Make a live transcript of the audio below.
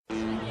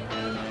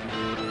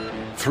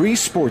Three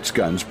Sports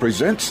Guns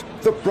presents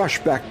the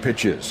Brushback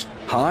Pitches,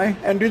 high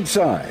and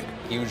inside.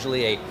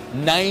 Usually a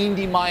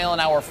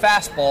 90-mile-an-hour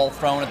fastball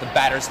thrown at the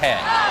batter's head.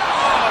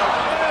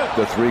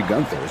 The three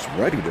Gunthers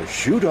ready to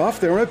shoot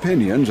off their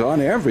opinions on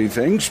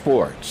everything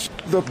sports.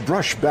 The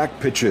Brushback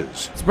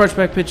Pitches. It's the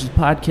Brushback Pitches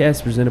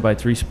podcast presented by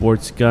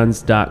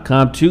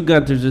 3sportsguns.com. Two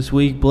Gunthers this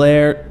week,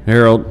 Blair,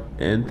 Harold,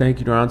 and thank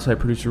you to our on-site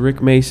producer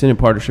Rick Mason in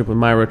partnership with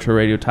My Retro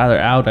Radio. Tyler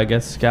out, I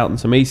guess, scouting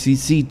some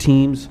ACC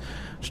teams,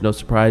 which is no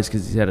surprise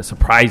because he's had a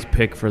surprise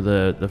pick for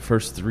the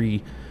first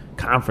three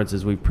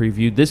conferences we've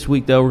previewed. This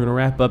week, though, we're going to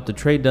wrap up the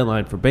trade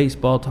deadline for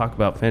baseball, talk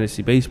about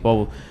fantasy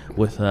baseball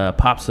with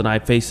Pops and I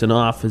facing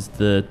off as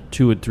the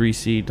 2 and 3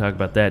 seed, talk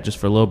about that just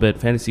for a little bit.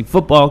 Fantasy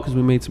football because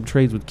we made some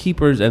trades with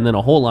keepers, and then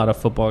a whole lot of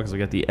football because we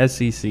got the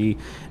SEC,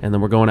 and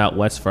then we're going out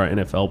west for our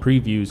NFL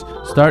previews.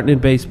 Starting in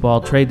baseball,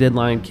 trade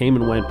deadline came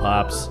and went,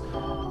 Pops.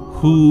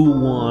 Who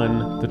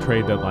won the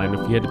trade deadline?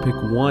 If you had to pick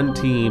one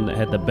team that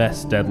had the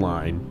best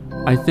deadline.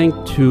 I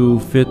think to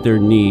fit their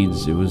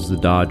needs, it was the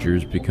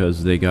Dodgers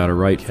because they got a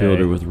right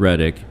fielder with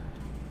Reddick,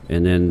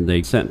 and then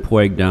they sent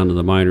Puig down to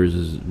the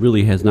minors.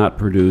 Really has not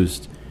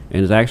produced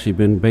and has actually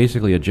been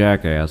basically a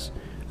jackass.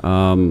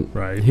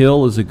 Right.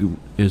 Hill is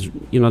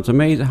it's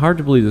amazing, hard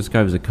to believe this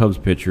guy was a Cubs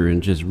pitcher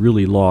and just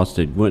really lost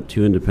it. Went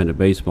to independent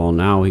baseball.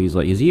 Now he's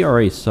like his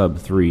ERA sub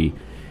 3.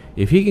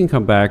 If he can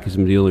come back, he's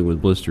been dealing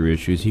with blister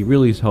issues. He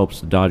really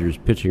helps the Dodgers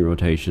pitching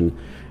rotation.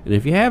 And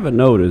if you haven't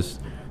noticed,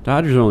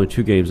 Dodgers are only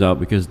 2 games out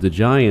because the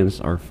Giants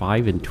are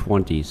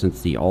 5-20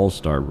 since the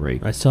All-Star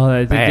break. I saw that.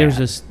 I think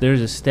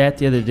there's a stat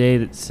the other day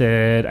that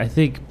said, I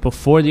think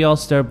before the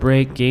All-Star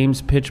break,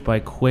 games pitched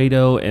by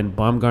Cueto and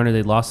Bumgarner,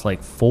 they lost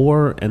like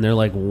 4, and they're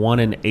like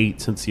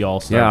 1-8 since the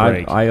All-Star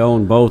break. I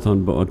own both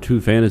on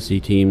 2 fantasy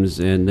teams,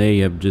 and they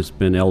have just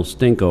been El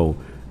Stinko.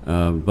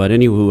 But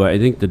anywho, I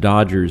think the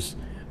Dodgers,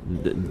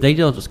 they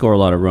don't score a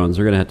lot of runs.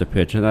 They're going to have to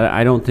pitch. And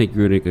I don't think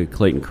you're going to get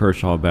Clayton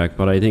Kershaw back,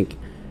 but I think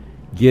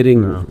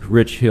getting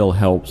Rich Hill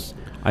helps.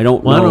 I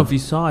don't know if you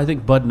saw. I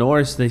think Bud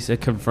Norris, they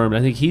said confirmed. I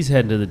think he's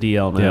heading to the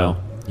DL now.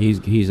 Yeah,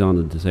 he's on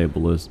the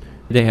disabled list.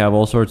 They have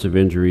all sorts of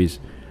injuries.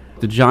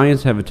 The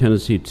Giants have a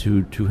tendency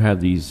to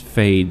have these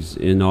fades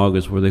in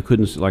August where they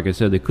couldn't, like I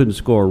said, they couldn't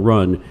score a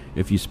run.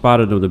 If you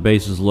spotted them, the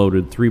bases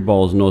loaded, 3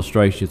 balls, no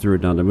strikes, you threw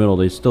it down the middle,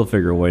 they still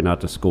figure a way not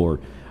to score.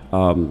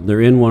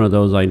 They're in one of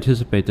those. I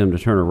anticipate them to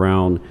turn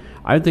around.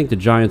 I think the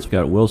Giants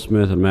got Will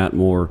Smith and Matt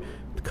Moore.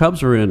 The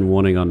Cubs are in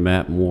wanting on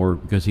Matt Moore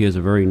because he has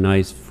a very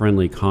nice,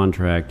 friendly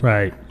contract.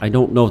 Right. I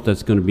don't know if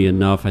that's going to be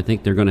enough. I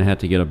think they're going to have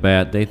to get a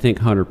bat. They think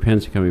Hunter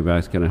Pence coming back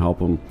is going to help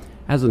them.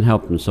 Hasn't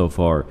helped them so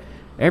far.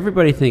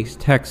 Everybody thinks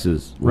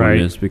Texas won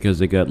this because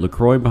they got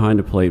LaCroix behind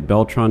the plate,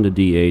 Beltran to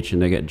DH,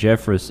 and they got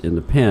Jeffress in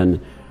the pen.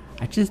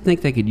 I just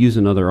think they could use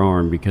another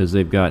arm because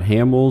they've got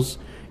Hamels,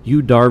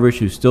 Darvish,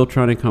 who's still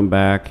trying to come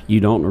back. You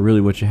don't know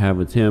really what you have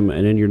with him.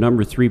 And then your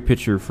number 3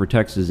 pitcher for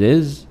Texas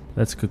is?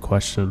 That's a good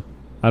question.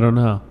 I don't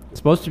know. It's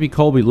supposed to be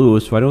Colby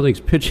Lewis, who I don't think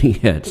is pitching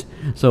yet.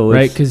 So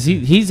right, because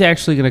he's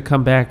actually going to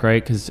come back,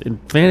 right? Because in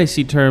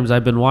fantasy terms,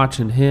 I've been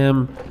watching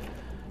him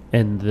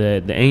and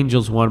the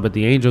Angels one, but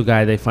the Angel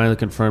guy they finally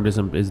confirmed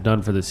is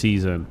done for the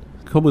season.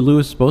 Colby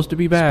Lewis is supposed to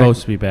be back.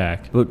 Supposed to be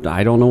back. But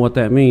I don't know what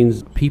that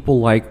means.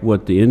 People like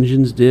what the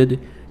Indians did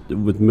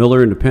with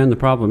Miller in the pen. The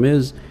problem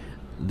is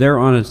they're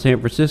on a San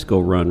Francisco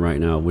run right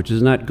now, which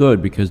is not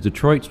good because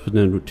Detroit's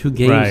within 2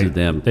 games of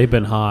them. They've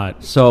been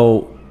hot.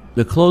 So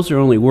the close are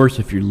only worse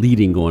if you're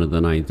leading going to the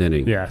 9th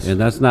inning. Yes. And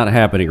that's not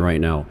happening right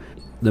now.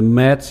 The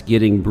Mets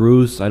getting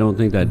Bruce, I don't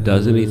think that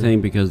does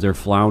anything because they're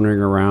floundering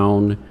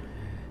around.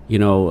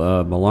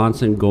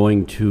 Melanson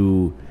going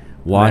to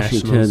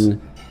Washington.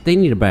 Nationals. They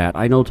need a bat.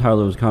 I know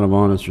Tyler was kind of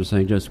honest for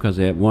saying just because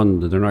they have one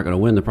that they're not going to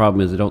win. The problem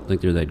is they don't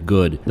think they're that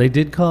good. They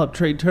did call up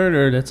Trey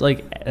Turner. That's like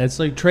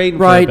trading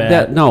right, for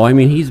a bat.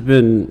 He's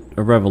been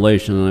a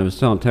revelation, and I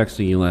was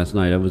texting you last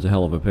night. That was a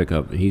hell of a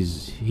pickup.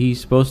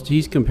 He's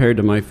compared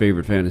to my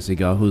favorite fantasy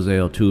guy, Jose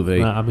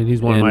Altuve.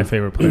 He's one of my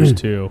favorite players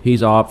too.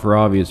 He's off for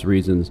obvious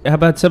reasons. How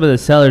about some of the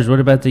sellers? What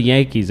about the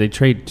Yankees? They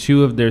trade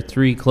 2 of their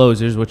 3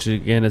 closers, which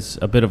again is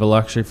a bit of a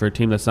luxury for a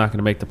team that's not going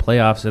to make the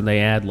playoffs, and they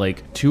add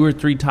like 2 or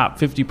 3 top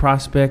 50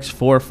 prospects,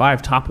 4 or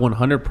 5 top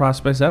 100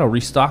 prospects. That'll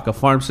restock a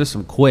farm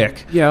system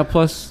quick. Yeah,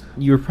 plus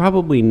you're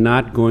probably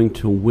not going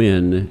to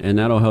win, and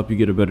that'll help you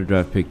get a better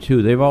draft pick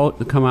too. They've all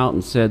come out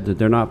and said that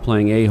they're not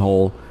playing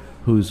A-hole,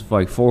 who's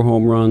like 4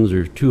 home runs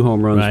or 2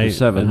 home runs for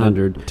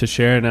 700.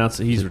 Teixeira announced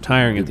that he's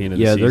retiring at the end of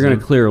the season. Yeah, they're going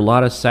to clear a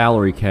lot of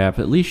salary cap.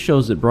 At least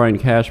shows that Brian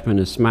Cashman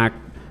has smacked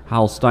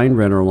Hal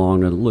Steinbrenner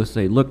along and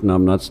say, look,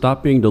 numbnuts,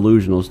 stop being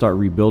delusional, start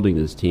rebuilding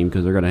this team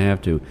because they're going to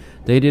have to.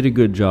 They did a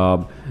good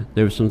job.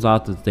 There was some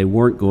thought that they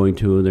weren't going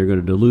to, and they're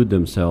going to delude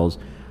themselves.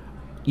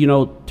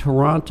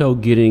 Toronto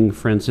getting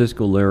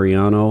Francisco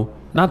Liriano.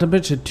 Not to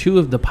mention 2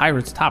 of the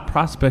Pirates' top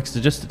prospects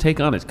to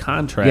take on his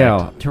contract.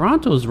 Yeah,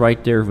 Toronto's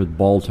right there with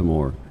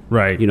Baltimore.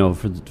 Right.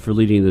 For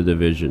leading the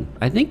division.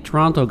 I think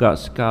Toronto got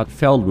Scott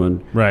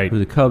Feldman, right, who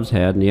the Cubs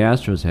had and the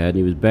Astros had, and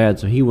he was bad,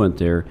 so he went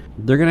there.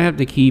 They're going to have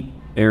to keep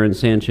Aaron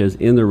Sanchez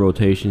in their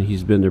rotation,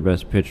 he's been their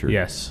best pitcher.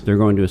 Yes. They're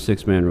going to a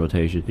 6-man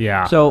rotation.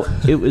 Yeah. So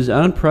it was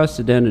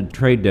unprecedented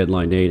trade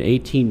deadline day,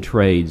 18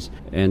 trades,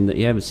 and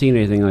you haven't seen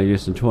anything like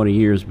this in 20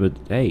 years, but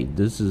hey,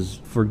 this is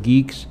for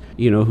geeks,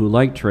 who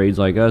like trades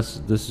like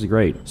us, this is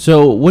great.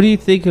 So what do you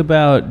think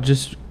about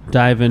just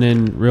diving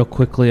in real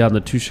quickly on the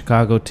two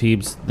Chicago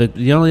teams?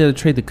 The only other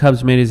trade the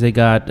Cubs made is they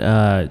got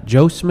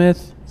Joe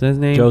Smith, is that his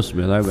name? Joe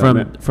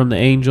Smith. From the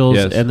Angels,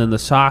 yes. And then the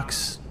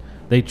Sox,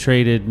 they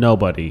traded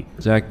nobody.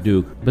 Zach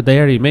Duke. But they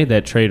already made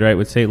that trade, right,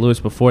 with St. Louis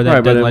before that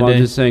right, deadline but day?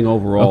 I'm just saying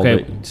overall.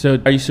 Okay,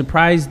 so are you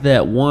surprised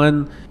that,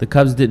 one, the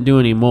Cubs didn't do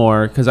any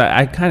more? Because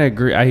I kind of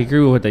agree. I agree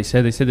with what they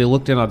said. They said they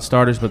looked in on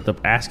starters, but the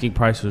asking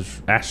price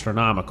was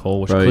astronomical,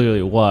 which right. clearly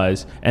it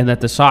was, and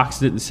that the Sox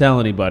didn't sell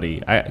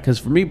anybody. Because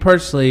for me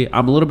personally,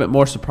 I'm a little bit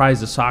more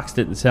surprised the Sox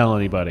didn't sell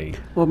anybody.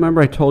 Well,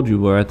 remember I told you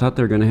where I thought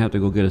they were going to have to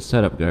go get a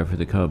setup guy for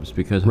the Cubs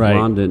because Right.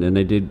 Rondon, and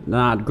they did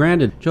not.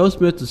 Granted, Joe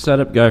Smith's the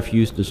setup guy for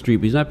Houston Street,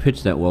 but he's not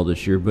pitched that well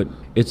this year, but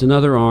it's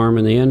another arm,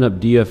 and they end up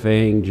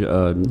DFAing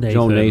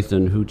Joe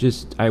Nathan, who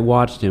I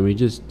watched him.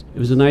 It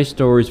was a nice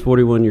story. He's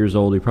 41 years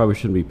old. He probably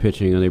shouldn't be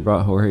pitching, and they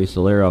brought Jorge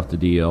Soler off the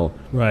DL.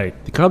 Right.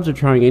 The Cubs are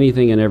trying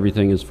anything and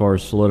everything as far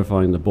as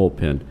solidifying the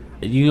bullpen.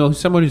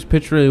 Someone who's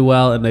pitched really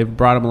well and they've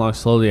brought him along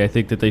slowly, I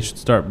think that they should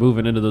start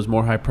moving into those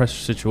more high-pressure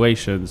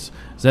situations.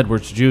 Is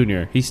Edwards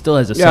Jr. He still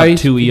has a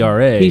sub-2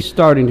 ERA. He's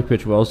starting to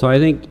pitch well, so I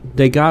think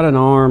they got an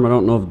arm. I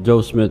don't know if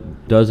Joe Smith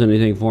does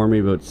anything for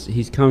me, but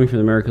he's coming from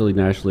the American League,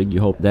 National League.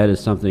 You hope that is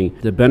something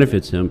that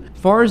benefits him.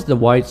 As far as the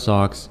White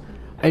Sox,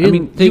 I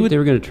didn't think they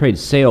were going to trade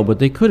Sale, but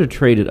they could have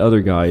traded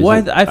other guys.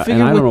 Well, I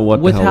figured I don't know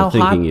what with the hell how the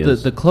hot thinking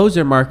is. the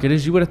closer market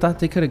is, you would have thought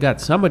they could have got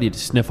somebody to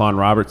sniff on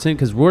Robertson,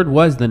 because word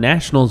was the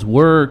Nationals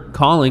were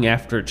calling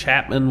after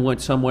Chapman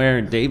went somewhere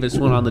and Davis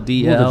went on the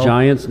DL. Well, the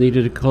Giants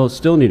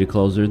still need a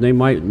closer. They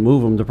might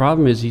move him. The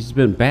problem is he's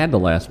been bad the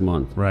last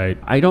month. Right.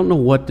 I don't know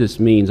what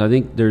this means. I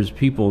think there's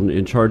people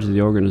in charge of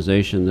the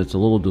organization that's a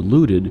little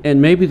deluded,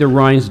 and maybe the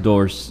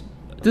Reinsdorfs.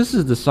 This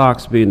is the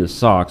Sox being the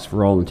Sox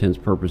for all intents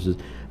and purposes.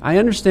 I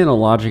understand the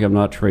logic of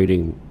not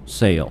trading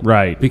Sale.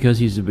 Right. Because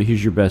he's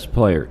your best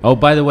player. Oh,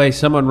 by the way,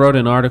 someone wrote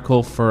an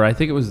article for, I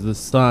think it was the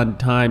Sun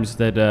Times,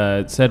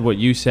 that said what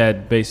you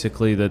said,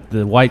 basically, that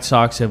the White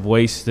Sox have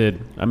wasted.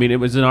 I mean, it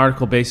was an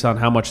article based on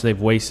how much they've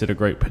wasted a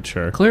great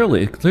pitcher.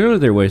 Clearly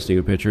they're wasting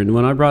a pitcher. And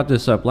when I brought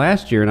this up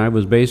last year and I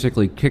was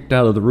basically kicked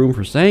out of the room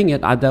for saying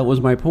it, that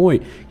was my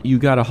point. You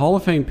got a Hall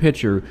of Fame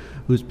pitcher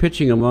who's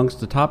pitching amongst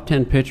the top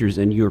 10 pitchers,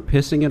 and you're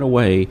pissing it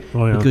away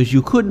because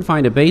you couldn't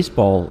find a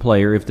baseball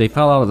player if they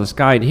fell out of the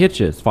sky and hit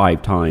you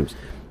 5 times.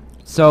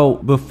 So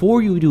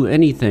before you do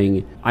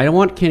anything, I don't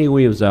want Kenny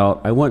Williams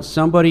out. I want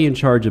somebody in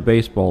charge of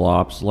baseball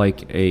ops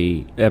like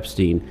a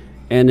Epstein.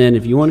 And then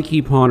if you want to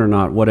keep Hahn or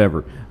not,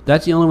 whatever.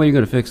 That's the only way you're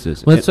going to fix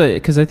this. Well,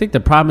 because I think the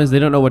problem is they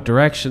don't know what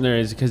direction there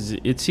is, because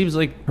it seems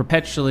like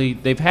perpetually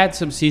they've had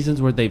some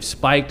seasons where they've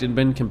spiked and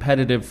been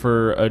competitive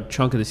for a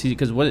chunk of the season,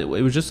 because it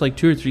was just like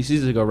 2 or 3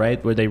 seasons ago,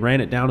 right, where they ran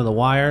it down to the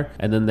wire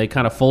and then they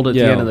kind of folded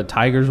at the end and the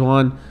Tigers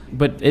won.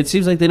 But it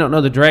seems like they don't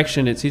know the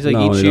direction. It seems like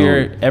each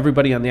year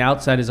everybody on the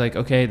outside is like,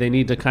 okay, they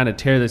need to kind of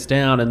tear this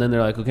down, and then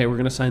they're like, okay, we're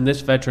going to sign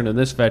this veteran and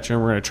this veteran,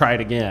 we're going to try it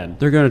again.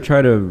 They're going to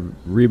try to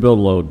rebuild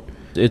load.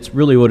 It's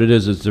really what it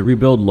is. It's a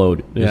rebuild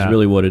load is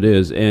really what it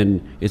is,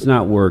 and it's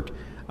not worked.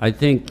 I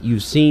think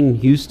you've seen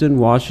Houston,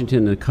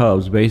 Washington, and the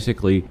Cubs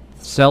basically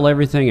sell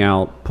everything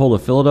out, pull the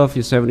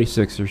Philadelphia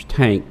 76ers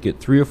tank,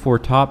 get 3 or 4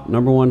 top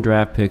number 1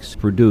 draft picks,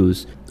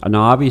 produce.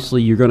 Now,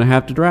 obviously, you're going to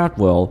have to draft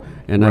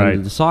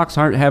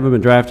haven't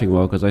been drafting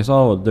well, because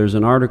there's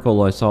an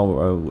article I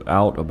saw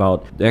out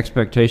about the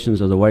expectations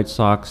of the White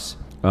Sox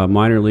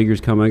minor leaguers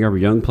coming up, or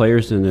young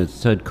players, and it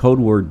said code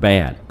word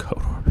bad.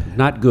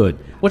 Not good.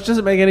 Which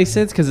doesn't make any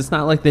sense, because it's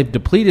not like they've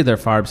depleted their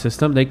farm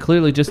system. They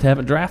clearly just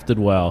haven't drafted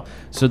well.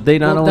 So they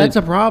not only... That's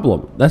a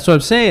problem. That's what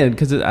I'm saying,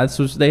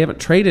 because they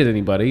haven't traded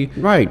anybody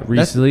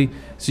recently.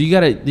 So you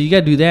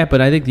gotta do that.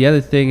 But I think the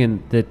other thing,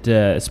 and that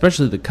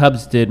especially the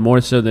Cubs did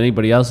more so than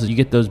anybody else, is you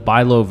get those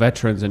buy low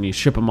veterans and you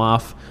ship them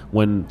off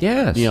when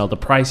the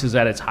price is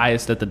at its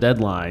highest at the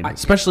deadline.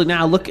 Especially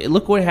now,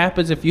 look what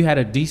happens if you had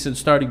a decent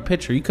starting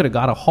pitcher. You could have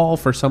got a haul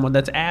for someone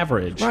that's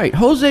average. Right,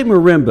 Jose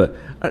Marimba.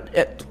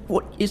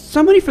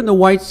 Somebody from the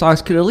White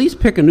Sox could at least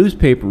pick a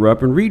newspaper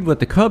up and read what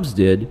the Cubs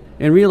did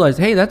and realize,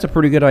 hey, that's a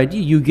pretty good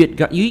idea.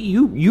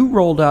 You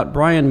rolled out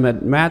Brian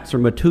Matz or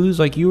Matuz,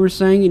 like you were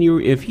saying,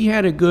 and if he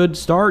had a good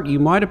start, you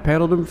might have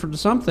peddled him for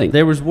something.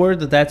 There was word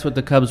that that's what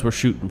the Cubs were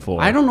shooting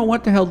for. I don't know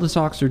what the hell the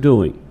Sox are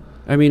doing.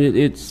 I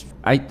mean,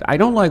 I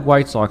don't like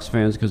White Sox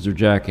fans because they're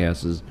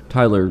jackasses.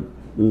 Tyler,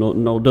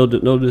 no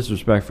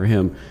disrespect for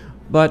him,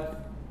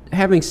 but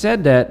having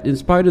said that, in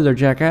spite of their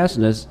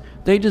jackassness,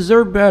 they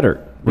deserve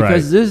better.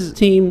 Because this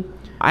team,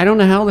 I don't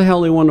know how the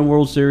hell they won the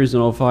World Series in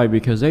 2005,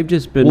 because they've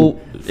just been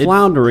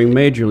floundering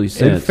majorly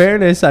since. In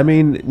fairness, I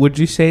mean, would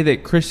you say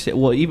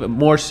that even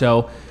more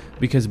so,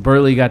 because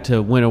Burley got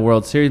to win a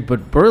World Series.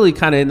 But Burley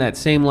kind of in that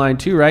same line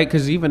too, right?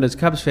 Because even as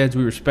Cubs fans,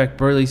 we respect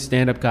Burley,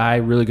 stand-up guy,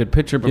 really good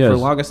pitcher. But for the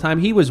longest time,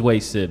 he was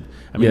wasted.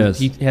 I mean,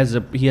 he has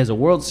a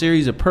World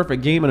Series, a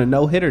perfect game, and a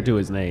no-hitter to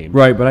his name.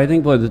 Right, but I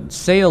think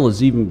Sale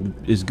is even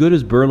as good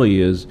as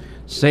Burley is.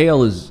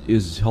 Sale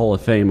is Hall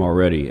of Fame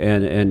already,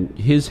 and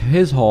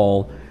his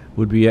haul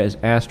would be as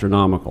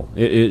astronomical.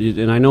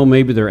 And I know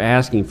maybe they're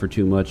asking for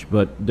too much,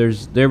 but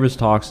there was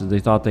talks that they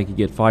thought they could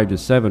get 5 to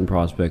 7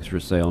 prospects for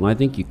Sale, and I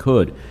think you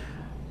could.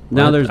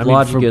 Now there's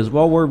logic is,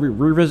 well, we'll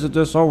revisit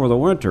this over the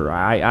winter.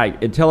 I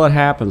until it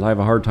happens, I have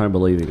a hard time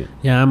believing it.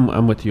 Yeah,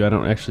 I'm with you. I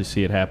don't actually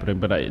see it happening,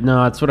 but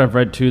no, that's what I've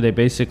read too. They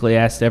basically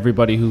asked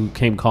everybody who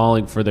came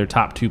calling for their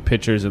top 2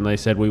 pitchers, and they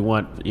said we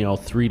want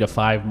 3 to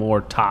 5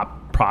 more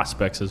top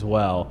prospects as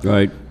well.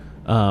 Right.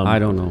 I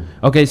don't know.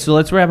 Okay, so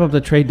let's wrap up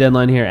the trade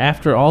deadline here.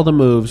 After all the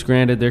moves,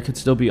 granted there could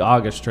still be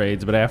August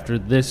trades, but after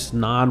this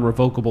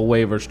non-revocable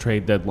waivers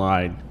trade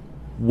deadline,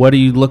 what are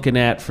you looking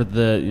at for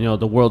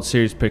the World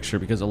Series picture?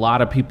 Because a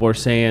lot of people are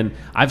saying,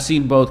 I've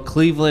seen both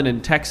Cleveland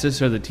and Texas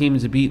are the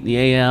teams that beat in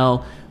the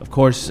AL. Of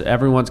course,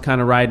 everyone's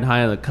kind of riding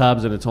high on the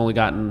Cubs, and it's only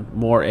gotten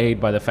more aid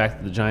by the fact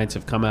that the Giants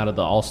have come out of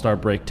the All-Star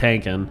break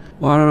tanking.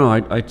 Well, I don't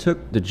know. I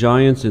took the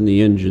Giants and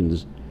the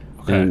Indians,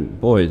 and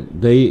boy,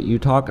 you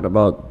talking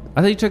about.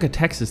 I thought you took a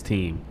Texas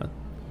team.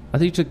 I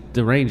thought you took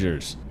the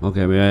Rangers.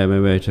 Okay,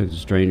 maybe I took the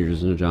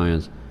Strangers and the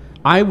Giants.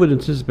 I would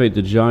anticipate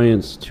the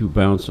Giants to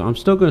bounce. I'm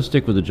still going to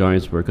stick with the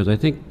Giants because I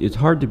think it's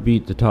hard to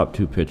beat the top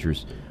 2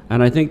 pitchers,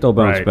 and I think they'll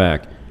bounce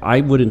back. I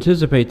would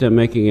anticipate them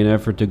making an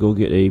effort to go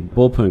get a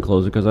bullpen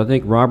closer because I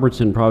think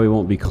Robertson probably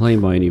won't be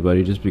claimed by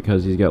anybody just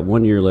because he's got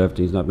 1 year left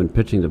and he's not been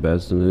pitching the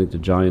best, and I think the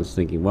Giants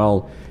thinking,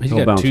 well, he's he'll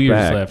got bounce 2 years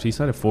back. left. He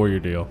signed a 4-year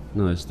deal.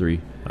 No, it's 3.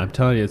 I'm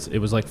telling you, it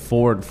was like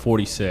 4 and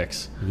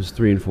 46. It was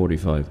 3 and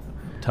 45.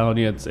 I'm telling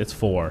you, it's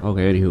 4.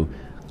 Okay, anywho.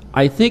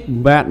 I think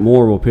Matt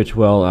Moore will pitch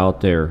well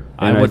out there.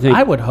 And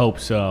I would hope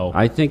so.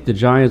 I think the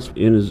Giants,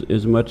 in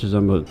as much as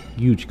I'm a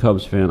huge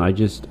Cubs fan, I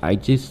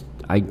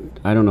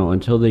don't know.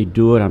 Until they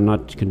do it, I'm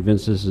not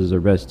convinced this is their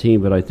best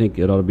team, but I think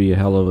it ought to be a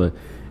hell of a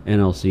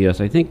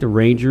NLCS. I think the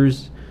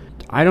Rangers,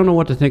 I don't know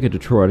what to think of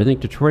Detroit. I think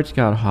Detroit's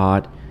got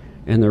hot,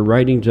 and they're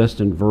riding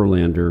Justin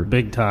Verlander.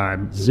 Big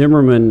time.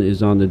 Zimmerman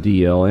is on the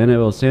DL.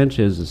 Anibal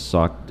Sanchez has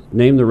sucked.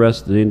 Name the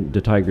rest of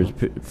the Tigers'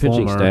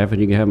 pitching staff,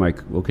 and you can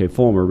have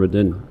Fulmer, but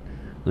then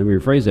let me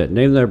rephrase that.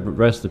 Name the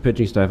rest of the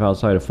pitching staff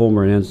outside of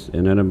Fulmer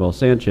and Anibal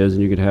Sanchez,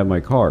 and you could have my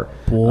car.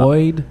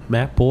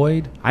 Matt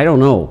Boyd? I don't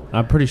know.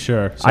 I'm pretty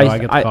sure, so I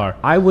get the car.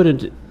 I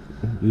wouldn't.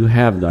 You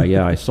have that.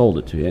 Yeah, I sold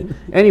it to you.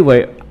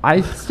 Anyway, I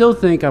still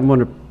think I'm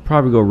going to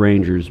probably go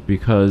Rangers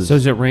because... So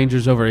is it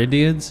Rangers over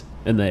Indians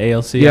in the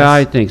ALCS? Yeah,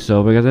 I think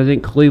so because I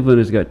think Cleveland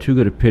has got too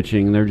good a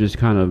pitching. They're just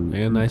kind of...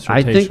 And nice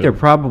rotation. I think they're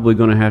probably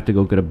going to have to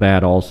go get a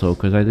bat also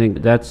because I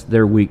think that's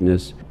their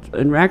weakness.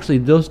 And actually,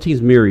 those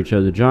teams mirror each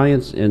other. The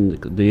Giants and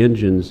the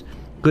Indians,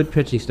 good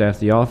pitching staff.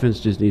 The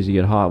offense just needs to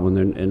get hot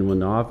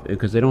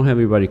because they don't have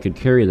anybody who could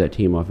carry that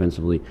team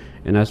offensively,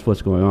 and that's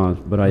what's going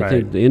on. But I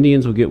think the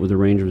Indians will get with the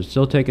Rangers.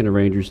 Still taking the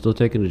Rangers, still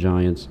taking the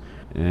Giants,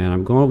 and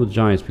I'm going with the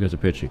Giants because of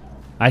pitching.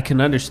 I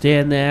can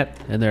understand that,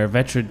 and they're a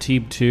veteran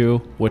team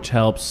too, which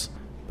helps.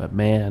 But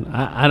man,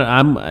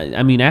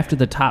 I mean, after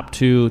the top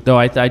 2, though,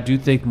 I do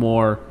think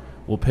Moore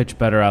will pitch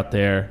better out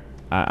there.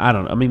 I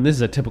don't know. I mean, this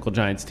is a typical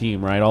Giants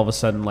team, right? All of a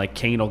sudden, like,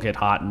 Kane will get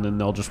hot, and then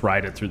they'll just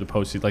ride it through the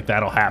postseason. Like,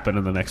 that'll happen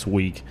in the next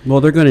week. Well,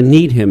 they're going to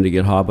need him to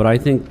get hot, but I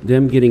think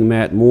them getting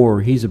Matt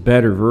Moore, he's a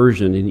better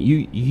version, and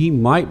he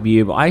might be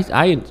able.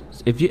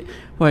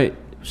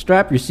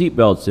 Strap your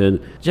seatbelts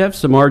in. Jeff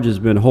Samardzija has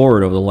been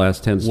horrid over the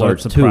last 10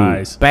 starts, too.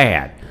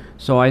 Bad.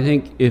 So I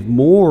think if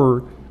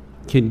Moore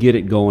can get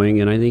it going,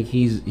 and I think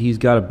he's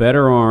got a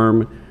better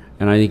arm,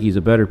 and I think he's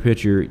a better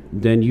pitcher,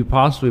 then you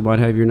possibly might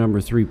have your number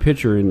 3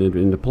 pitcher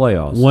in the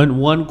playoffs.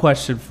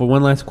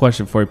 One last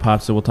question for you,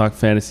 Pops, and we'll talk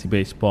fantasy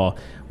baseball.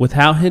 With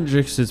how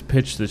Hendricks has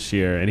pitched this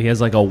year, and he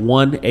has like a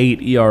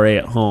 1.8 ERA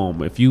at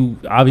home,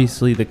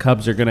 obviously the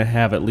Cubs are going to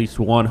have at least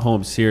one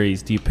home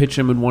series. Do you pitch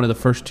him in one of the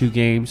first 2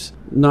 games?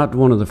 Not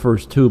one of the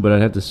first 2, but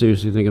I'd have to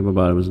seriously think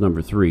about him as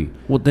number 3.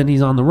 Well, then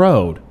he's on the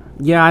road.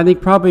 Yeah, I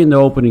think probably in the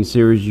opening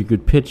series you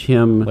could pitch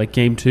him. Like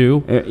game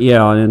 2?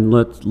 And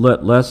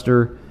let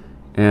Lester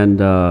and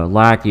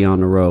Lackey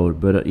on the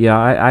road. But,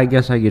 I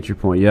guess I get your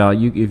point. Yeah,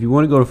 if you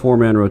want to go to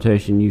 4-man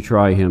rotation, you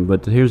try him.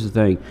 But here's the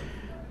thing.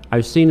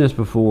 I've seen this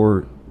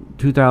before.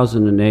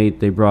 2008,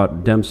 they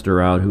brought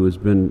Dempster out, who has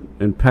been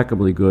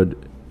impeccably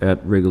good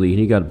at Wrigley, and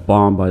he got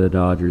bombed by the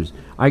Dodgers.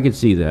 I could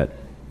see that.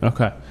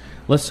 Okay.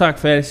 Let's talk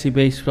fantasy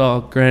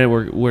baseball. Granted,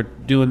 we're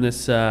doing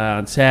this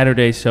on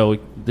Saturday, so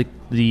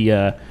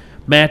the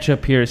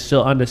matchup here is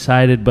still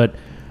undecided, but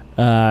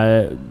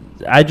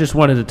I just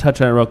wanted to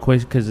touch on it real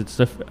quick because is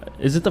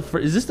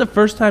this the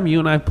first time you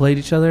and I played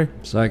each other?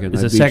 Second.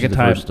 It's the second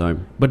time. First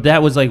time. But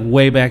that was like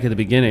way back at the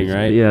beginning,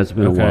 right? Yeah, it's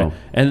been a while.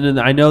 And then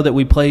I know that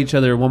we play each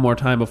other one more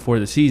time before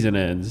the season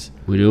ends.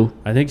 We do?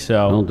 I think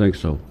so. I don't think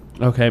so.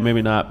 Okay,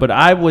 maybe not. But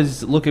I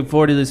was looking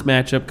forward to this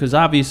matchup because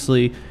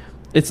obviously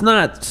it's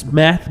not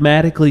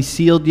mathematically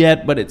sealed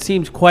yet, but it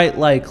seems quite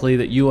likely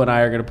that you and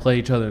I are going to play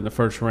each other in the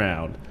first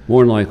round.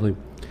 More than likely.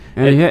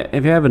 And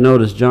if you haven't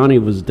noticed, Johnny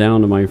was down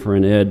to my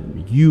friend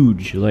Ed,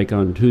 huge, like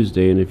on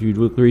Tuesday, and if you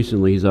look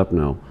recently, he's up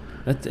now.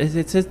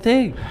 It's his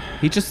thing.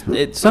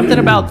 It's something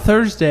about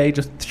Thursday.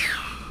 Just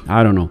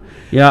I don't know.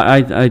 Yeah,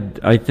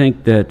 I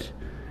think that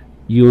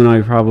you and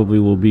I probably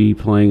will be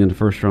playing in the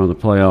first round of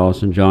the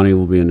playoffs, and Johnny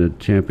will be in the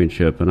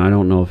championship, and I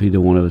don't know if either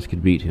one of us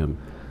could beat him.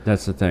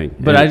 That's the thing.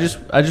 But I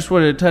just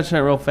wanted to touch on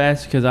it real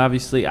fast because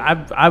obviously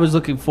I was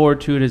looking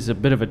forward to it as a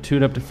bit of a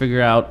tune-up to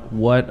figure out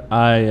what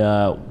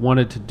I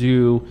wanted to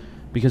do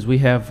because we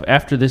have,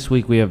 after this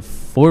week, we have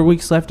 4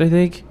 weeks left, I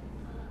think?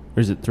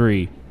 Or is it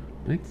 3?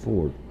 I think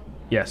 4.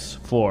 Yes,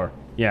 4.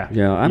 Yeah.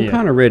 Yeah, I'm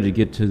kind of ready to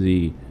get to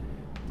the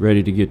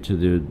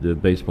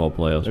baseball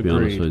playoffs, to be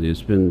honest with you.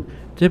 It's been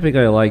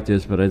typically I like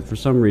this, but for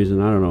some reason,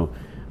 I don't know.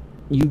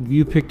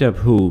 You picked up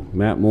who?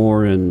 Matt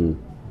Moore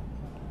and...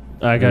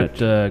 I got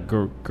the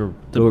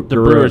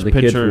Brewers the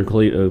pitcher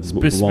kid from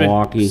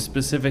Milwaukee.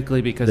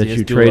 Specifically because that he has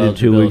you dual traded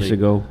 2 eligibility. weeks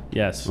ago?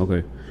 Yes.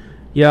 Okay.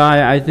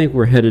 Yeah, I think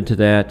we're headed to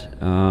that.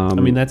 I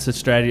mean, that's the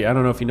strategy. I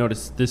don't know if you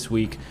noticed this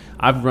week.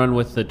 I've run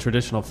with the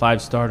traditional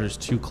 5 starters,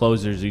 2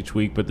 closers each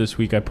week, but this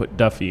week I put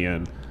Duffy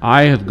in.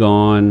 I've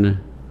gone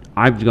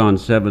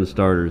 7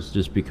 starters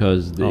just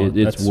because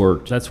it's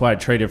worked. That's why I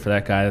traded for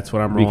that guy. That's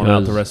what I'm rolling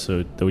out the rest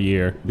of the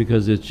year.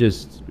 Because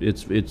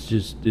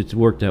it's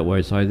worked that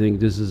way. So I think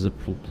this is a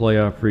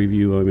playoff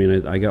preview. I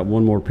mean, I got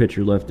one more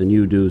pitcher left than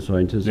you do, so I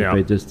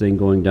anticipate this thing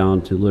going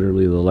down to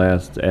literally the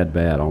last at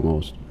bat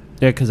almost.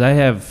 Yeah, because I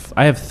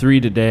have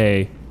 3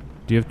 today.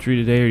 Do you have 3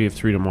 today or do you have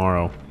 3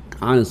 tomorrow?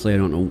 Honestly, I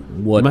don't know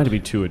what. It might be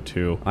 2 and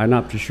 2. I'm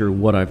not too sure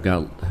what I've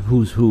got,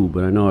 who's who,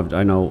 but I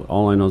know.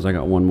 All I know is I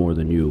got one more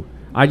than you.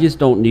 I just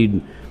don't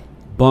need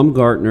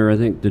Bumgarner. I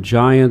think the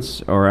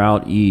Giants are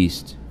out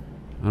east.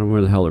 I don't know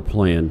where the hell they're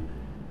playing.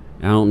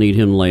 I don't need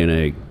him to lay an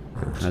egg.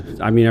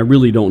 I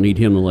really don't need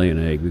him to lay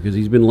an egg because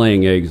he's been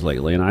laying eggs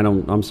lately, and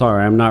I'm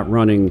sorry, I'm not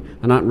running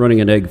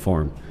an egg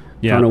farm.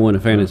 Yeah. Trying to win a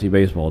fantasy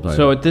baseball title.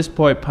 So at this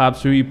point,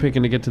 Pops, who are you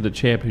picking to get to the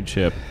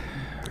championship?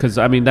 Because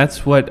I mean,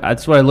 that's what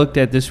I looked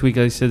at this week.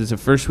 Like I said, it's the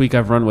first week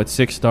I've run with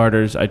 6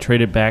 starters. I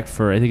traded back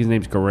for, I think his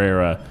name's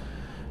Guerrera,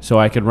 so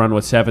I could run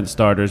with 7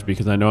 starters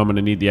because I know I'm going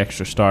to need the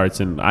extra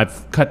starts. And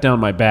I've cut down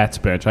my bats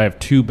bench. I have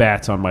 2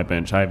 bats on my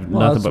bench. I have nothing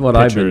but pitchers. That's what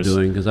I've been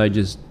doing because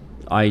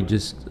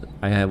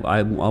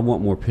I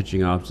want more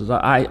pitching options.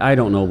 I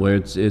don't know where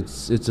it's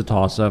a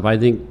toss up. I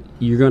think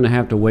you're going to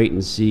have to wait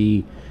and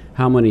see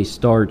how many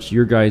starts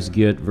your guys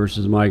get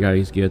versus my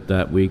guys get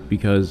that week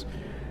because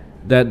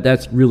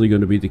that's really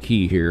going to be the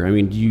key here. I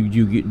mean, you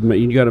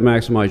got to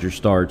maximize your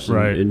starts,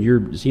 right?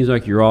 And it seems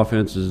like your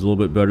offense is a little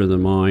bit better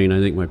than mine. I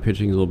think my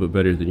pitching is a little bit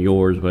better than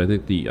yours, but I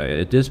think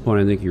at this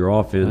point, I think your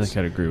offense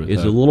I'd agree with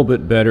is that. a little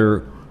bit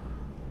better.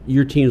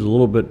 Your team's a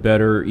little bit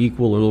better,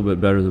 equal, a little bit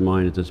better than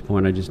mine at this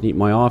point. I just need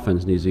my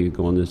offense needs to get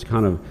going. This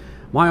kind of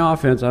my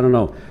offense. I don't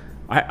know.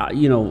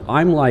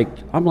 I'm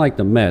like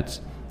the Mets.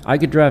 I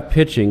could draft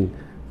pitching.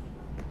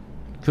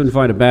 Couldn't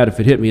find a bat if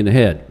it hit me in the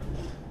head.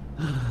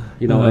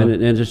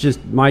 And it's just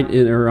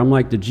I'm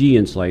like the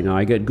Giants like now.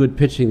 I get good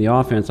pitching, the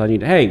offense. I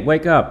need hey,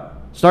 wake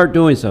up, start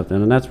doing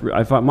something, and that's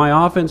if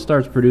my offense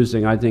starts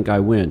producing, I think I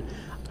win.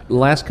 The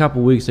last couple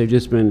of weeks they've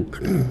just been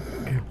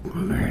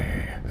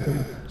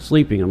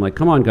sleeping. I'm like,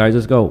 come on, guys,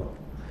 let's go.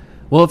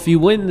 Well, if you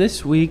win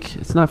this week,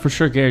 it's not for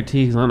sure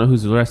guaranteed because I don't know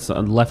who's the rest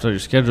left on your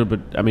schedule, but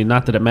I mean,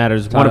 not that it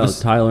matters.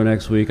 Tyler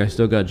next week. I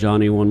still got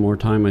Johnny one more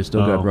time. I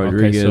still got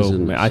Rodriguez.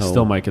 Okay, so I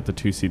still might get the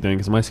 2 seed then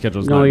because my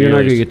schedule's not. No, you're not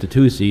going to get the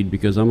 2 seed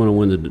because I'm going to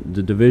win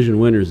the division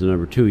winners the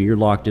number 2. You're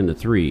locked into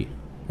 3.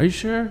 Are you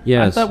sure?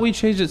 Yes. I thought we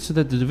changed it so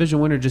that the division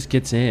winner just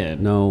gets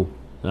in. No.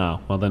 Oh,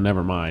 well then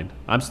never mind.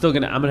 I'm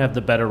gonna have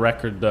the better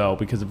record though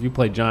because if you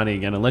play Johnny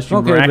again, unless you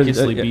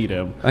miraculously beat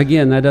him.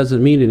 Again, that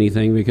doesn't mean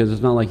anything because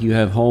it's not like you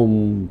have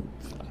home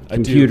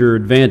computer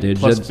advantage.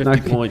 Plus that's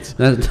 50 points.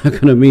 That's not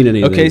going to mean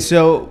anything. Okay,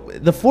 so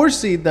the 4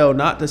 seed though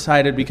not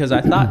decided because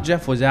I thought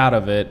Jeff was out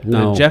of it.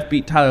 No, and Jeff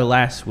beat Tyler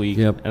last week.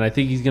 Yep. And I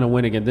think he's gonna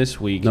win again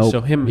this week. Nope,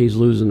 so he's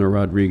losing to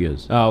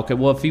Rodriguez. Oh, okay.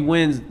 Well, if he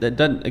wins, that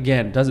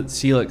doesn't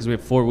seal it because we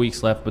have 4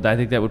 weeks left. But I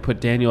think that would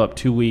put Daniel up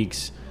 2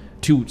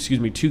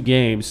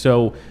 games.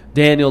 So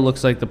Daniel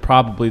looks like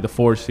probably the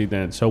 4 seed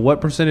then. So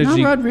what percentage?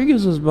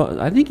 Rodriguez is.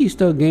 I think he's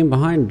still a game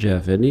behind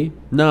Jeff, isn't he?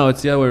 No,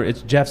 it's the other way.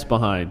 It's Jeff's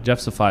behind.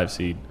 Jeff's the 5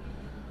 seed.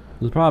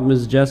 The problem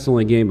is Jeff's the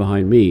only game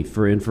behind me.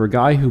 For a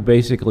guy who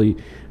basically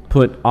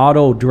put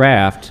auto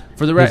draft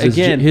for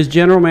the his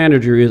general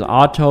manager is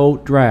auto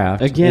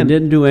draft and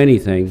didn't do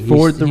anything.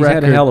 He's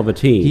had a hell of a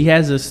team. He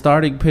has a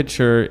starting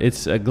pitcher.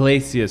 It's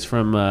Iglesias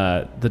from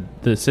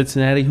the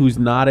Cincinnati, who's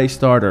not a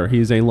starter.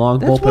 He's a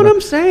long bullpen. That's what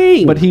I'm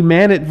saying. But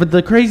But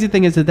the crazy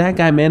thing is that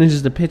guy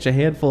manages to pitch a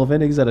handful of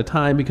innings at a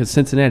time because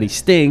Cincinnati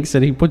stinks,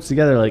 and he puts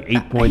together like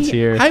 8 points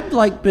here.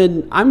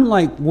 I'm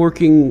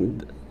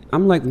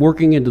like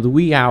working into the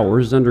wee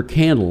hours under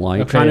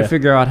candlelight, trying to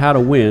figure out how to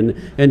win.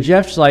 And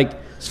Jeff's like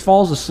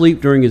falls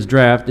asleep during his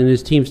draft, and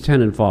his team's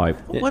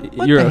 10-5. What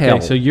You're the hell?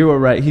 okay. So you were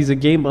right. He's a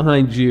game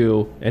behind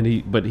you,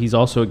 but he's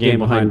also a game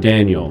behind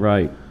Daniel.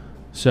 Right.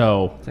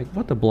 So, It's like,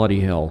 what the bloody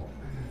hell?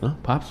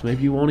 Pops,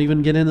 maybe you won't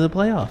even get into the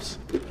playoffs.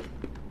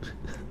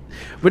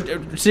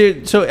 But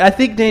so I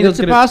think Daniel's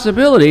It's a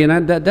possibility,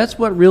 and that's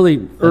what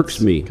really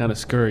irks me. Kind of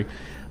scurry.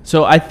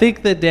 So I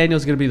think that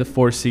Daniel's going to be the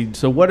 4th seed.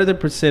 So what are the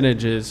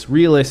percentages,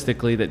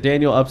 realistically, that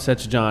Daniel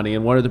upsets Johnny,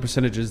 and what are the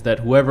percentages that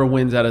whoever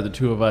wins out of the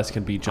two of us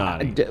can beat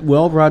Johnny?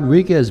 Well,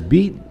 Rodriguez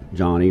beat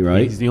Johnny,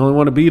 right? He's the only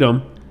one to beat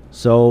him.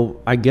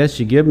 So I guess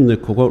you give him the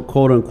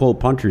quote unquote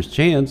puncher's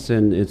chance,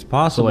 and it's So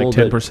possible like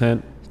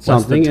 10%.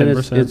 something.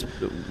 Less than 10%.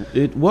 And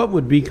it's what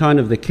would be kind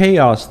of the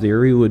chaos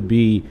theory would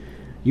be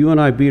you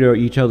and I beat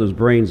each other's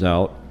brains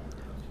out.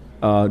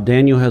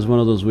 Daniel has one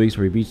of those weeks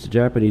where he beats the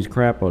Japanese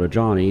crap out of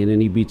Johnny, and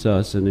then he beats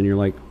us, and then you're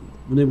like,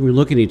 then we're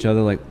looking at each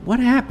other like, what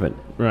happened?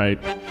 Right.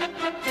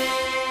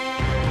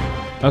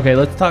 Okay,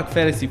 let's talk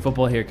fantasy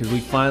football here because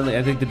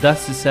I think the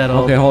dust is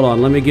settled. Okay, hold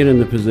on. Let me get in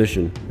the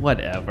position.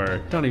 Whatever.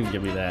 Don't even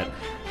give me that.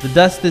 The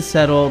dust is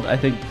settled. I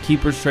think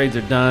keepers trades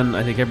are done.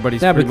 I think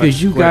everybody's Yeah, pretty much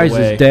because you squared guys'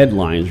 away.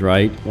 deadlines,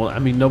 right? Well, I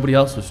mean, nobody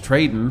else was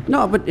trading.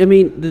 No, but I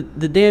mean,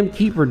 the damn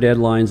keeper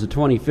deadline's the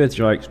 25th.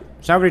 You're like,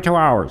 72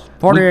 hours,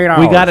 48 hours.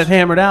 We got it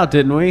hammered out,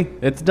 didn't we?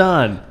 It's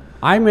done.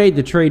 I made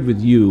the trade with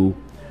you.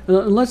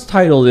 Let's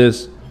title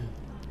this,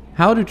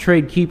 How to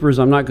Trade Keepers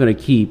I'm Not Going to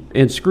Keep,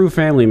 and Screw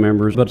Family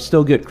Members, but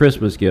still get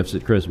Christmas gifts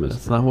at Christmas.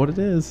 That's not what it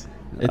is.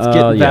 It's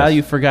getting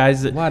value for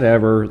guys that...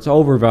 Whatever. It's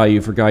overvalue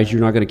for guys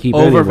you're not going to keep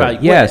Overvalue.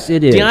 anyway. Yes,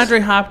 it is.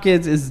 DeAndre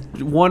Hopkins is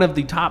one of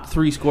the top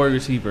 3 scoring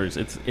receivers.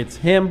 It's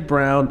him,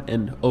 Brown,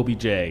 and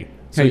OBJ.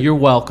 So Hey. you're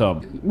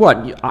welcome.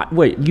 What?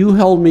 Wait, you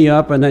held me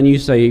up and then you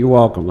say you're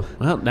welcome.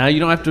 Well, now you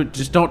don't have to...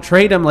 Just don't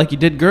trade him like you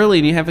did Gurley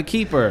and you have a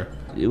keeper.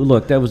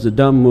 Look, that was a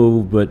dumb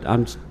move, but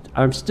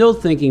I'm still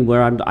thinking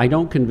where I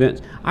don't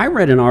convince. I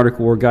read an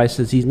article where a guy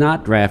says he's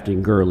not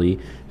drafting Gurley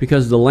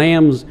because the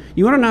Lambs.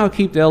 You want to know how to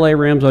keep the LA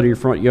Rams out of your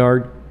front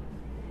yard?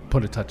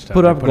 Put a touchdown.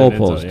 Put up an end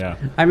goalpost. zone, yeah.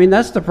 I mean,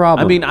 that's the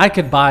problem. I mean, I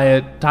could buy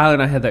it. Tyler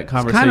and I had that it's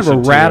conversation. kind of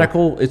a too.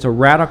 radical. It's a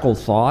radical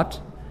thought,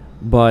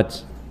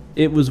 but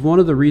it was one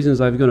of the reasons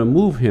I'm going to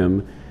move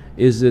him.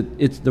 Is that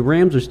it's the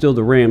Rams are still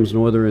the Rams,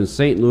 and whether in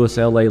St. Louis,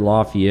 L.A.,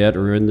 Lafayette,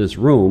 or in this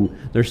room,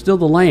 they're still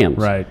the Lambs.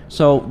 Right.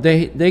 So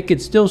they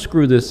could still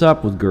screw this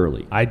up with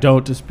Gurley. I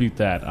don't dispute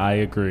that. I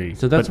agree.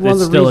 So that's But one of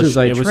it's the still reasons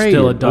I it was traded.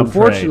 still a dumb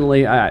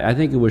Unfortunately, I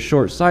think it was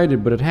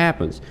short-sighted, but it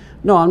happens.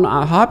 No, I'm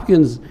not,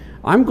 Hopkins.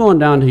 I'm going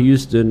down to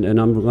Houston, and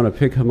I'm going to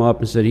pick him up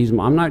and said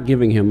I'm not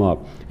giving him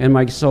up. And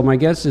my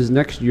guess is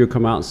next year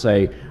come out and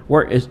say,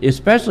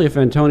 especially if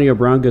Antonio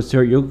Brown gets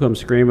hurt, you'll come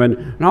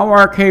screaming, "No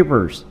more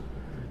keepers." trade.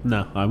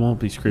 No, I won't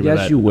be screaming Yes,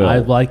 that. you will. I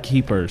like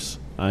keepers.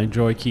 I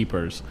enjoy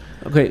keepers.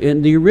 Okay,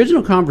 in the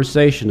original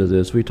conversation of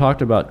this, we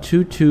talked about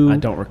 2-2. I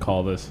don't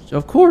recall this.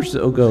 Of course,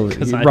 it'll go.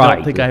 Because I right.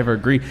 don't think I ever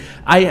agreed.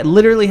 I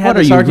literally had What are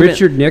this you, argument.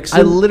 Richard Nixon?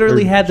 I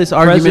literally Or had this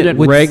argument President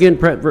with Reagan.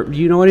 Do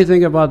you know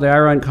anything about the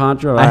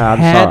Iran-Contra? I I'm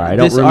had sorry, I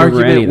don't this remember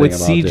argument anything with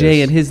about CJ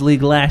this. and his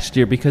league last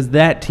year because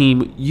that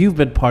team, you've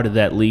been part of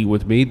that league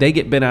with me. They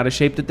get bent out of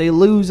shape that they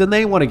lose and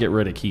they want to get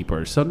rid of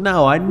keepers. So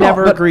no, I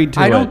never but agreed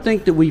to I it. don't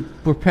think that we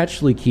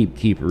perpetually keep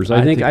keepers. I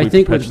I think think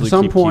we at perpetually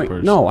some keep point.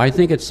 keepers. No, I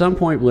think at some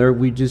point, Blair,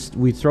 we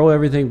throw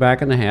everything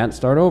back in the hat and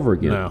start over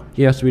again. No.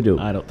 Yes, we do.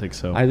 I don't think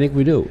so. I think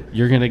we do.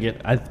 You're going to get,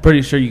 I'm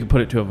pretty sure you can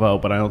put it to a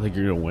vote, but I don't think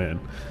you're going to win.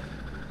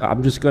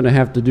 I'm just going to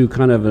have to do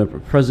kind of a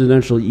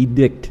presidential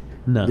edict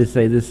No. to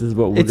say this is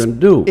what we're going to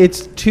do.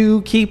 It's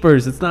 2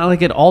 keepers. It's not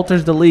like it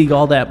alters the league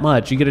all that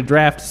much. You get to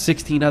draft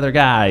 16 other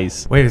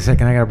guys. Wait a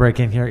second, I got to break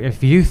in here.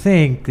 If you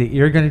think that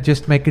you're going to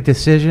just make a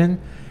decision,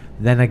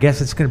 then I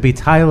guess it's going to be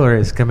Tyler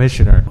as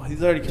commissioner.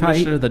 He's already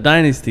commissioner of the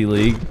Dynasty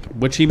League,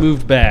 which he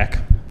moved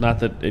back. Not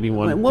that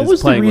anyone What is was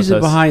the playing with reason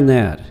us. behind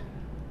that?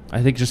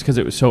 I think just because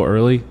it was so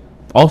early.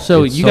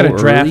 Also, It's you so got to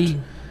draft. early?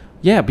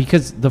 Yeah,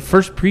 because the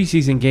first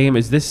preseason game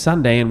is this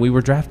Sunday, and we were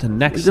drafting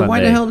next Then Sunday. why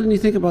the hell didn't you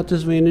think about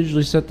this when you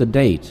initially set the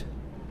date?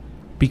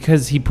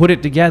 Because he put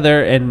it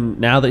together, and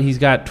now that he's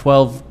got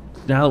 12,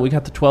 now that we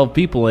got the 12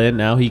 people in,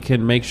 now he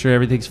can make sure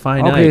everything's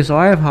finite. Okay, so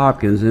I have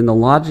Hopkins, and the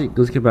logic.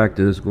 Let's get back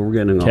to this. We're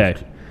getting Okay.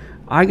 off.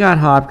 I got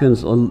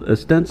Hopkins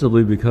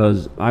ostensibly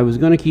because I was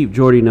going to keep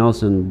Jordy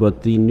Nelson,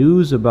 but the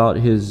news about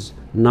his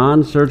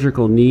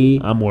non-surgical knee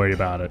I'm worried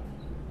about it.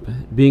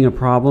 being a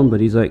problem,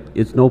 but he's like,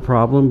 it's no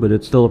problem, but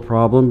it's still a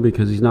problem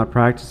because he's not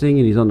practicing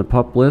and he's on the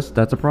PUP list.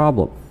 That's a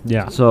problem.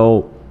 Yeah.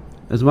 So,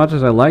 as much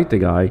as I like the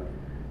guy,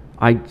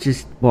 I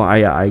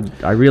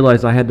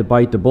realized I had to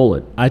bite the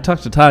bullet. I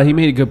talked to Todd. He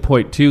made a good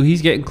point, too.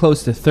 He's getting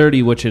close to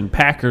 30, which in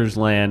Packers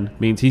land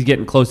means he's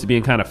getting close to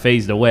being kind of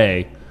phased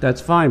away. That's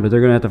fine, but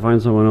they're going to have to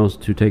find someone else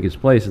to take his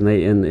place,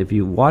 and if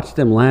you watched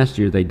them last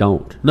year, they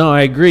don't. No,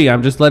 I agree.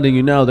 I'm just letting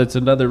you know that's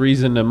another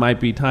reason it might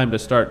be time to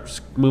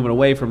start moving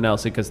away from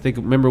Nelson. Because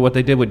remember what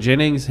they did with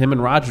Jennings? Him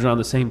and Rodgers are on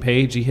the same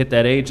page. He hit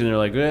that age, and they're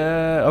like,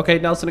 okay,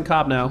 Nelson and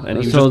Cobb now. And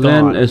he was So just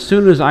then, gone. as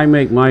soon as I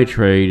make my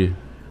trade,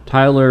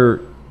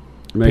 Tyler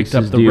makes Picked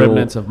up his the deal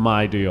remnants of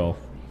my deal.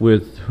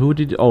 with who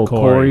did? Oh,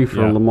 Corey, Corey for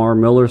yeah. Lamar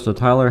Miller. So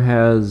Tyler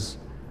has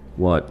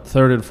what?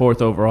 3rd and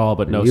 4th overall,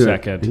 but no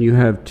second. And you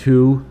have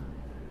 2,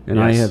 and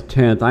I Yes. have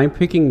 10th. I'm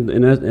picking,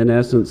 in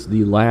essence,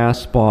 the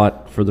last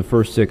spot for the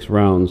first 6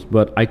 rounds.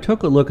 But I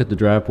took a look at the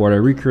draft board. I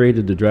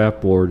recreated the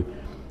draft board,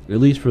 at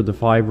least for the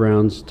 5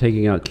 rounds,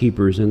 taking out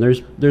keepers, and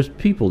there's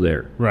people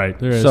there. Right,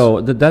 there is. So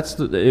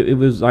it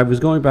was. I was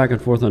going back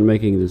and forth on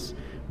making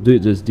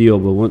this deal,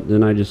 but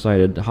then I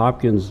decided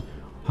Hopkins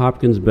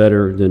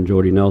better than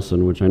Jordy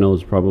Nelson, which I know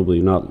is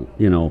probably not.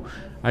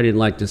 I didn't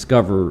like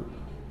discover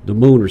the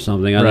moon or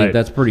something. I Right. think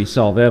that's pretty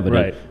self-evident.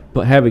 Right.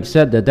 But having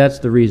said that, that's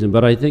the reason.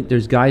 But I think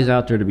there's guys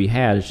out there to be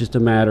had. It's just a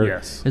matter,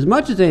 Yes. as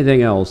much as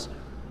anything else,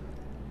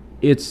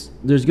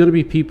 there's going to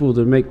be people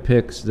that make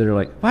picks that are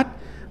like, what?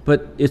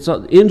 But it's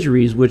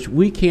injuries, which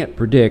we can't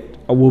predict,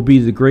 will be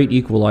the great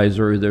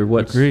equalizer. They're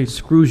what Agreed.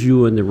 screws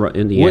you in the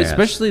Well, ass.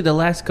 especially the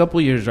last couple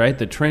years, right?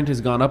 The trend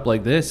has gone up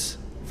like this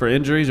for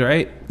injuries,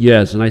 right?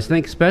 Yes, and I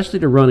think especially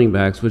the running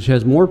backs, which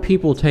has more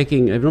people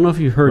taking. I don't know if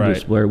you've heard this,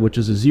 Right. Blair, which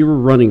is a 0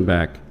 running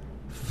back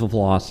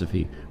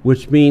philosophy,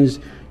 which means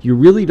you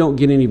really don't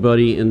get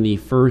anybody in the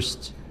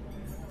first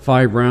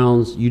 5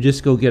 rounds. You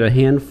just go get a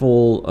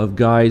handful of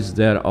guys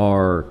that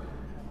are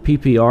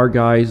PPR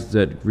guys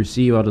that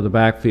receive out of the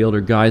backfield,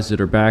 or guys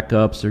that are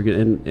backups,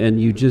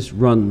 and you just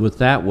run with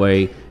that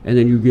way, and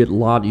then you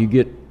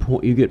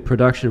get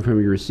production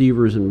from your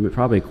receivers and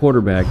probably a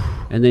quarterback,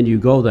 and then you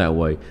go that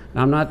way.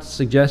 Now, I'm not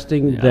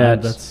suggesting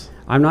that's-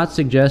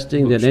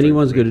 that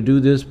anyone's going to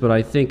do this, but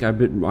I think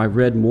I've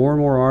read more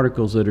and more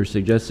articles that are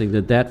suggesting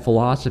that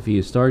philosophy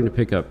is starting to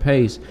pick up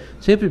pace,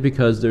 simply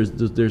because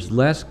there's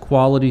less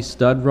quality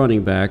stud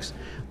running backs.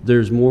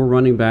 There's more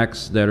running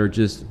backs that are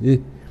just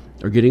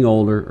are getting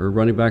older, or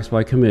running backs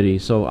by committee.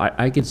 So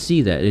I could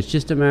see that. It's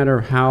just a matter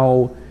of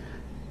how.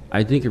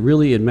 I think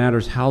it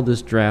matters how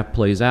this draft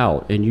plays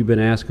out. And you've been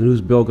asking who's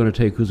Bill going to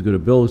take, who's going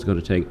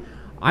to take.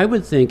 I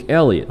would think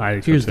Elliott. I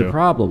think so Here's the too.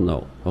 problem,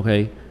 though.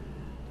 Okay,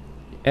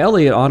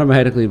 Elliott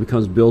automatically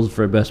becomes Bill's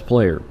for best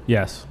player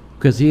Yes.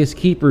 because his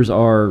keepers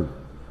are.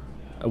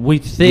 We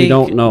think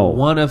don't know.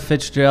 one of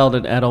Fitzgerald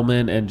and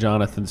Edelman and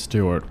Jonathan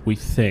Stewart. We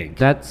think.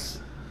 That's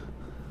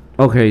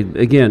okay.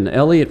 Again,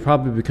 Elliott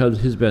probably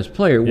becomes his best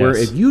player. Where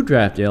Yes. if you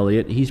draft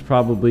Elliott, he's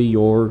probably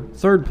your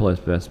 3rd place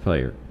best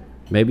player,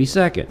 maybe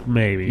 2nd.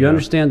 Maybe, You yeah.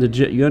 understand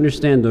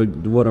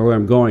where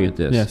I'm going at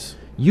this. Yes.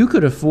 You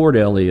could afford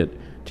Elliott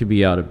to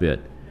be out a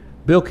bit.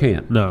 Bill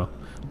can't. No.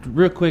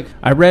 Real quick,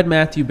 I read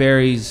Matthew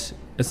Berry's.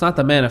 It's not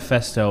the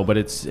manifesto, but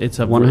it's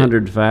a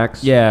 100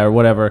 facts. Yeah, or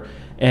whatever.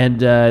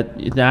 And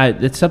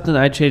it's something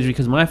that I changed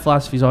because my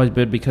philosophy's always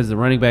been, because the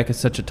running back is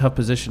such a tough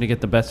position to get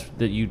the best,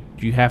 that you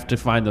have to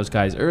find those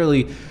guys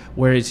early.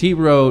 Whereas he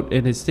wrote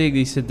in his thing,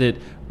 he said that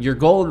your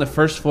goal in the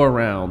first 4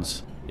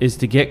 rounds is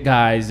to get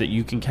guys that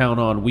you can count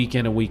on week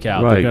in and week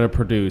out. Right. They're going to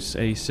produce.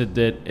 And he said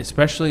that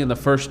especially in the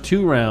first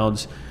 2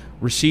 rounds,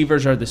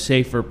 receivers are the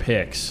safer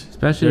picks.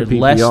 Especially they're in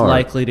less PPR.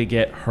 likely to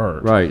get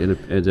hurt. Right, and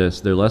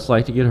they're less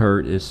likely to get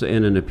hurt,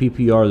 and in a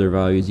PPR, their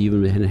value is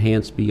even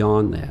enhanced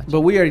beyond that.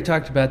 But we already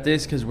talked about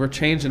this because we're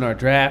changing our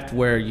draft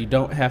where you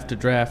don't have to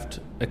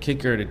draft a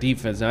kicker and a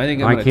defense. Now, I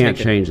think I'm I gonna can't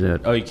take change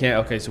that. Oh, you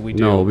can't? Okay, so we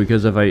do. No,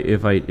 because if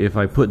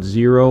I put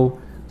 0,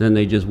 then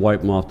they just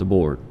wipe them off the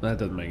board. That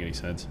doesn't make any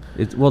sense.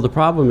 The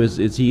problem is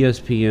it's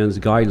ESPN's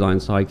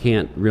guidelines, so I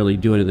can't really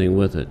do anything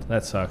with it.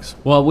 That sucks.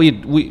 Well,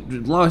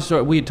 long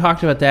story, we had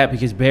talked about that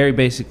because Barry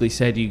basically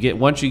said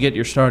once you get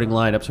your starting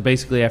lineup, so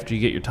basically after you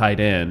get your tight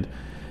end,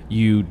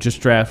 you just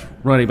draft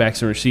running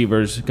backs and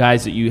receivers,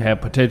 guys that you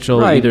have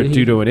potential Right, either and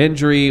due to an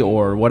injury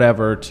or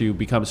whatever to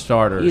become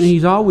starters. And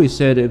he's always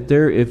said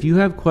if you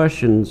have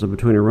questions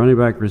between a running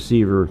back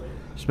receiver,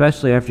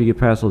 especially after you get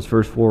past those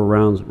first 4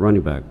 rounds,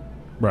 running back,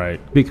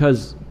 Right.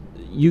 because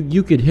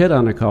you could hit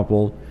on a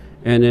couple,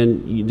 and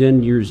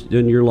then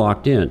you're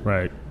locked in.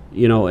 Right.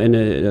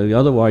 And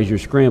otherwise you're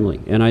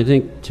scrambling. And I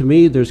think, to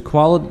me, there's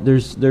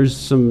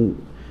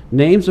some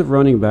names of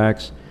running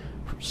backs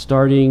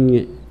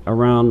starting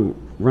around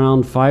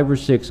round 5 or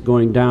 6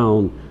 going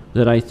down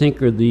that I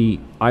think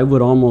I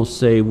would almost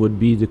say would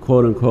be the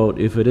quote unquote,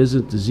 if it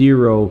isn't the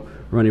 0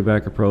 running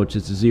back approach,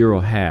 it's a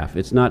 0.5.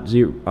 It's not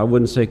 0. I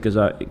wouldn't say because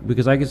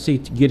I could see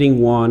getting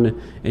one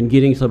and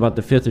getting to about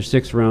the 5th or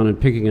 6th round and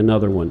picking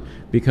another one,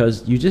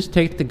 because you just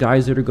take the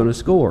guys that are going to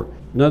score.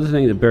 Another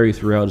thing that Barry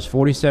threw out is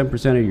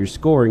 47% of your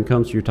scoring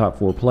comes from your top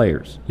 4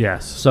 players.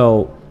 Yes.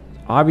 So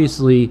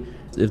obviously,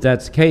 if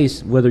that's the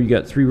case, whether you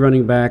got 3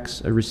 running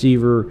backs, a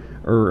receiver,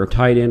 or a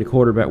tight end, a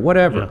quarterback,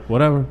 whatever, Yeah,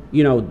 whatever.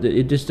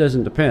 it just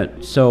doesn't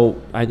depend.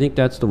 So I think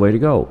that's the way to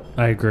go.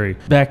 I agree.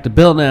 Back to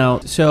Bill now.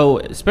 So,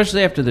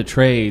 especially after the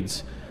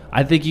trades,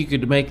 I think you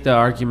could make the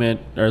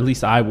argument, or at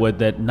least I would,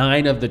 that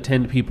 9 of the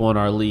 10 people in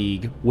our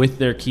league with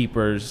their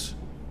keepers,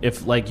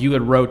 if like you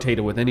had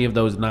rotated with any of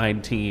those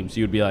 9 teams,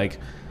 you'd be like,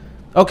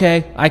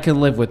 okay, I can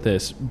live with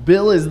this.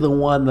 Bill is the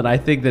one that I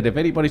think that if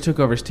anybody took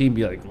over his team,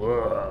 be like,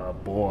 oh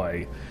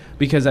boy.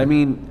 Because, I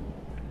mean,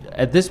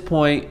 at this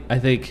point, I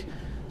think,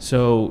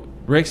 so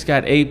Rick's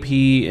got AP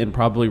and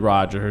probably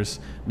Rodgers.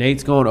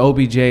 Nate's going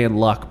OBJ and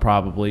Luck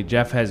probably.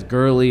 Jeff has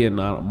Gurley and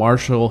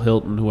Marshall,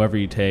 Hilton, whoever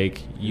you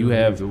take. You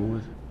have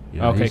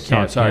Yeah, Okay, he's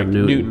taught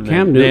Newton.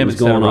 Cam Name Newton's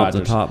instead going of off the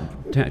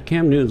Rodgers. top.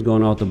 Cam Newton's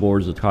going off the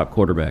board as the top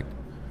quarterback.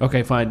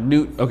 Okay, fine.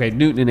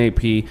 Newton and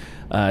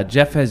AP.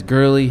 Jeff has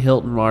Gurley,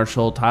 Hilton,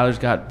 Marshall. Tyler's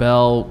got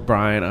Bell,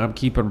 Brian. I'm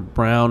keeping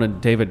Brown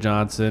and David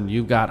Johnson.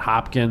 You've got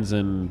Hopkins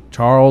and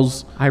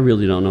Charles. I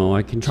really don't know.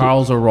 I can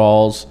Charles or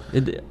Rawls.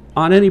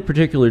 On any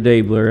particular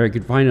day, Blair, I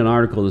could find an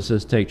article that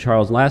says take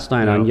Charles. Last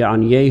night on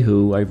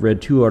Yahoo, I've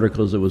read 2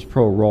 articles that was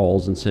pro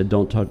Rawls and said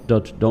don't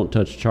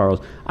touch Charles.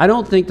 I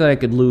don't think that I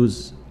could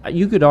lose.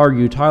 You could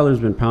argue Tyler's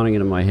been pounding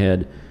it in my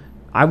head.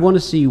 I want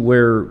to see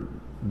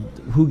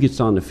who gets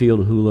on the field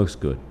and who looks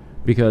good,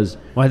 because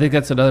Well, I think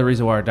that's another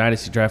reason why our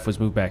dynasty draft was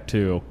moved back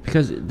too.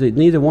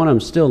 neither one of them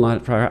still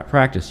not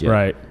practiced yet.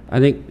 Right. I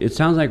think it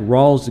sounds like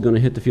Rawls is going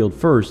to hit the field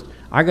first.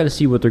 I got to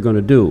see what they're going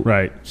to do.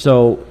 Right.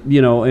 So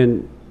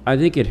and I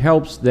think it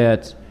helps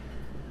that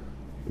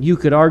you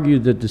could argue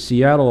that the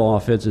Seattle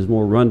offense is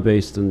more run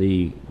based than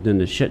the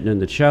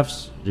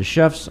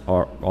Chiefs'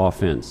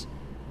 offense.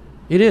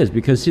 It is,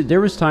 because there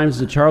was times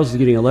that Charles was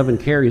getting 11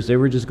 carries. They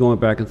were just going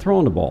back and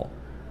throwing the ball.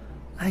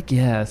 I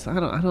guess I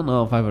don't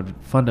know if I would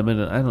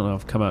fundamentally. I don't know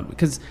if come out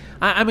because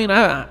I'm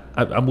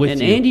with And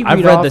you. Andy I've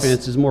Reid read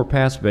offense is more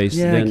pass based.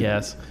 Yeah, than, I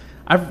guess.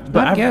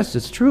 I guess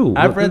it's true.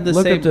 I've read the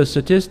look same. at the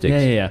statistics.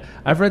 Yeah.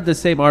 I've read the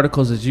same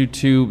articles as you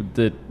too.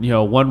 That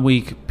 1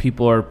 week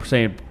people are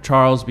saying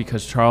Charles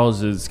because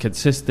Charles is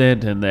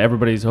consistent, and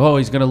everybody's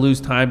he's going to lose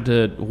time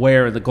to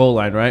Ware in the goal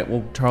line, right?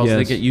 Well, Charles Yes.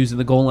 didn't get used in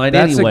the goal line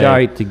That's anyway. a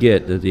guy to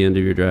get at the end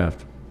of your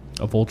draft.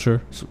 A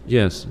vulture.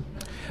 Yes.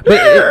 But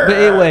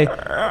anyway,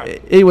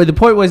 the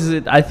point was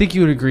that I think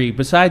you would agree.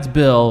 Besides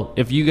Bill,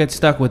 if you get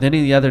stuck with any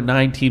of the other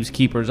 9 teams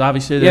keepers,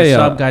 obviously there's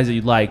some guys that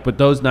you like, but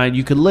those 9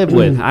 you could live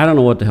with. I don't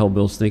know what the hell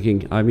Bill's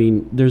thinking. I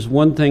mean, there's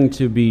one thing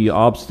to be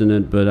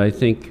obstinate, but I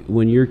think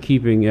when you're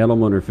keeping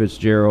Edelman or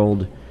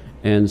Fitzgerald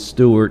and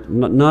Stewart,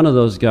 none of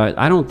those guys,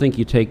 I don't think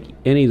you take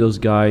any of those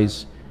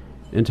guys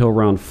until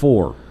round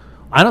 4.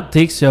 I don't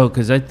think so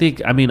because I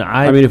think if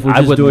we're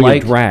just doing a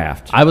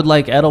draft, I would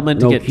like Edelman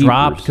to get keepers.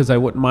 dropped because I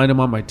wouldn't mind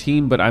him on my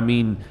team. But I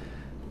mean,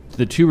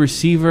 the 2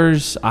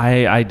 receivers,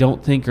 I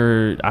don't think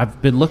are.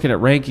 I've been looking at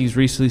rankings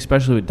recently,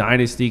 especially with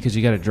Dynasty, because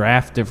you got to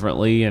draft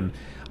differently, and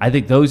I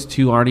think those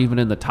 2 aren't even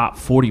in the top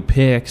 40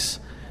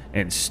 picks.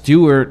 And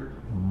Stewart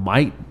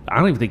I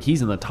don't even think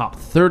he's in the top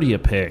 30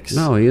 of picks.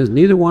 No, he is.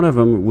 Neither one of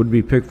them would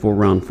be picked for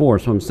round 4.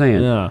 So I'm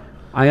saying, Yeah.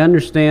 I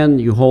understand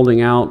you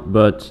holding out,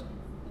 but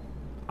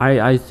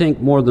I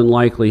think more than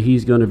likely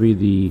he's going to be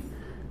the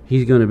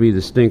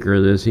stinker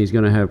of this. He's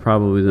going to have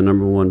probably the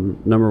number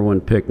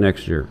one pick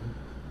next year.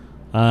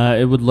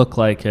 It would look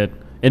like it.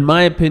 In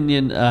my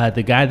opinion,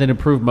 the guy that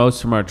improved most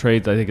from our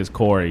trades, I think, is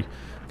Corey,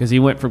 because he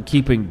went from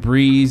keeping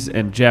Breeze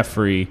and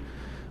Jeffrey,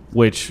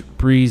 which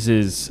Breeze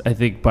is, I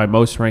think, by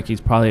most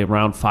rankings, probably a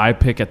round 5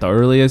 pick at the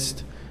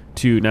earliest,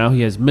 to now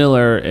he has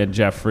Miller and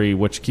Jeffrey,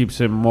 which keeps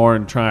him more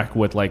in track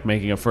with like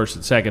making a 1st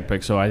and 2nd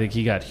pick. So I think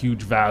he got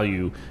huge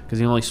value because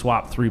he only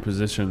swapped 3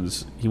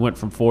 positions. He went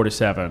from 4 to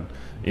 7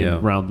 in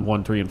round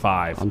 1, 3, and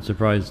 5. I'm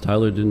surprised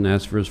Tyler didn't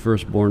ask for his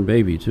firstborn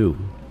baby too.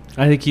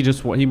 I think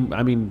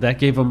that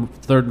gave him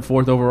 3rd and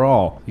 4th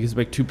overall. He gets to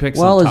make 2 picks.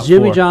 Well, in the top as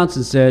Jimmy 4.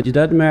 Johnson said, it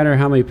doesn't matter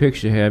how many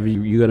picks you have,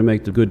 you got to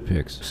make the good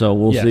picks. So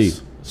we'll see.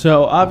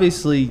 So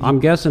obviously, I'm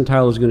guessing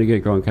Tyler's going to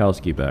get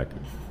Gronkowski back.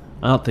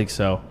 I don't think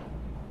so.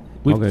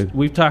 Okay.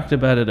 We've talked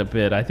about it a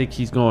bit. I think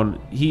he's going.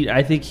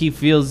 I think he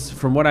feels,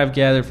 from what I've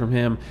gathered from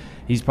him,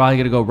 he's probably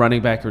going to go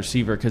running back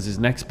receiver because his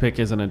next pick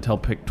isn't until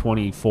pick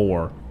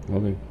 24.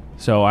 Okay.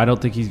 So I don't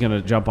think he's going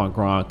to jump on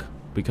Gronk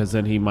because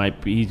then he's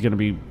going to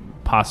be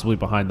possibly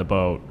behind the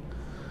boat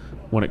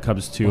when it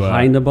comes to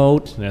Behind the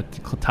boat? That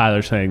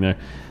Tyler's saying there.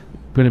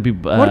 Going to be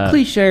What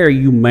cliche are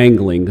you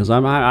mangling? Because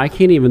I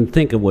can't even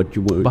think of what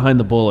you would. behind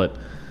the bullet,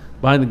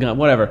 behind the gun,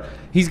 whatever.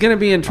 He's going to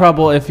be in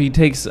trouble if he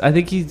takes. I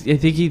think he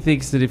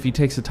thinks that if he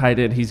takes a tight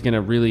end, he's going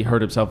to really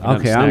hurt himself.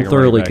 Okay, I'm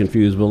thoroughly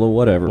confused, but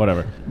whatever.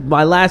 Whatever.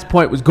 My last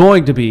point was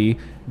going to be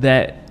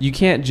that you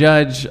can't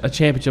judge a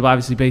championship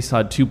obviously based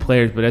on 2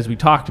 players, but as we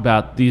talked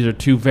about, these are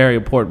 2 very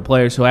important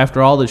players. So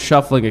after all this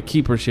shuffling of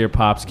keepers here,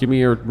 Pops, give me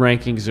your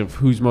rankings of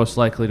who's most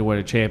likely to win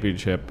a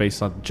championship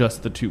based on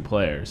just the 2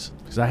 players.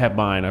 Because I have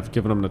mine. I've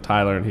given them to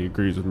Tyler, and he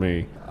agrees with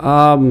me.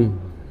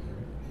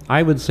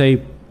 I would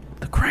say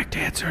The correct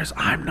answer is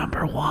I'm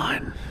number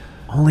 1.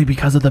 Only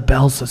because of the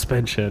Bell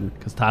suspension,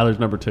 because Tyler's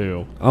number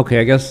 2. okay.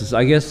 I guess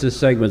this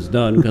segment's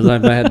done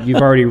because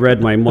you've already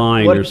read my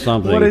mind or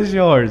something. What is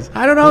yours?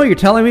 I don't know. You're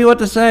telling me what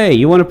to say.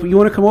 You want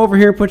to come over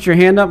here and put your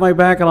hand up my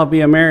back, and I'll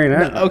be a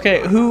marionette.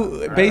 Okay,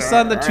 who, based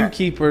on the 2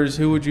 keepers,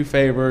 who would you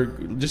favor?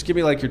 Just give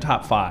me like your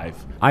top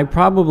 5. I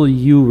probably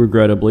you,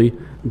 regrettably,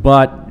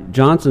 but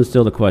Johnson's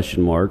still the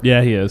question mark.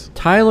 Yeah, he is.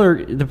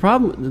 Tyler, the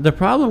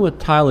problem with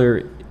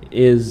Tyler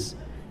is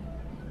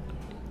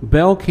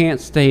Bell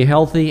can't stay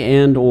healthy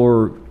and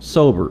or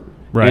sober.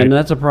 Right. And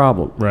that's a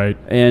problem. Right.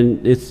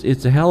 And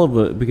it's a hell of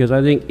a, because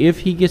I think if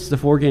he gets the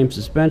 4-game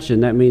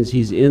suspension, that means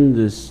he's in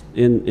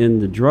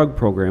the drug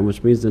program,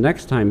 which means the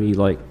next time he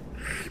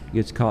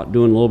gets caught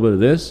doing a little bit of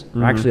this,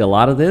 actually a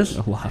lot of this.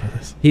 A lot of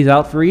this. He's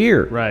out for a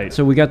year. Right.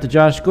 So we got the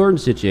Josh Gordon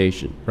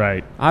situation.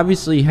 Right.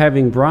 Obviously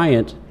having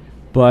Bryant,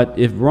 but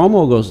if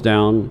Romo goes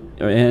down,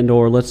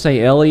 or let's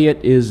say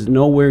Elliott is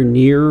nowhere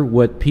near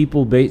what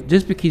people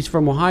just because he's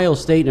from Ohio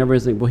State and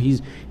everything, well,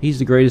 he's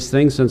the greatest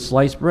thing since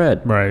sliced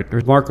bread. Right.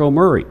 There's Marco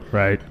Murray.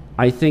 Right.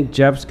 I think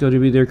Jeff's going to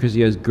be there because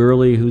he has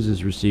Gurley, who's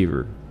his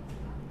receiver.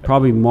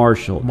 Probably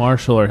Marshall.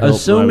 Marshall or Hilton,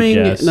 Assuming,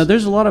 I would guess. now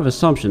there's a lot of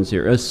assumptions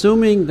here.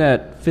 Assuming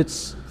that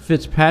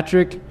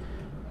Fitzpatrick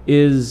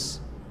is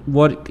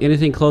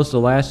anything close to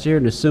last year,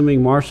 and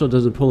assuming Marshall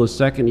doesn't pull a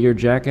second-year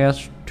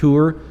jackass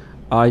tour,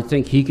 I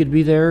think he could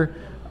be there.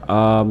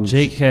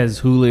 Jake has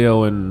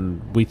Julio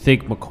and we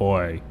think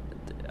McCoy.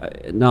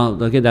 Now,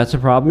 again, that's a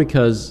problem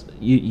because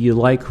you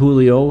like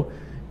Julio.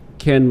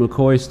 Can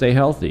McCoy stay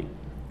healthy?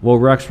 Will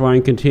Rex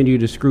Ryan continue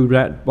to screw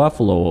that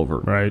Buffalo over?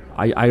 Right.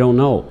 I don't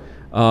know.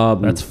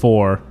 That's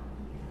 4.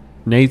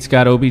 Nate's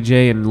got OBJ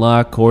and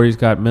Luck. Corey's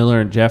got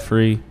Miller and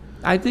Jeffrey.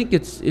 I think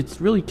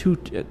it's really too.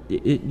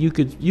 You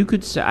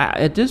could say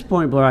at this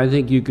point, Blair. I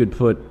think you could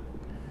put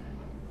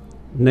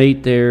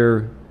Nate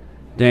there,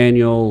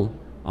 Daniel.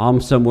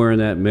 I'm somewhere in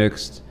that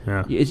mix.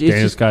 Yeah. It's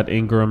Daniel's just got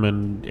Ingram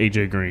and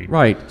AJ Green.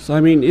 right. So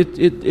I mean,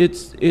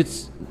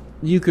 it's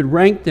you could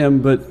rank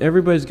them, but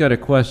everybody's got a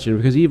question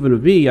because even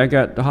with me, I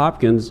got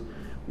Hopkins.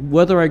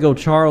 Whether I go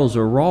Charles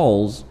or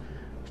Rawls.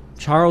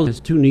 Charles has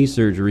 2 knee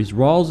surgeries.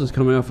 Rawls is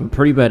coming off a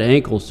pretty bad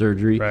ankle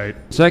surgery. Right.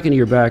 Second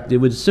year back, it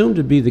would assume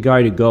to be the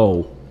guy to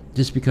go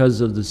just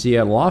because of the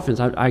Seattle offense.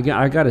 I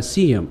got to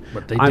see him.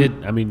 But they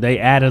did. I mean, they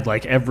added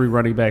like every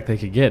running back they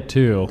could get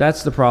too.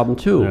 That's the problem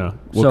too. Yeah.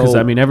 Well, because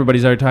I mean,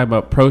 everybody's already talking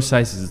about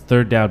Procise as a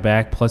third down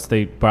back. Plus,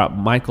 they brought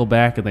Michael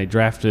back and they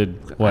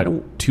drafted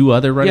 2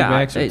 other running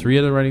backs or 3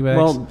 other running backs.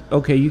 Well,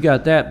 okay, you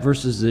got that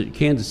versus the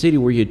Kansas City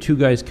where you had 2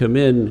 guys come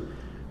in,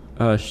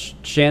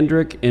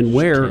 Chandrick and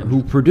Ware,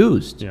 who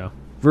produced. Yeah.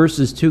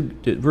 Versus the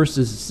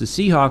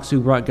Seahawks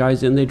who brought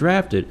guys in they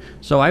drafted.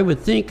 So I would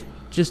think,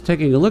 just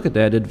taking a look at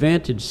that,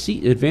 advantage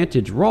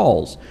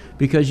Rawls,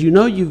 because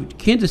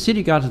Kansas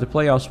City got to the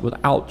playoffs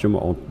without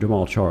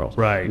Jamal Charles.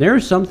 Right. There are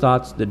some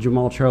thoughts that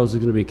Jamal Charles is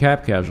going to be a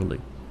cap casualty.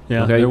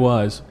 Yeah, okay? there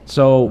was.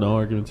 So no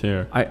arguments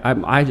here.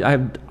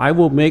 I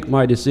will make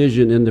my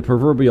decision in the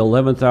proverbial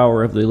 11th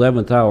hour of the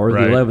 11th hour,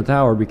 Right. the 11th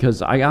hour,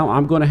 because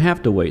I'm going to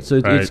have to wait. So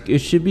Right. it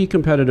should be a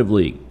competitive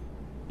league.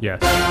 Yes.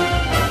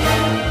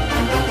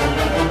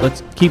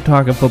 Let's keep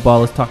talking football.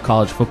 Let's talk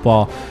college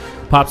football.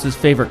 Pops'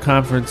 favorite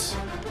conference.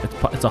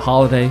 It's a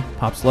holiday.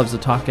 Pops loves to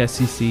talk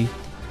SEC.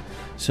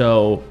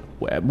 So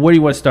where do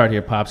you want to start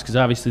here, Pops? Because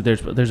obviously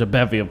there's a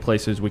bevy of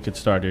places we could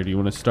start here. Do you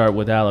want to start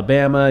with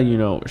Alabama? Do you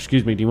want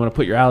to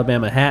put your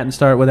Alabama hat and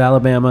start with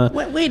Alabama?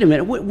 Wait a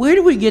minute. Where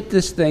do we get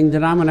this thing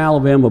that I'm an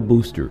Alabama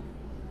booster?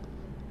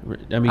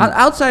 I mean,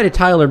 outside of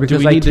Tyler,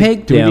 because I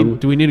take them.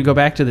 Do we need to go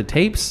back to the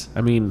tapes?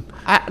 I mean,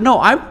 no,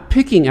 I'm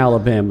picking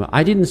Alabama.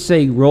 I didn't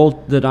say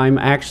that I'm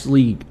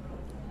actually.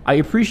 I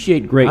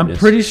appreciate greatness. I'm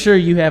pretty sure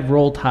you have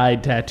Roll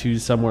Tide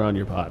tattoos somewhere on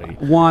your body.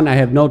 1, I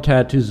have no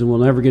tattoos and will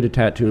never get a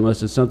tattoo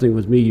unless it's something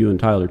with me, you, and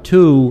Tyler.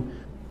 2,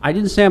 I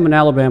didn't say I'm an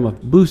Alabama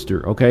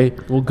booster, okay?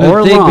 Well,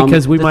 good thing,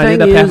 because we might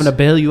end up having to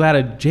bail you out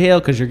of jail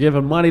because you're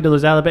giving money to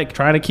those Alabama,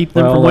 trying to keep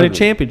them from winning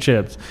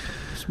championships.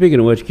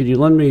 Speaking of which, could you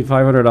lend me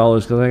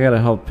 $500 because I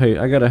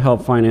got to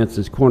help finance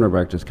this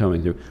cornerback that's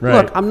coming through.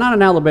 Right. Look, I'm not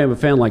an Alabama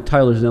fan like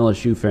Tyler's an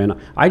LSU fan.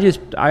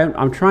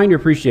 I'm trying to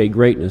appreciate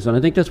greatness, and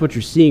I think that's what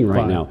you're seeing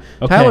right now.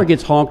 Okay. Tyler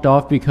gets honked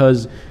off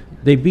because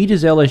they beat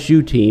his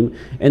LSU team,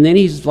 and then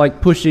he's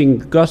like pushing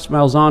Gus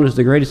Malzahn as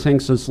the greatest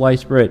thing since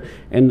sliced bread.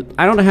 And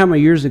I don't know how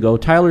many years ago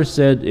Tyler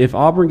said if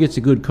Auburn gets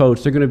a good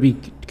coach, they're going to be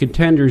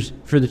contenders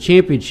for the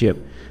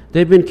championship.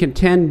 They've been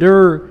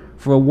contender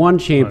for 1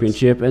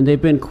 championship, and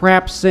they've been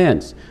crap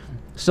since.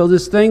 So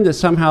this thing that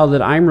somehow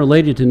that I'm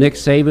related to Nick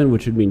Saban,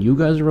 which would mean you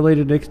guys are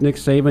related to Nick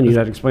Saban, you'd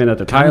have to explain that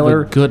to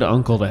Tyler. Kind of a good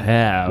uncle to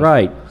have.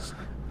 Right.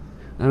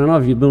 I don't know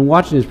if you've been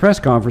watching his press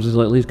conferences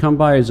lately. He's come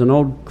by as an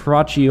old,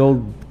 crotchety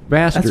old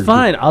bastard. That's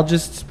fine. I'll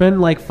just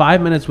spend like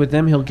 5 minutes with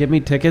him. He'll give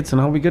me tickets,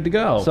 and I'll be good to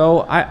go.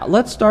 So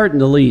let's start in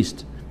the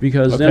least,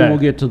 because then we'll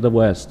get to the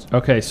West.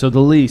 Okay, so the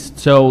least.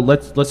 So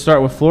let's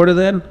start with Florida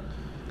then.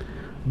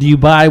 Do you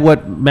buy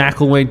what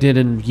McElwain did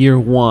in year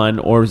 1,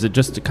 or is it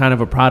just a kind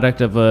of a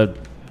product of a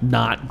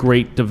not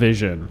great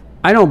division?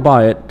 I don't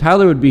buy it.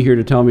 Tyler would be here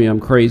to tell me I'm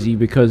crazy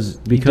because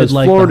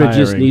like Florida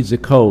just needs a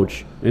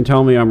coach and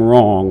tell me I'm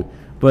wrong.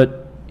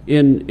 But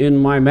in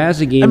my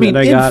Mazza game that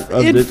I got,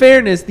 in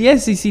fairness, the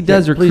SEC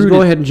does recruit. Please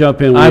go ahead and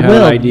jump in. When I you have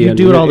will. An idea You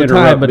do it all the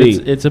time, but me.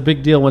 it's a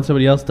big deal when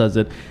somebody else does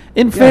it.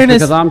 In fairness,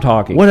 because I'm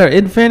talking.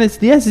 In fairness,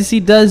 the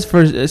SEC does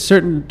to a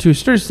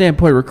certain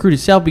standpoint recruit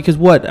itself because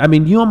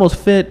you almost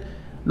fit.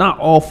 Not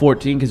all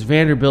 14 because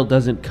Vanderbilt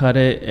doesn't cut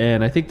it,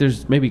 and I think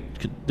there's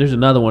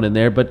another one in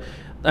there. But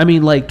I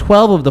mean, like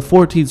 12 of the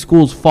 14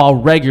 schools fall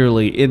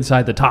regularly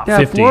inside the top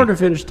 50. Florida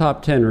finished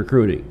top 10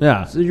 recruiting.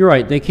 Yeah, so you're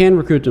right. They can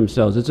recruit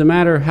themselves. It's a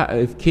matter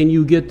of can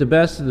you get the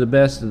best of the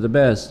best of the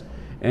best,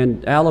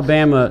 And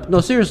Alabama, no,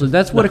 seriously,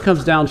 that's what it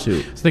comes down to.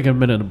 I was thinking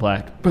Men in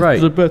Black.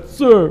 Right. The best,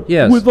 sir.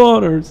 Yes. With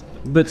honors.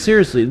 But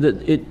seriously,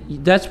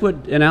 that's what,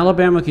 and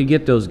Alabama could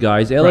get those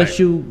guys.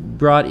 LSU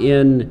brought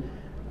in,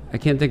 I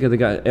can't think of the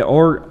guy,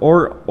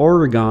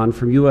 Oregon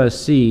from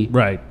USC.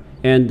 Right.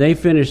 And they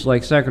finished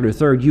like second or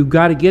third. You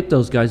got to get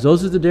those guys.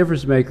 Those are the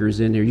difference makers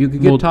in here. You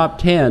could get top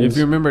 10s. If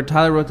you remember,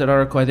 Tyler wrote that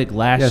article, I think,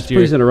 last year. Yes,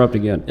 please interrupt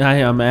again.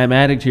 I'm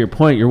adding to your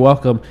point. You're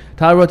welcome.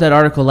 Tyler wrote that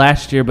article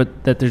last year,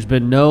 but that there's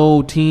been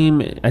no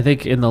team, I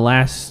think, in the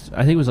last,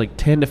 I think it was like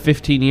 10 to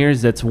 15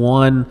 years that's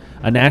won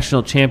a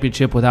national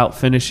championship without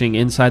finishing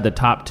inside the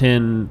top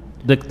 10.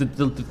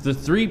 The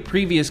three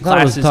previous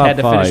That was classes top had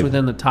to finish 5.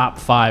 within the top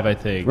 5, I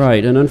think.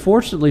 Right, and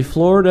unfortunately,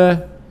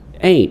 Florida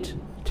ain't.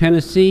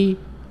 Tennessee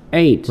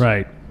ain't.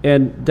 Right.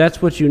 And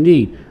that's what you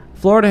need.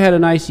 Florida had a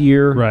nice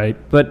year. Right.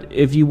 But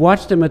if you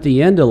watched them at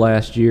the end of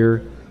last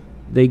year,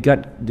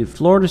 the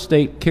Florida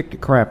State kicked the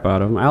crap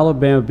out of them.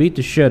 Alabama beat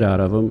the shit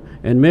out of them.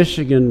 And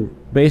Michigan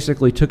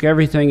basically took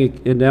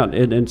everything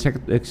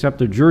except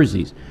their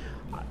jerseys.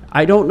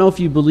 I don't know if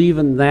you believe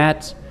in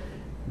that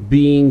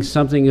being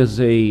something as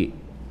a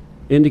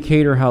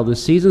indicator how the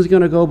season's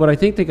going to go, but I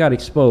think they got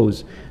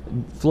exposed.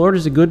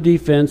 Florida's a good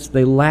defense.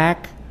 They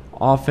lack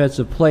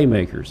offensive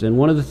playmakers. And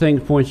one of the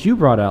points you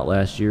brought out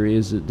last year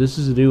is that this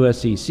is a new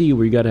SEC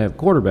where you got to have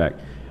quarterback.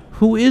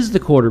 Who is the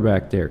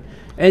quarterback there?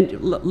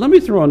 And let me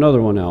throw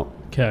another one out.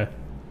 Okay.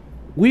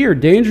 We are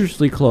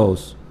dangerously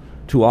close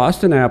to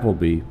Austin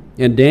Appleby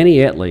and Danny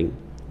Etling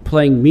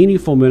playing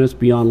meaningful minutes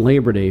beyond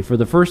Labor Day for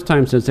the first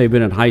time since they've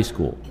been in high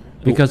school.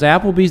 Because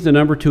Appleby's the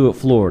number 2 at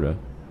Florida.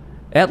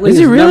 Etling Is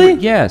he really?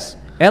 Yes.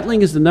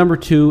 Etling is the number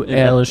 2 at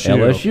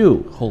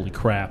LSU. Holy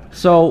crap!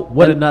 So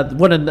we're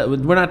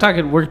not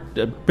talking.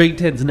 Big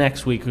Ten's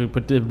next week,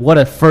 but what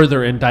a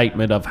further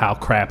indictment of how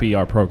crappy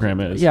our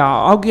program is. Yeah,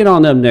 I'll get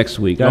on them next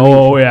week. Yeah,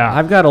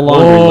 I've got a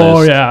laundry list.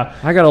 Oh yeah,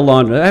 I got a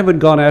laundry. I haven't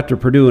gone after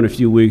Purdue in a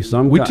few weeks.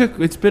 So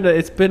It's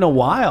been a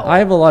while. I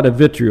have a lot of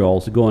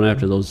vitriol going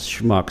after those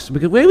schmucks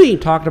because we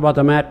ain't talking about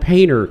the Matt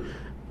Painter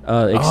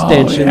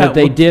extension that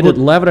they did at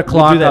 11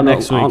 o'clock on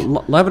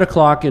 11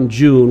 o'clock in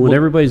June when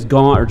everybody's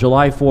gone, or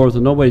July 4th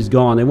when nobody's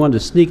gone. They wanted to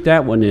sneak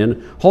that one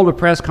in, hold a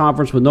press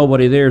conference with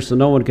nobody there so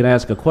no one could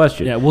ask a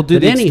question. Yeah, we'll do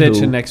the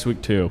extension next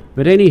week too.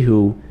 But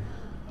anywho,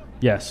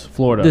 yes,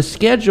 Florida. The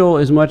schedule,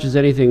 as much as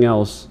anything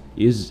else,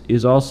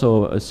 is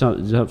also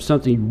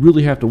something you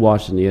really have to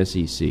watch in the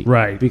SEC.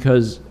 Right.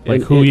 Because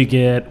who you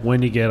get,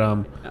 when you get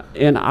them.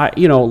 And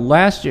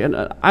last year,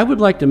 and I would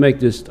like to make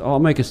this. I'll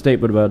make a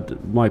statement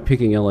about my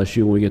picking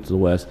LSU when we get to the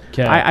West.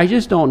 Okay. I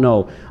just don't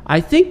know. I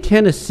think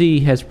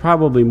Tennessee has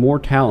probably more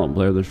talent,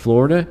 Blair, than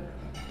Florida.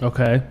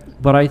 Okay.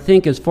 But I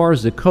think as far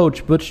as the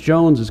coach, Butch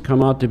Jones has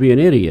come out to be an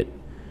idiot,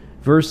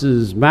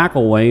 versus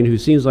McElwain, who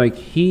seems like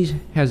he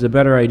has a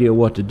better idea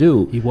what to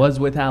do. He was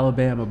with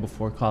Alabama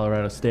before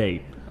Colorado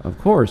State. Of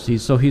course,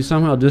 he's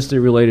somehow distantly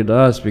related to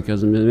us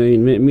because me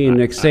and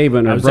Nick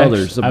Saban are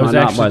brothers,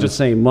 not by the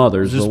same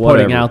mothers. Just but whatever.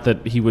 pointing out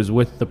that he was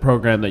with the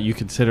program that you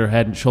consider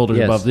head and shoulders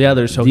Yes, above the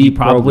others, so the he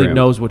probably program.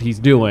 knows what he's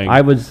doing.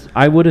 I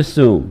would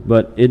assume,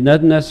 but it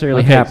doesn't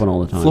necessarily happen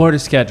all the time. Florida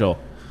schedule.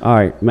 All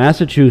right,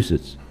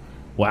 Massachusetts,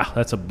 Wow,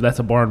 that's a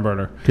barn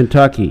burner.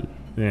 Kentucky,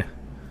 Yeah.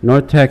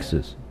 North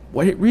Texas,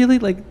 Wait, really?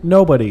 Like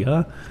nobody,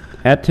 huh?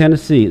 at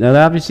Tennessee. Now,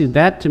 obviously,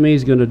 that to me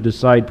is going to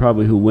decide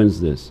probably who wins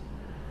this.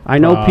 I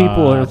know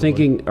people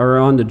are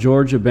on the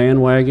Georgia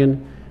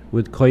bandwagon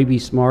with Kobe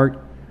Smart.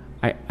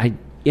 And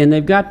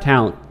they've got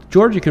talent.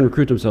 Georgia can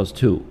recruit themselves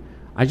too.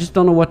 I just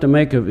don't know what to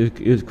make of.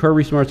 Is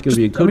Kirby Smart's going to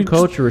be a good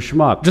coach or a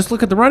schmuck? Just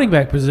look at the running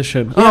back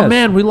position. Yes. Oh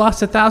man, we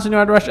lost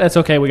 1,000-yard rush. That's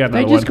okay. We got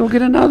another They just one. go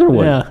get another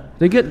one. Yeah.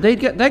 They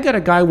got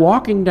a guy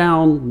walking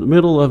down the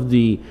middle of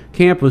the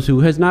campus who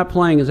has not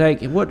playing. Is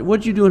like,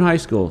 what'd you do in high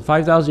school?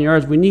 5,000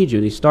 yards. We need you.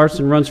 And he starts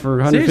and runs for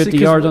 150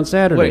 Seriously, yards on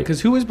Saturday. Wait, because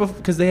who was before?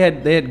 Because they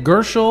had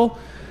Gershel,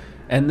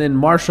 and then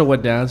Marshall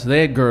went down, so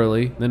they had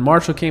Gurley. Then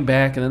Marshall came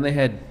back, and then they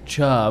had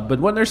Chubb. But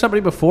wasn't there somebody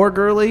before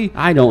Gurley?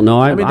 I don't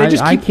know. I mean, they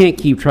just can't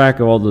keep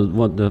track of all the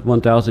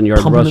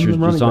 1,000-yard Pumping rushers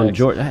them just on running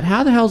Georgia.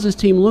 How the hell does this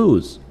team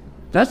lose?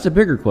 That's the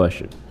bigger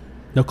question.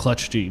 No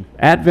clutch gene.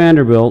 At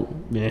Vanderbilt,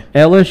 Yeah,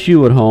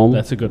 LSU at home.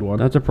 that's a good one.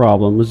 That's a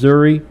problem.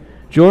 Missouri,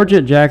 Georgia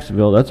at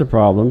Jacksonville. That's a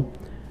problem.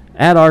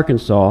 At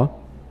Arkansas,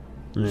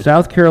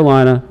 South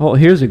Carolina. Oh,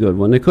 here's a good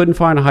one. They couldn't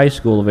find a high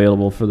school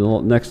available for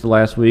the next to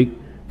last week.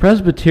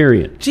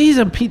 Presbyterian. Jeez,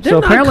 and Pete, their So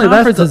apparently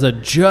non-conference that's is a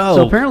joke.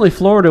 So apparently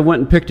Florida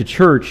went and picked a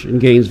church in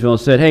Gainesville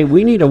and said, "Hey,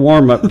 we need a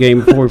warm-up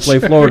game before we play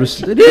Florida."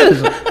 It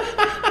is.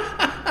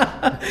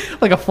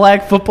 like a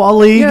flag football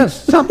league.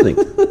 Yes, something.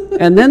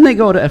 And then they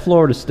go to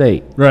Florida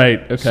State. Right.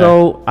 Okay.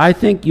 So I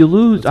think you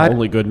lose.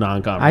 only good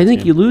non-conference. I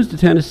think game. you lose to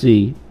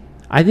Tennessee.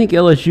 I think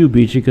LSU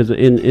beats you because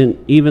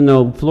even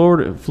though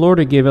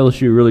Florida gave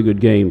LSU a really good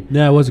game,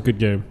 Yeah, it was a good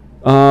game.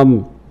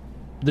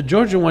 The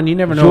Georgia one, you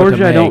never know what to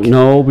Georgia, I make. don't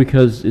know,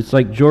 because it's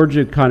like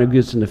Georgia kind of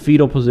gets in the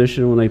fetal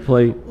position when they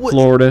play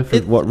Florida for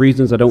what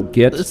reasons I don't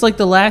get. It's like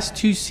the last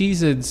 2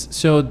 seasons.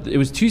 So it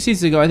was 2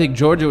 seasons ago. I think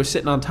Georgia was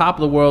sitting on top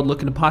of the world,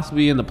 looking to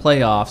possibly be in the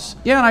playoffs.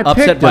 Yeah, and I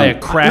upset picked by them. a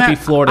crappy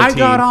Florida team. I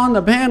got on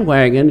the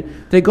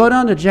bandwagon. They go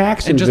down to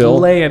Jacksonville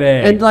lay an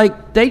egg. and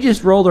like they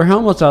just rolled their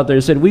helmets out there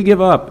and said, "We give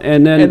up."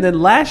 And then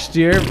last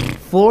year,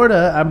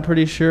 Florida, I'm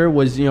pretty sure,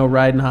 was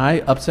riding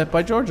high, upset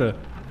by Georgia.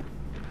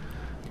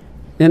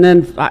 And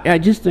then I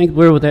just think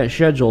we're with that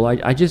schedule.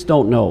 I just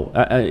don't know.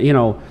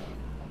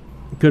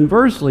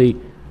 Conversely,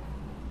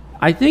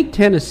 I think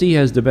Tennessee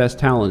has the best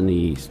talent in the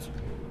East.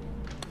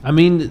 I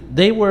mean,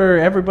 they were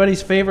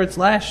everybody's favorites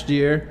last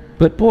year.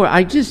 But boy,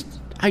 I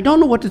don't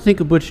know what to think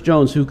of Butch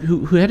Jones,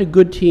 who had a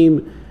good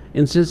team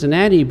in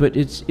Cincinnati. But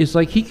it's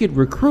like he could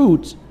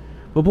recruit.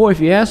 But boy, if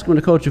you ask him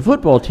to coach a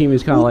football team,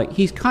 he's kind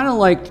of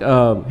like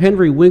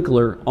Henry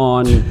Winkler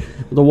on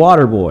The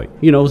Waterboy.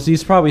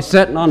 He's probably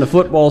sitting on the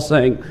football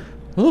saying,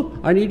 "Oh,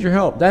 I need your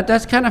help."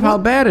 That's kind of how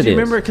bad it is. Do you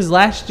remember? Because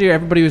last year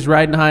everybody was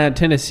riding high on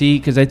Tennessee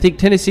because I think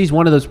Tennessee's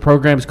one of those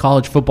programs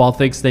college football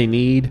thinks they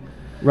need.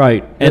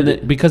 Right.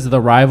 And because of the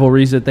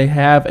rivalries that they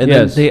have. And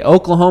Yes. then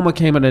Oklahoma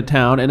came into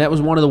town, and that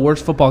was one of the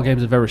worst football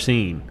games I've ever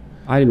seen.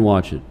 I didn't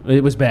watch it.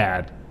 It was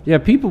bad. Yeah,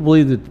 people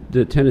believe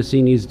that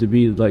Tennessee needs to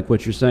be like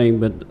what you're saying,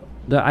 but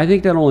I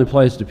think that only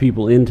applies to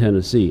people in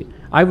Tennessee.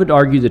 I would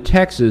argue that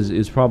Texas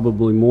is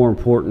probably more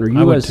important, or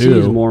I would USC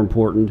is too. more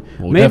important.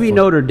 Well, Maybe definitely.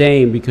 Notre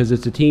Dame, because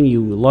it's a team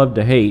you love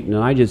to hate, and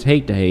I just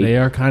hate to hate. They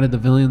are kind of the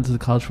villains of the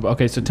college football.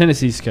 Okay, so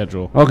Tennessee's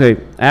schedule. Okay,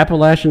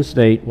 Appalachian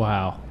State.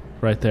 Wow.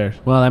 Right there.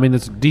 Well, I mean,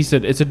 it's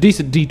decent. It's a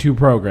decent D2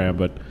 program,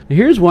 but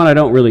Here's one I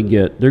don't really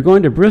get. They're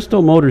going to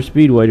Bristol Motor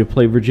Speedway to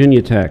play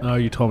Virginia Tech. oh,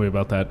 you told me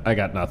about that. I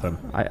got nothing.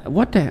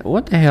 What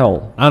the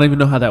hell? I don't even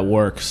know how that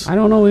works. I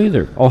don't know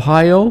either.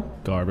 Ohio,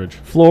 Garbage.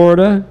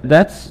 Florida.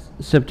 That's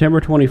September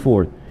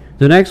 24th.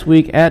 The next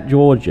week at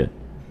Georgia.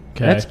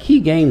 Okay. That's key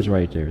games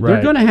right there. Right.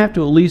 They're going to have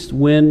to at least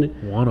win.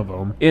 One of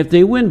them. If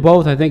they win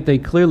both, I think they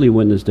clearly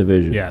win this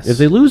division. Yes. If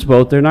they lose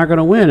both, they're not going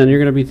to win, and you're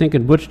going to be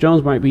thinking Butch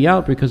Jones might be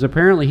out because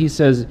apparently he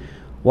says,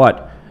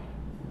 what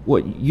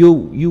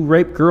you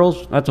rape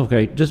girls? That's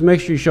okay. Just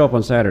make sure you show up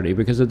on Saturday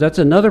because that's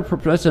another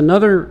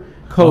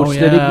coach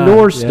that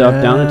ignores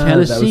stuff down in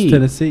Tennessee. That was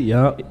Tennessee,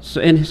 yeah.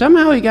 So, and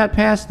somehow he got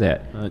past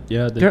that.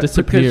 Yeah, they Because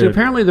disappeared.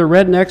 apparently the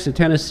rednecks in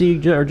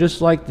Tennessee are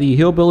just like the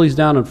hillbillies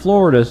down in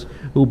Florida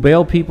who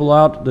bail people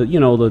out. The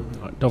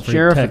Don't forget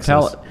sheriff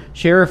Texas.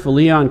 Sheriff of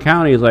Leon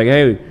County is like,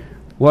 hey,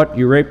 what,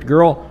 you raped a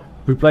girl?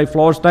 We play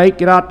Florida State.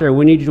 Get out there.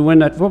 We need you to win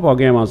that football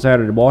game on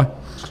Saturday, boy.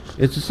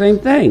 It's the same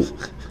thing.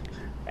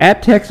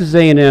 At Texas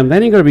A&M,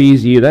 that ain't going to be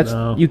easy.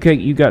 No.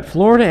 You got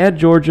Florida at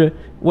Georgia.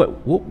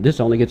 This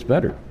only gets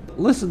better.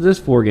 Listen to this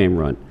 4-game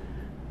run.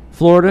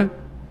 Florida,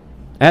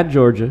 at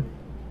Georgia,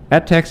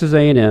 at Texas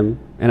A&M,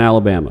 and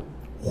Alabama.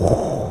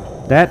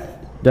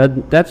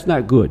 That's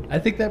not good. I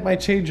think that might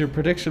change your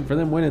prediction for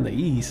them winning the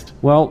East.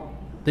 Well,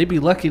 They'd be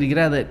lucky to get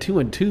out of that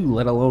 2-2,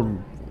 let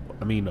alone,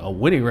 a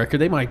winning record.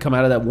 They might come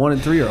out of that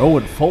 1-3 or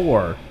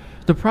 0-4.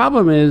 the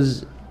problem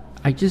is,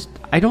 I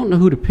don't know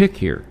who to pick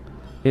here,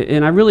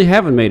 and I really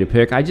haven't made a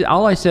pick.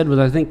 All I said was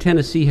I think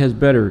Tennessee has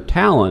better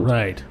talent,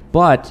 Right.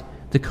 But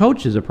the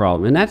coach is a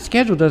problem, and that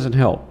schedule doesn't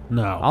help.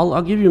 No.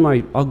 I'll give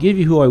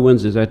you who I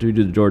wins this after we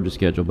do the Georgia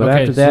schedule. But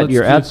Okay, after so that, let's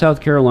you're do- at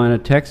South Carolina,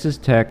 Tennessee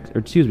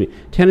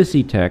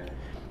Tech,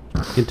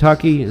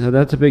 Kentucky. Now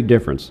that's a big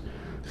difference.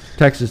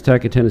 Texas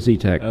Tech and Tennessee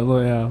Tech. Yeah,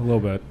 a little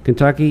bit.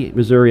 Kentucky,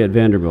 Missouri at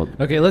Vanderbilt.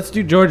 Okay, let's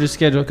do Georgia's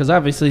schedule because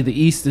obviously the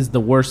East is the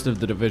worst of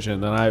the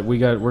division. And we're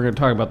going to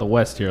talk about the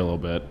West here a little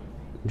bit.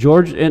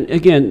 Georgia, and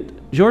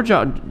again,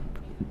 Georgia.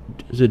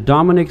 Is it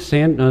Dominic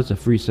Sand? No, it's a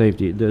free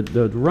safety.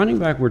 The running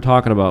back we're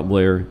talking about,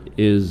 Blair,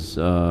 is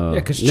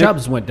because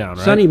Chubbs went down,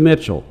 right? Sonny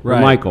Mitchell, or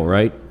Right. Michael,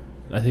 right?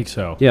 I think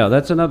so. Yeah,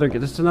 that's another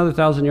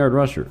 1,000-yard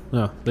rusher.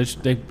 No,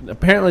 they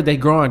apparently they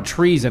grow on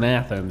trees in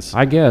Athens.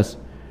 I guess.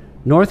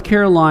 North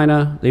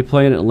Carolina, they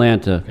play in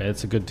Atlanta. Okay,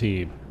 it's a good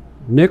team.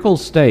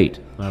 Nicholls State,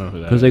 I don't know who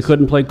that is. because they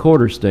couldn't play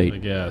Quarter I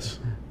State. guess.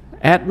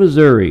 At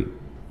Missouri.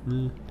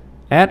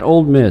 At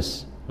Ole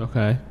Miss.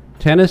 Okay.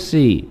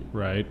 Tennessee.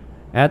 Right.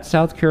 At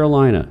South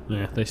Carolina.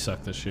 Yeah, they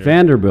suck this year.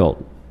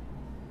 Vanderbilt.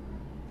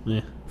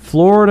 Yeah.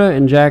 Florida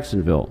and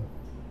Jacksonville.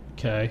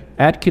 Okay.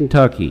 At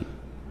Kentucky.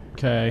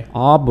 Okay.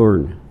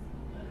 Auburn.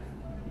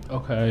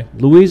 Okay.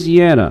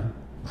 Louisiana.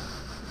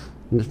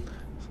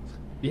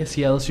 Yes,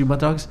 LSU Mud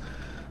Dogs.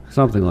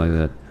 Something like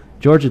that.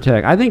 Georgia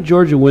Tech. I think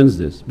Georgia wins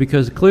this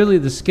because clearly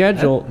the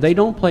schedule, they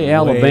don't play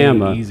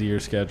Alabama Way easier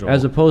schedule.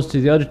 as opposed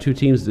to the other two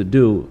teams that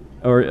do.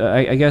 Or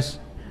I guess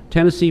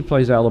Tennessee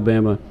plays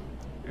Alabama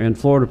and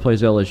Florida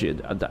plays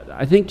LSU.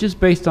 I think just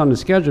based on the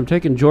schedule, I'm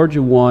taking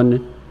Georgia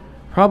 1,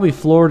 probably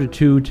Florida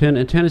 2,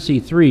 and Tennessee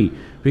 3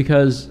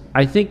 because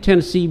I think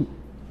Tennessee,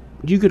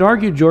 you could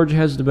argue Georgia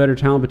has the better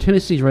talent, but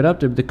Tennessee's right up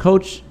there. The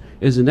coach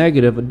is a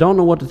negative. I don't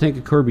know what to think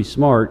of Kirby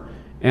Smart,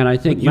 and I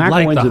think You'd Mac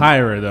like wins the it.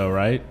 higher though,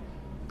 right?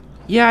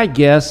 Yeah, I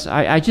guess.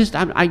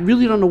 I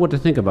really don't know what to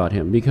think about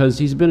him because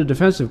he's been a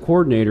defensive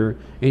coordinator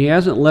and he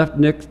hasn't left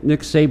Nick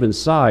Saban's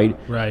side.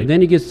 Right. And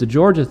then he gets the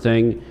Georgia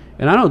thing,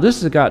 and I know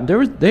this has got.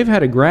 They've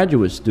had a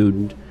graduate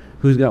student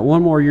who's got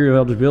one more year of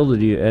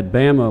eligibility at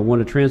Bama want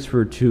to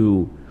transfer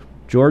to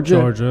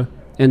Georgia.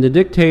 And the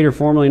dictator,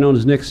 formerly known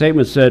as Nick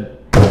Saban, said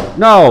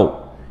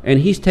no, and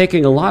he's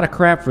taking a lot of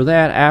crap for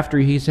that after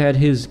he's had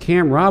his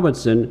Cam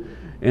Robinson,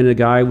 and the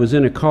guy was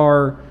in a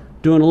car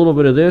doing a little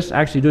bit of this,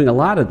 actually doing a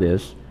lot of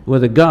this,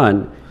 with a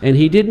gun, and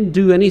he didn't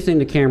do anything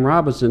to Cam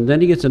Robinson.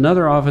 Then he gets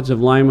another offensive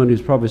lineman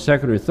who's probably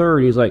second or third,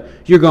 and he's like,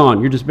 you're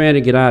gone, you're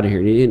disbanded, get out of here.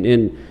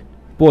 And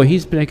boy,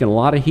 he's taking a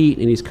lot of heat,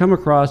 and he's come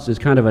across as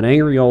kind of an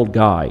angry old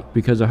guy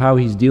because of how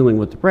he's dealing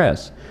with the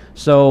press.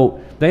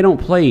 So they don't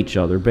play each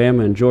other,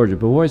 Bama and Georgia.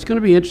 But boy, it's going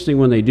to be interesting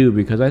when they do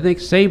because I think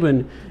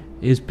Saban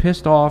is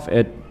pissed off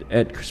at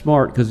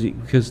Smart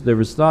because there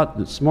was thought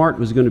that Smart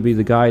was going to be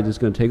the guy that's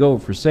going to take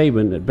over for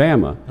Saban at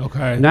Bama.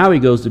 Okay. Now he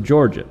goes to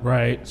Georgia.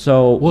 Right.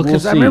 So well,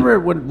 because I see. remember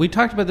when we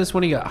talked about this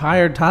when he got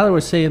hired, Tyler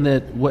was saying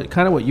that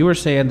what you were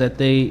saying that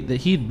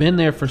he'd been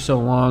there for so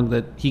long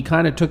that he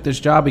kind of took this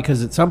job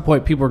because at some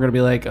point people were going to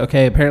be like,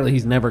 okay, apparently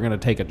he's never going to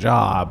take a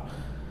job.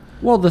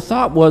 Well, the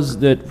thought was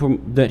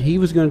that he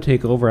was going to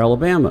take over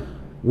Alabama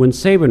when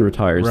Saban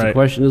retires. Right. The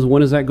question is,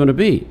 when is that going to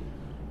be?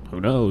 Who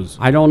knows?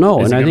 I don't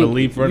know. Is and he I gonna think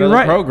leave for you're another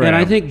right. program? And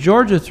I think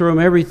Georgia threw him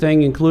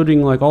everything,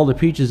 including like all the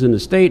peaches in the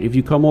state. If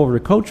you come over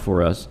to coach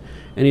for us,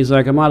 and he's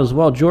like, I might as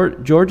well.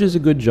 Georgia's a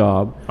good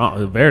job. Oh,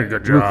 a very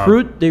good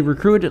job. They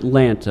recruit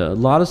Atlanta. A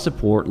lot of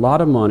support, a lot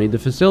of money. The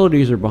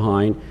facilities are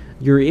behind.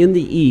 You're in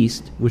the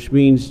East, which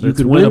means you It's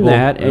could winnable, win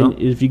that. And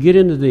yeah. if you get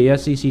into the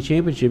SEC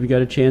championship, you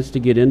got a chance to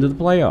get into the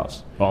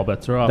playoffs. All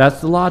bets are off.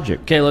 That's the logic.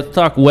 Okay, let's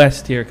talk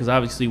West here because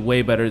obviously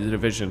way better the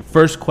division.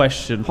 First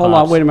question. Hold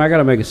on, wait a minute. I got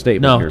to make a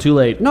statement No, here. too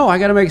late. No, I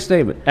got to make a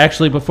statement.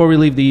 Actually, before we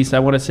leave the East, I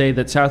want to say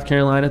that South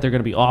Carolina, they're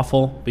going to be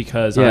awful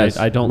because Yes,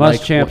 I don't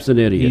Muschamp's an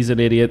idiot. He's an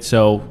idiot,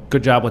 so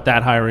good job with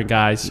that hiring,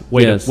 guys.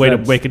 Way Yes, to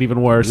that's make it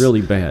even worse.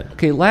 Really bad.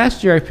 Okay,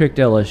 last year I picked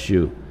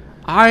LSU.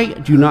 I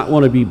do not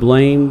want to be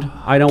blamed.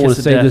 I don't want to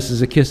of say death. this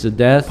is a kiss of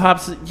death.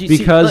 Pops,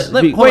 because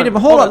hold wait a minute,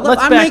 hold on.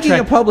 Let's I'm backtrack. making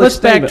a public Let's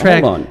statement.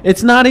 backtrack. Hold on.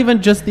 It's not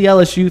even just the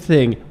LSU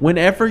thing.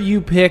 Whenever you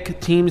pick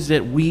teams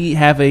that we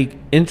have a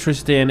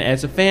interest in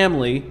as a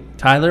family,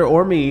 Tyler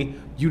or me,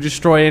 you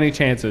destroy any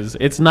chances.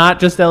 It's not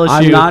just LSU.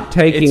 I'm not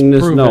taking It's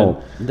this. proven.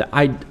 No,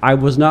 I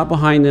was not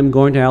behind them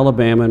going to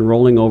Alabama and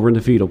rolling over in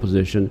the fetal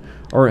position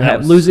or That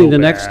was losing so the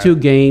next bad. two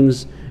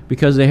games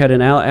because they had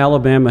an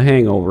Alabama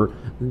hangover.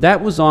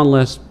 That was on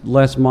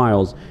Les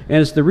Miles,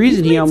 and it's the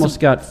reason he made almost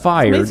some- got He's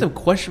fired. made some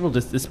questionable,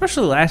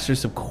 especially last year,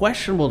 some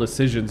questionable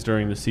decisions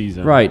during the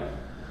season. Right.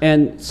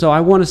 And so I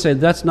want to say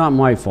that's not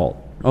my fault.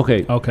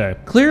 Okay. Okay.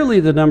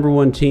 Clearly, the number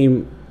one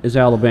team is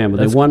Alabama.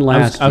 They won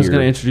last year. I was going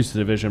to introduce the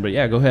division, but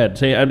yeah, go ahead.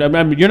 Say, you're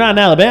not an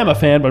Alabama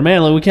fan, but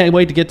man, we can't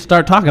wait to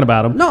start talking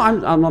about them. No,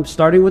 I'm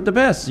starting with the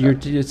best.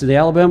 It's the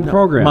Alabama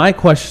program. My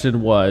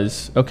question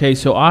was, okay,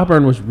 so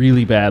Auburn was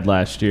really bad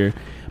last year.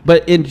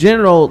 But in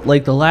general,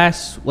 like the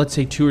last, let's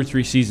say 2 or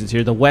 3 seasons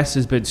here, the West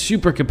has been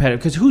super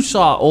competitive. Because who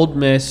saw Ole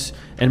Miss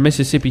and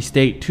Mississippi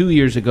State 2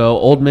 years ago?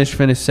 Ole Miss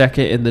finished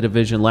second in the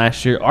division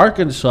last year.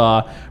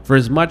 Arkansas, for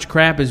as much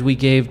crap as we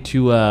gave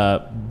to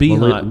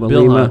Bielema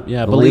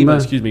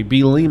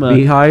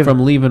Beehive? from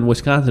leaving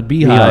Wisconsin,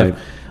 Beehive.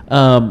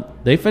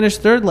 They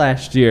finished third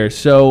last year.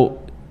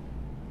 So,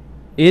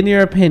 in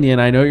your opinion,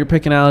 I know you're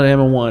picking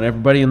Alabama 1.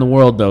 Everybody in the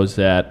world knows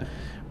that.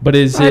 But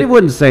I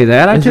wouldn't say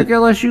that. I took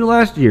LSU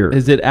last year.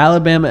 Is it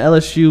Alabama,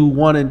 LSU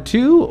 1 and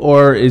 2,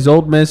 or is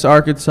Ole Miss,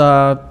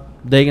 Arkansas,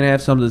 they going to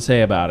have something to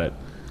say about it?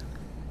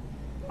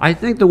 I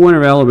think the winner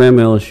of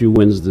Alabama LSU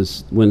wins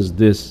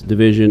this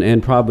division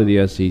and probably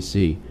the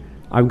SEC.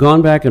 I've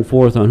gone back and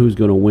forth on who's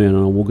going to win,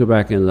 and we'll get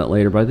back into that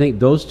later. But I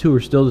think those two are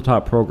still the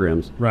top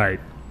programs.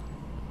 Right.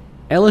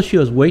 LSU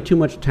has way too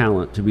much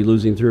talent to be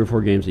losing 3 or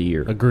 4 games a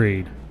year.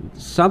 Agreed.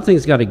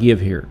 Something's got to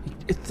give here.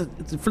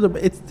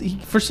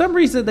 For some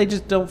reason they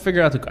just don't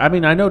figure out I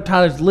mean, I know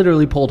Tyler's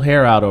literally pulled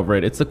hair out over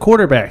it. It's the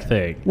quarterback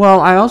thing. Well,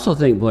 I also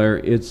think, Blair,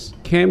 it's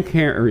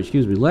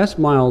Les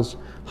Miles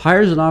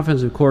hires an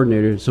offensive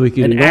coordinator so he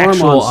can An ignore him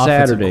actual on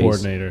offensive Saturdays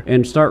coordinator.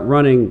 and start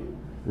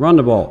run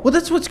the ball. Well,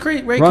 that's what's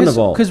great, right? Run the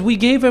ball. Because we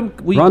gave him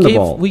Run the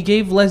ball. we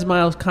gave Les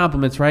Miles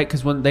compliments, right?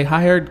 Because when they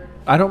hired,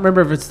 I don't remember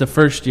if it's the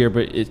first year,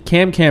 but it's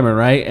Cam Cameron,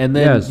 right? And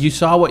then Yes. you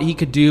saw what he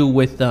could do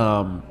with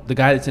the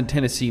guy that's in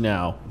Tennessee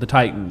now, the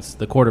Titans,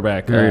 the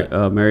quarterback.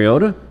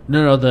 Mariota?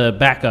 No, the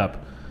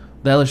backup,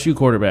 the LSU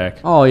quarterback.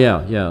 Oh,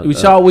 yeah. We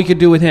saw what we could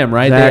do with him,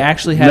 right? Zach They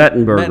actually had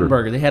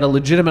Mettenberger. They had a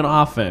legitimate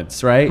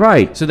offense, right?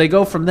 Right. So they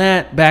go from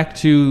that back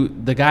to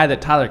the guy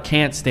that Tyler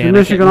can't stand. The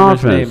I can't Michigan remember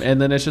his offense. name.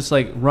 And then it's just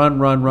like run,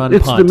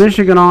 It's punt. the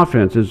Michigan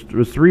offense. It's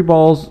 3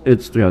 balls.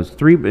 It's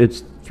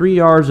 3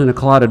 yards and a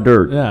clod of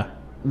dirt. Yeah.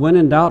 When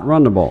in doubt,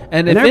 run the ball.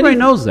 And if everybody any-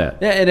 knows that.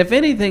 Yeah, and if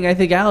anything, I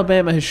think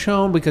Alabama has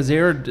shown, because they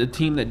were a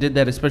team that did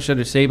that, especially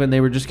under Saban,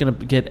 they were just going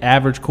to get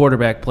average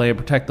quarterback play and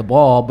protect the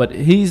ball. But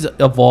he's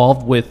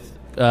evolved with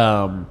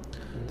the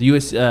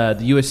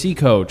USC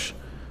coach,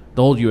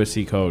 the old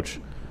USC coach.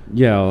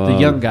 Yeah, the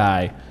young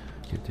guy.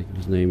 Can't think of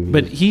his name.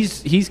 But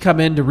he's come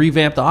in to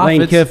revamp the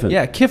Lane offense. Kiffin.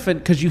 Yeah, Kiffin,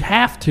 because you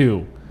have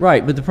to.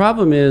 Right, but the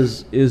problem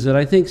is that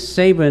I think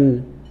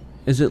Saban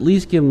is at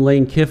least giving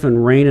Lane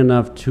Kiffin reign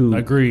enough to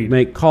Agreed.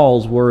 make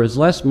calls, whereas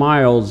Les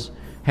Miles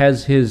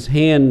has his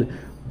hand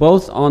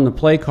both on the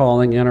play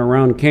calling and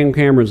around Cam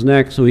Cameron's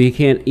neck, so he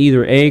can't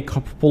either A,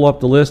 pull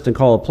up the list and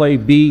call a play,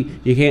 B,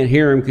 you can't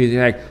hear him because he's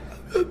like,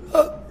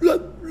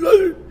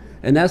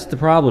 and that's the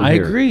problem I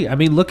here. agree. I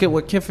mean, look at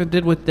what Kiffin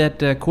did with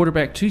that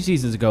quarterback 2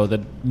 seasons ago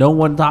that no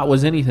one thought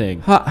was anything.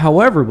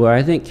 However, boy,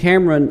 I think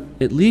Cameron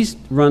at least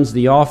runs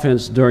the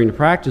offense during the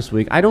practice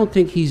week. I don't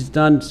think he's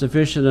done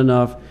sufficient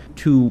enough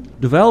to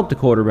develop the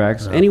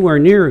quarterbacks anywhere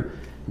near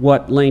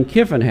what Lane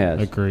Kiffin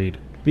has. Agreed.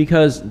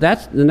 Because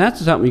that's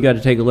something you got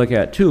to take a look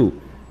at too.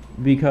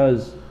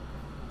 Because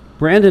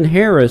Brandon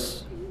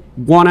Harris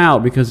won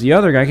out because the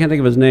other guy, I can't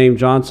think of his name,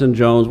 Johnson,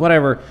 Jones,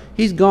 whatever,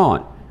 he's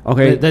gone.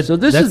 Okay, so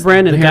this is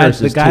Brandon Harris.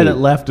 The guy that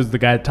left is the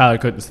guy Tyler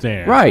couldn't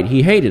stand. Right,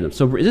 he hated him.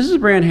 So this is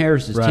Brandon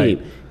Harris's Right.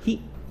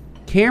 team.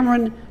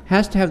 Cameron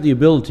has to have the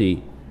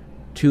ability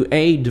to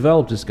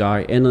develop this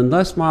guy, and then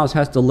Les Miles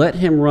has to let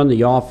him run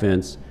the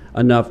offense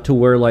enough to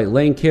where like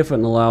Lane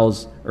Kiffin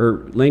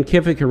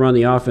can run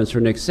the offense for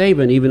Nick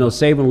Saban, even though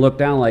Saban looked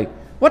down like,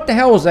 what the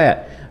hell was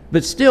that?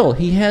 But still,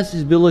 he has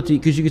his ability,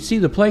 because you can see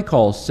the play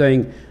calls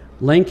saying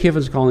Lane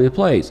Kiffin's calling the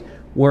plays,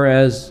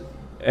 whereas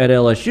at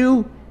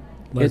LSU,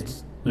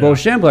 it's Bo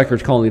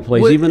Schembechler's calling the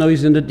plays, even though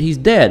he's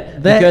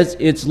dead, because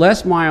it's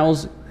Les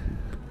Miles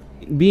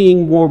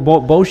being more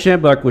Bo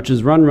Schembechler, which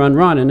is run,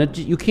 and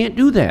you can't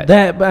do that.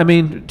 I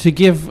mean, to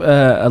give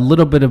a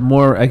little bit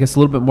more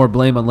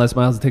blame on Les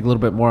Miles and take a little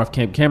bit more off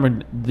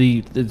Cameron,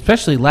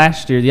 especially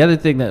last year, the other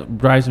thing that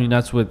drives me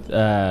nuts with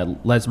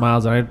Les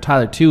Miles, and I know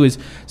Tyler too, is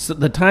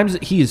the times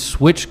that he has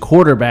switched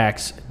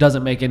quarterbacks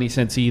doesn't make any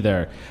sense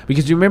either.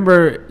 Because you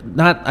remember,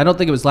 I don't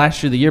think it was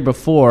last year, the year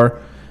before,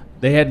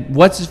 they had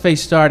what's-his-face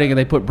starting, and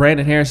they put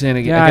Brandon Harrison in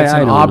against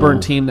an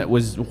Auburn team that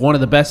was one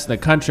of the best in the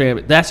country.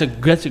 That's a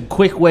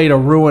quick way to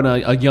ruin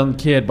a young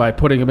kid by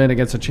putting him in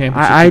against a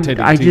championship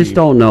contending I team. just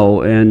don't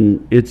know,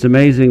 and it's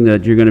amazing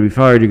that you're going to be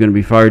fired,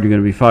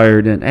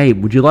 and hey,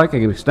 would you like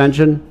an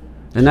extension?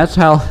 And that's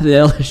how the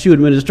LSU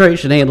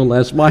administration handled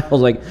Les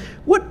Miles. Like,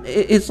 what?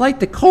 It's like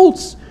the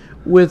Colts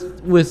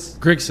with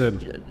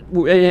Grigson.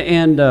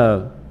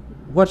 And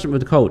what's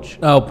with the coach?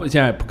 Oh,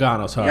 yeah,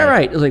 Pagano, sorry. Yeah,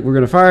 right. It's like, we're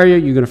going to fire you.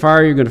 You're going to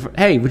fire you.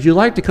 Hey, would you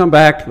like to come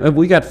back?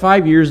 We got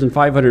 5 years and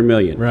 $500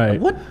 million. Right.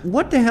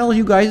 What the hell are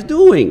you guys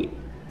doing?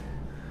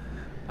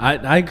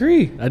 I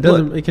agree. That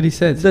doesn't make any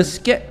sense.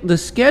 The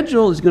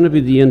schedule is going to be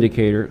the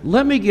indicator.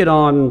 Let me get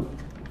on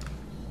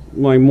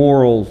my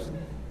moral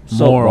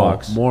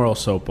soapbox. Moral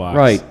soapbox.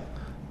 Right.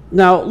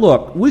 Now,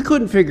 look, we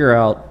couldn't figure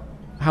out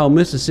how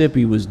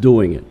Mississippi was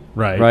doing it.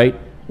 Right. Right?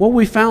 Well,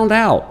 we found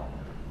out.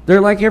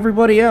 They're like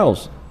everybody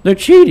else. They're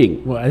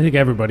cheating. Well, I think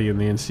everybody in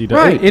the NCAA.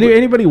 Right.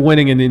 Anybody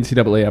winning in the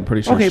NCAA, I'm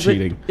pretty sure is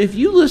cheating. But if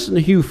you listen to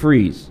Hugh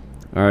Freeze,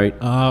 all right?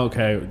 Oh,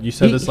 okay. You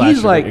said this last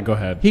year. Like, go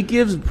ahead. He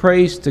gives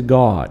praise to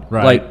God.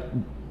 Right. Like,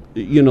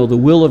 the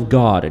will of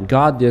God, and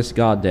God this,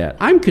 God that.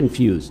 I'm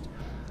confused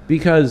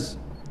because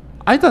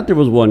I thought there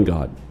was one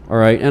God, all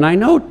right? And I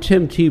know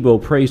Tim Tebow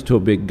prays to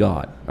a big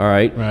God, all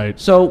right? Right.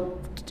 So,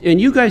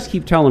 and you guys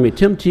keep telling me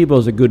Tim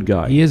Tebow's a good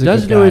guy. He is a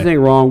Doesn't good do guy. anything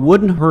wrong,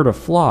 wouldn't hurt a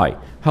fly.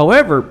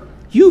 However,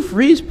 Hugh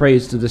Freeze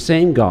prays to the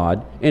same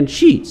God and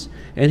cheats.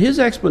 And his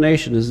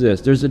explanation is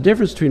this: there's a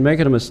difference between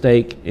making a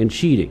mistake and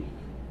cheating.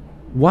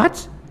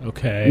 What?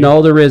 Okay.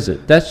 No, there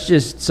isn't. That's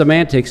just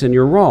semantics, and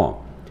you're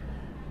wrong.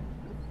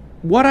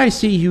 What I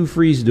see Hugh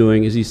Freeze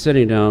doing is he's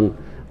sitting down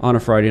on a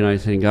Friday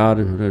night saying, God,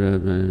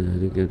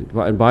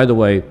 and by the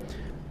way,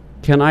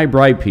 can I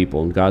bribe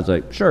people? And God's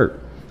like, sure.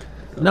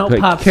 No, Okay,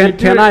 Pops.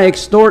 can I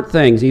extort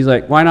things? He's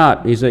like, why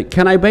not? He's like,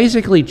 can I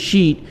basically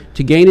cheat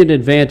to gain an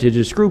advantage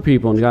and screw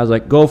people? And God's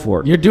like, go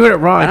for it. You're doing it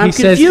wrong. And He I'm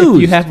says, confused.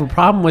 if you have a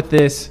problem with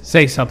this,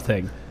 say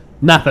something.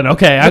 Nothing.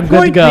 Okay, I'm The good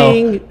to point go.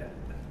 being,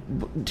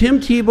 Tim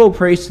Tebow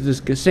prays to this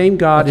same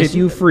God as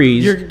Hugh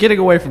Freeze. You're getting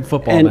away from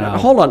football And now.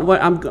 hold on,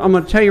 I'm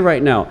going to tell you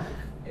right now.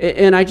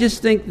 And I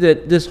just think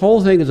that this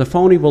whole thing is a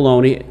phony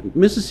baloney.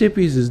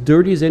 Mississippi's as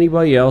dirty as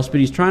anybody else,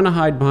 but he's trying to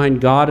hide behind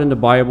God and the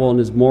Bible and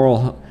his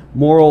moral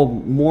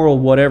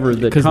whatever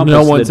that Because compass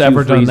no one's that Hugh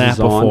ever done Freeze that is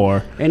on.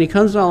 before. And he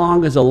comes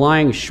along as a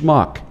lying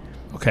schmuck.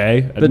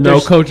 Okay. But No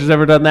there's- coach has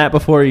ever done that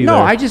before either.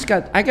 No, I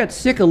got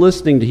sick of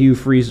listening to Hugh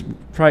Freeze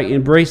probably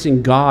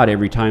embracing God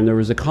every time there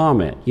was a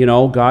comment.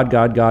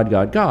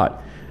 God.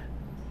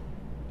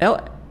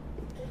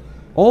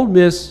 Ole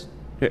Miss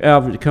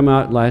come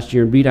out last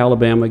year and beat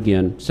Alabama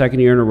again, second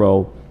year in a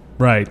row.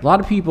 Right. A lot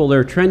of people,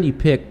 they're trendy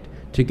picked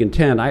to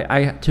contend.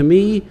 I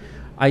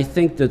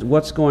think that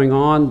what's going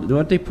on,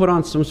 don't they put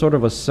on some sort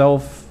of a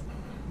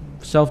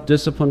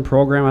self-discipline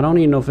program? I don't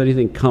even know if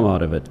anything come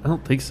out of it. I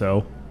don't think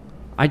so.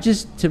 I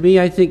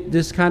think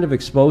this kind of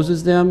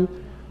exposes them.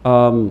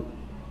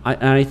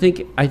 I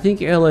think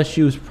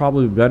LSU is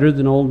probably better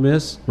than Ole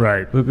Miss.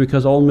 Right. But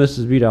because Ole Miss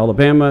has beat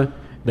Alabama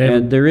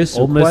And there is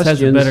some Ole Miss questions.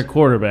 has a better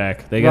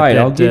quarterback. They got Right,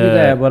 that, I'll give you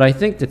that. But I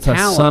think the it's a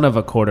talent, son of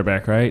a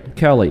quarterback, right?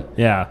 Kelly.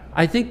 Yeah.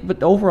 I think, but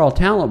the overall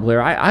talent,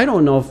 Blair, I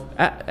don't know if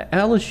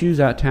LSU's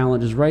out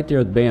talent is right there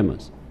with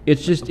Bama's.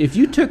 It's just if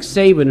you took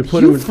Saban and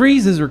put him Hugh in,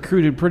 Freeze is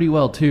recruited pretty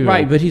well too.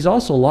 right, but he's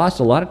also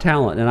lost a lot of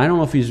talent, and I don't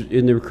know if he's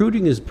in the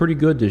recruiting is pretty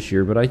good this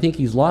year, but I think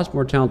he's lost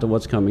more talent than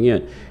what's coming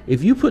in.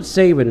 If you put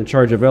Saban in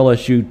charge of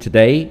LSU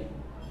today,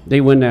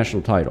 they win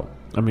national title.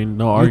 I mean,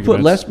 no You arguments.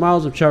 put Les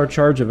Miles in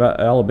charge of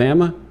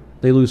Alabama,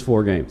 they lose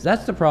 4 games.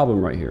 That's the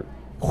problem right here.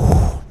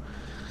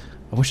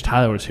 I wish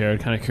Tyler was here. I'm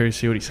kind of curious to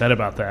see what he said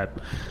about that.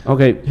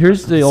 Okay,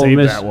 here's the Ole Save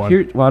Miss. that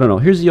one. Well, I don't know.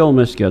 Here's the Ole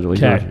Miss schedule.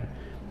 Okay.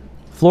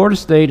 Florida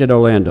State at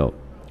Orlando.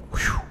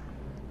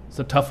 It's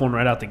a tough one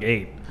right out the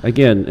gate.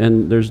 Again,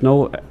 and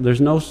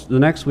the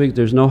next week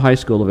there's no high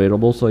school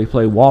available, so you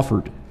play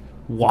Wofford.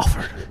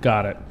 Wofford.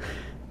 Got it.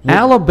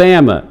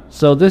 Alabama.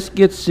 So this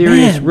gets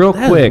serious Man, real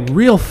that's quick.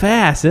 real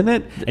fast, isn't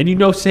it? And you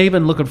know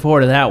Saban looking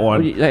forward to that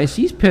one.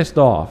 He's pissed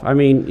off. I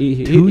mean,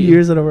 2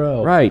 years in a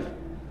row. Right.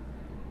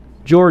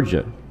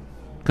 Georgia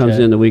comes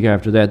Okay. in the week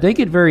after that. They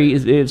could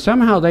if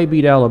somehow they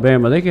beat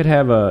Alabama, they could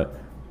have a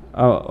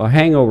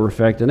hangover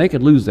effect, and they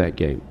could lose that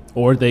game.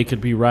 Or they could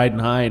be riding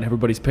high and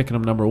everybody's picking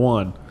them number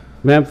 1.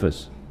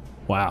 Memphis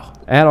Wow.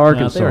 at No,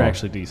 Arkansas they were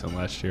actually decent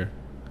last year.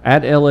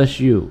 at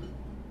LSU.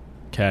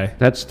 Okay.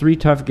 That's 3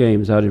 tough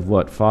games out of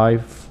what,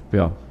 5?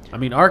 Yeah. I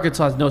mean,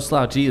 Arkansas is no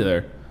slouch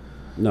either.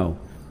 No.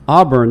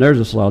 Auburn, there's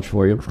a slouch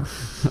for you.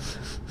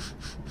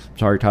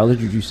 Sorry, Tyler,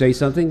 did you say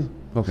something?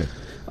 Okay.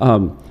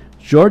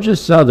 Georgia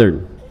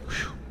Southern,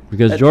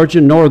 because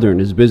Georgia Northern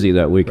is busy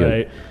that weekend.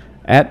 Right.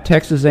 At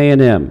Texas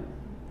A&M,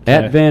 Okay.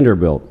 at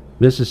Vanderbilt,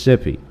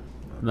 Mississippi.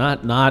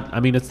 Not. I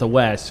mean, it's the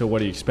West, so what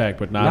do you expect?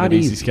 But not Not an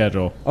easy easy.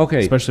 schedule. Okay.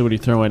 Especially when you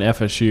throw in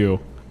FSU.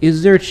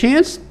 Is there a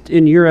chance,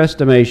 in your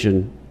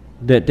estimation,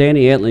 that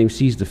Danny Etling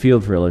sees the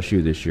field for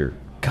LSU this year?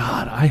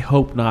 God, I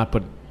hope not.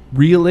 But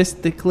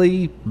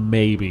realistically,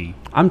 maybe.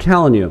 I'm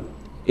telling you,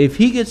 if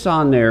he gets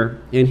on there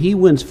and he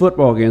wins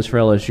football games for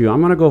LSU, I'm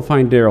going to go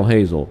find Darrell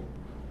Hazel,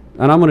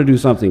 and I'm going to do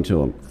something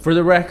to him. For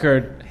the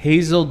record,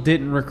 Hazel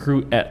didn't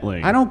recruit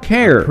Etling. I don't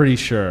care. I'm pretty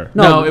sure.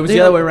 No, No, it was they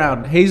the other don't- way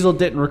around. Hazel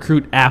didn't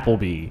recruit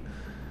Appleby.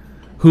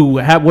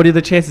 What are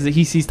the chances that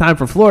he sees time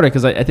for Florida?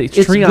 Because I think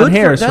it's Treon good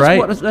Harris, that's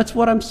right? That's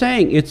what I'm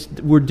saying.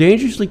 We're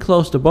dangerously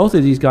close to both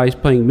of these guys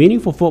playing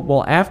meaningful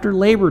football after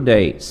Labor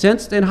Day,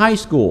 since in high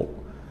school.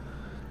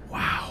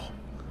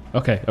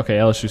 Okay,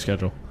 LSU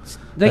schedule.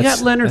 They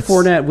got Leonard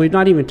Fournette, we've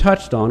not even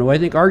touched on, who I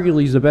think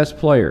arguably is the best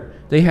player.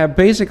 They have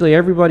basically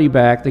everybody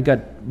back. They got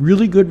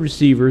really good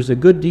receivers, a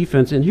good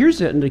defense, and here's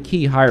the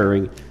key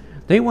hiring.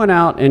 They went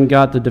out and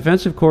got the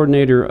defensive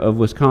coordinator of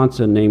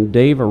Wisconsin named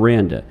Dave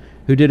Aranda,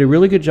 who did a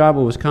really good job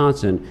with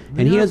Wisconsin,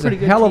 and he They're a has a pretty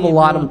good hell of a team,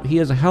 lot though. of he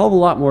has a hell of a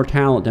lot more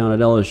talent down at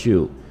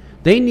LSU.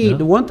 They need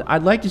the one.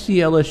 I'd like to see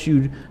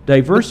LSU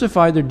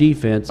diversify their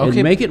defense and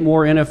Okay. make it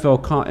more NFL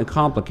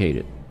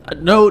complicated.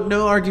 No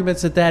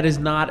arguments that is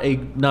not a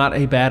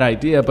bad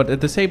idea, but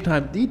at the same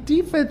time, the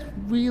defense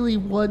really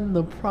wasn't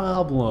the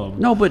problem.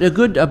 No, but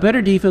a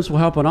better defense will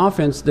help an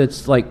offense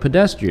that's like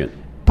pedestrian.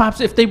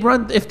 Pops, if they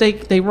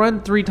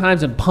run 3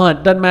 times and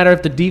punt, doesn't matter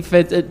if the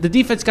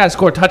defense got to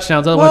score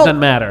touchdowns. Otherwise, it doesn't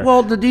matter.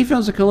 Well, the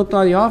defense can look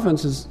at the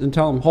offenses and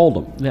tell them hold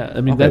them. Yeah, I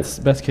mean Okay. that's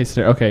best case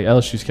scenario. Okay,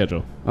 LSU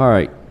schedule. All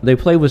right, they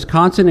play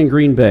Wisconsin and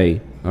Green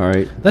Bay. All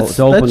right, That's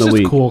to open the just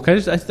week. cool. I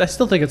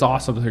still think it's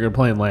awesome that they're going to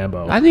play in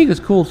Lambeau. I think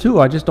it's cool too.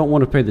 I just don't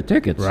want to pay the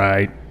tickets.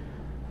 Right.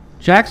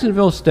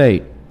 Jacksonville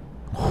State,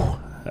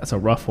 That's a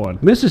rough one.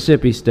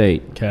 Mississippi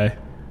State, Okay.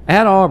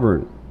 at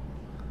Auburn,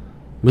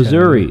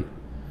 Missouri.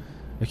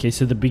 Okay,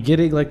 so the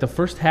beginning, like the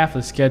first half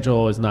of the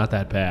schedule, is not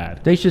that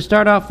bad. They should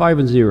start out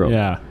 5-0.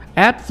 Yeah.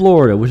 At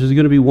Florida, which is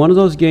going to be one of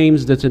those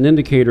games that's an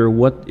indicator.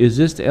 What is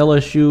this the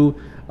LSU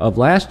of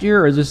last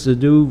year, or is this the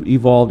new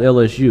evolved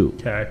LSU?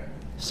 Okay.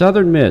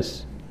 Southern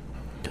Miss,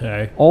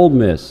 Okay. Ole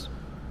Miss,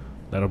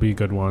 That'll be a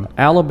good one.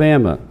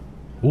 Alabama.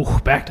 Ooh,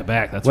 back to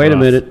back. That's Wait a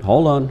rough. minute.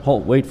 Hold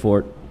on. Wait for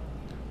it.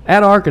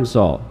 At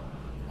Arkansas.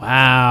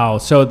 Wow.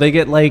 So they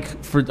get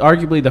for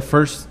arguably the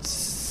first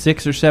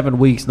 6 or 7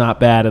 weeks, not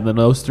bad, and then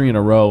those 3 in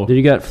a row. Then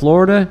you got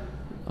Florida,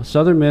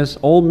 Southern Miss,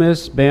 Ole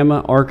Miss,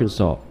 Bama,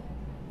 Arkansas.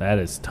 That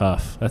is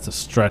tough. That's a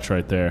stretch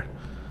right there.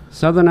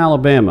 Southern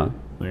Alabama.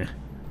 Yeah.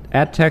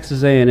 At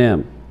Texas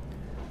A&M.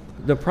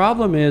 The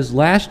problem is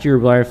last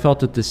year I felt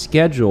that the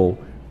schedule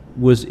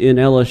was in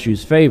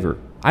LSU's favor.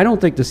 I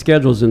don't think the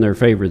schedule's in their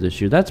favor this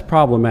year. That's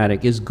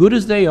problematic. As good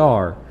as they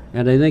are,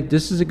 and I think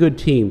this is a good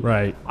team.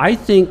 Right. I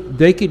think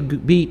they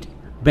could beat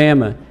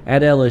Bama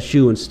at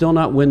LSU and still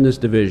not win this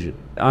division.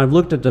 I've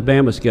looked at the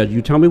Bama schedule.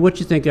 You tell me what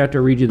you think after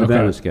I read you the Okay.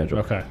 Bama schedule.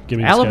 Okay. Give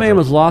me the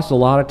Alabama's schedule. lost a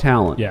lot of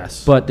talent.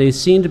 Yes. But they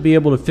seem to be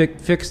able to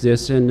fix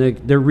this, and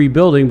they're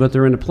rebuilding, but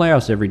they're in the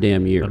playoffs every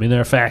damn year. I mean,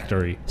 they're a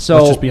factory. So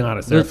let's just be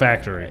honest. They're a the-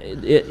 factory.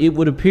 It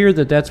would appear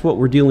that that's what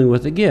we're dealing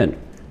with again.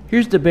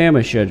 Here's the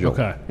Bama schedule.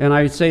 Okay. And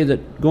I would say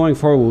that going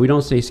forward, we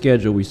don't say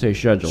schedule, we say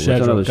schedule. That's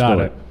Schedule, another got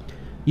story. it.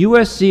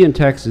 USC and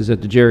Texas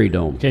at the Jerry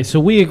Dome. Okay, so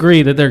we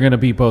agree that they're going to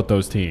beat both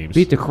those teams.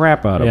 Beat the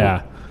crap out of Yeah.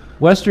 them.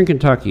 Western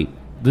Kentucky,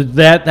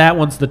 That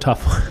one's the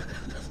tough one.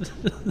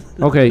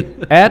 Okay,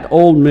 at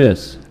Ole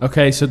Miss,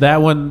 Okay, so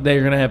that one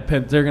they're gonna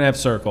have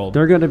circled.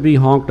 they're going to be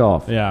honked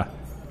off. Yeah.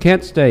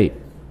 Kent State,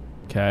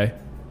 Okay.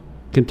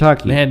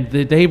 Kentucky. Man,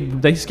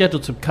 they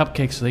scheduled some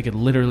cupcakes so they could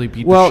literally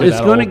beat the Well, shit it's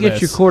out of going to Ole get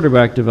Miss. your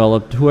quarterback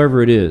developed,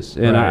 whoever it is,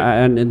 and Right.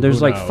 and there's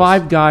Who like knows?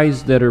 5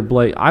 guys that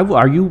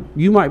are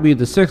you might be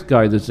the 6th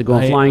guy that's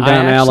going I flying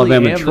down to actually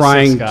Alabama am the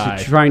trying sixth guy.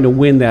 trying to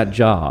win that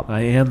job. I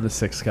am the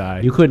 6th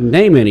guy. You couldn't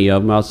name any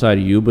of them outside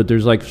of you, but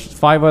there's like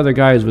 5 other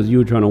guys with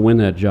you trying to win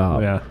that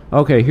job. Yeah.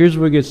 Okay, here's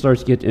where it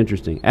starts to get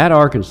interesting. At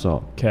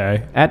Arkansas,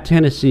 Okay. at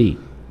Tennessee,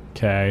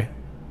 Okay.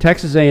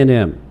 Texas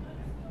A&M.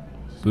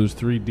 Those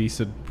 3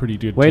 decent, pretty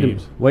good Wait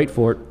teams. wait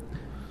for it.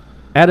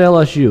 At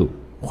LSU.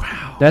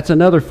 Wow. That's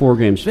another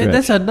 4-game stretch.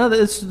 That's another.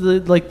 It's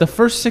like the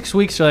first 6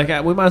 weeks are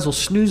like we might as well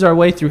snooze our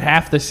way through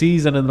half the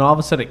season, and then all of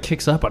a sudden it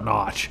kicks up a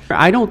notch.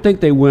 I don't think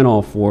they win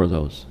all 4 of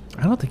those.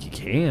 I don't think you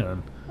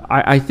can.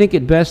 I think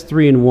at best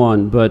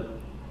 3-1, but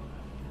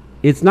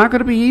it's not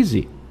going to be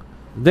easy.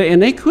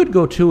 They could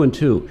go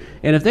 2-2,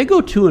 and if they go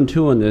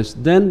 2-2 on this,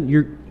 then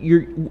you're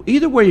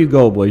either way you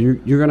go, boy, you're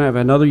going to have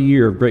another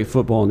year of great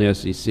football in the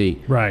SEC.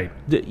 Right.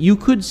 You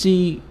could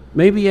see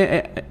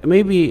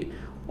maybe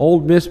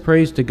Old Miss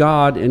prays to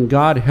God, and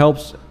God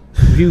helps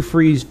Hugh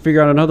Freeze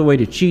figure out another way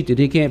to cheat that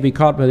he can't be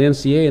caught by the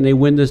NCAA, and they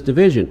win this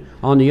division.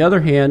 On the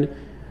other hand,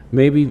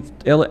 maybe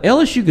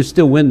LSU could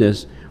still win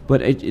this, but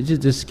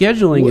the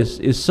scheduling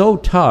is so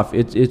tough.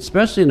 It's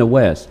especially in the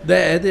West.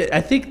 I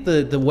think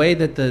the way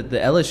that the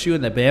LSU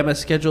and the Bama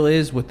schedule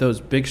is with those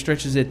big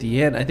stretches at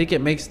the end, I think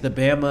it makes the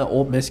Bama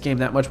Ole Miss game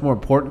that much more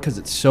important because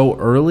it's so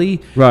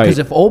early. Right. Because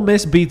if Ole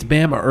Miss beats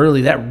Bama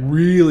early, that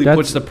really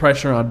puts the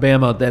pressure on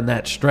Bama. Then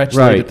that stretch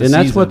late Right, at the and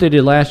that's season. what they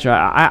did last year.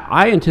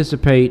 I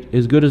anticipate,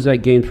 as good as that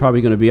game's probably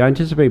going to be, I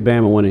anticipate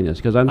Bama winning this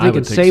because I'm I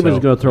thinking would think Saban's so.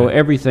 going to throw Yeah.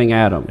 everything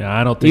at him. Yeah,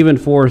 I don't think- even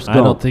Forrest I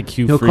Gump. don't think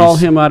Hugh He'll Freeze- call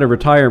him out of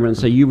retirement and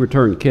say, "You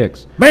return kicks."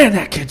 Man,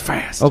 that kid's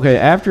fast. Okay,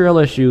 after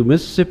LSU,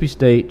 Mississippi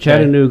State,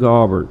 Chattanooga,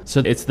 Auburn.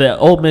 So it's the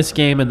Ole Miss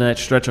game and that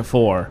stretch of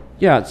 4.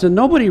 Yeah, so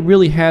nobody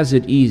really has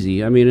it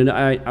easy. I mean,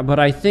 but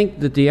I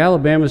think that the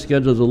Alabama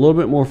schedule is a little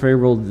bit more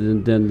favorable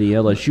than the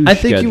LSU I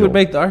think schedule. you would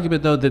make the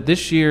argument, though, that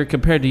this year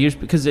compared to years,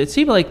 because it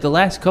seemed like the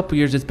last couple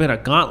years it's been a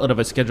gauntlet of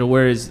a schedule,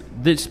 whereas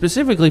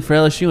specifically for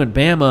LSU and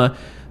Bama,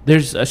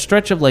 there's a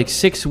stretch of like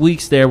 6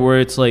 weeks there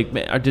where it's like,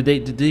 man, did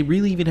they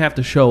really even have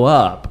to show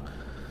up?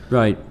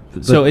 right.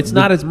 So it's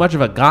not as much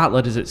of a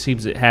gauntlet as it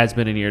seems it has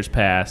been in years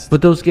past.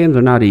 But those games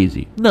are not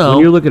easy. No. When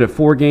you're looking at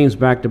 4 games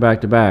back to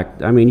back to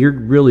back, I mean, you're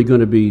really going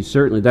to be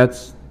certainly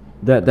that's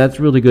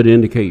really good to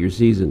indicate your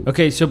season.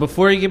 Okay, so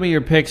before you give me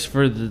your picks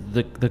for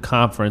the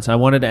conference, I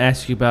wanted to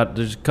ask you about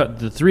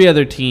the 3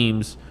 other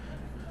teams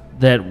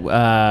that,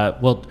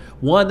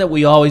 one that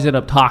we always end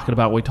up talking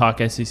about when we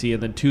talk SEC,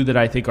 and then 2 that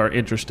I think are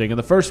interesting. And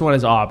the first one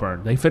is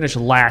Auburn. They finished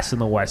last in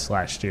the West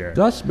last year.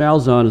 Gus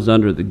Malzahn is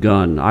under the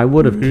gun. I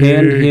would have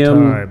canned Big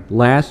him time.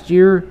 last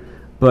year,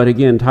 but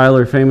again,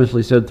 Tyler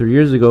famously said 3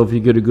 years ago, if you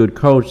get a good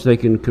coach, they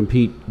can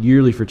compete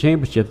yearly for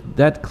championships.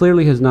 That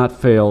clearly has not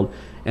failed,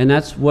 and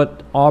that's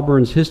what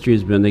Auburn's history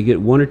has been. They get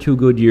 1 or 2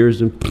 good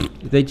years, and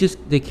they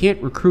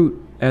can't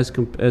recruit as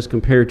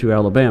compared to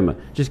Alabama.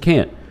 Just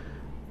can't.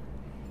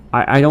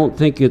 I don't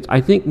think it's.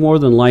 I think more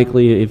than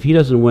likely, if he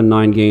doesn't win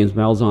 9 games,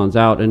 Malzahn's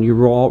out, and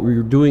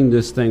you're doing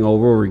this thing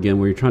over again,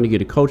 where you're trying to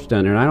get a coach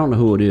down there, and I don't know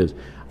who it is.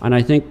 And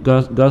I think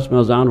Gus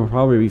Malzahn will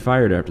probably be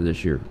fired after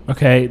this year.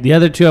 Okay, the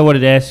other 2 I wanted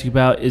to ask you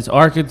about is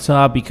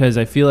Arkansas, because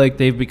I feel like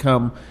they've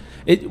become.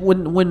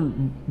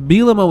 When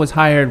Bielema was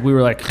hired, we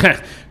were like,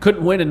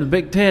 couldn't win in the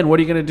Big Ten.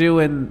 What are you going to do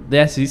in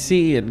the SEC?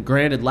 And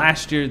granted,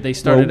 last year they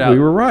started Well, out we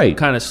were right.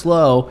 kind of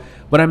slow.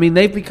 But, I mean,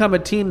 they've become a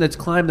team that's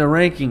climbed the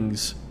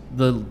rankings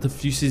the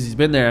few seasons he's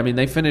been there. I mean,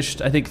 they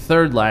finished, I think,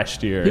 3rd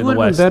last year He in the would have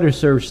West. been better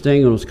served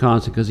staying in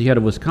Wisconsin because he had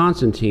a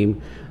Wisconsin team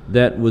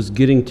that was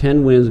getting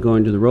 10 wins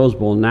going to the Rose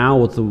Bowl. Now,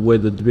 with the way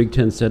that the Big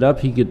Ten set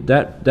up, he could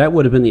that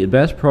would have been the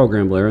best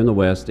program player in the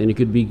West, and he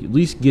could be at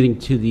least getting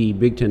to the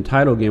Big Ten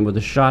title game with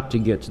a shot to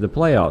get to the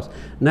playoffs.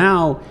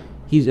 Now,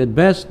 he's at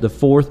best the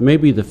 4th,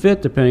 maybe the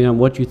 5th, depending on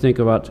what you think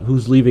about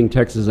who's leaving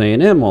Texas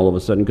A&M all of a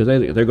sudden, because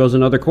there goes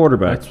another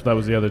quarterback. That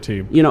was the other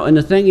team. You know, and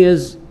the thing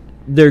is,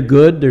 they're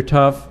good, they're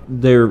tough,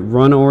 they're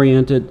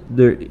run-oriented.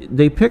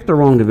 They picked the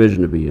wrong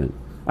division to be in.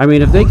 I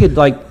mean, if they could,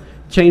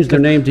 change their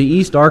name to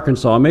East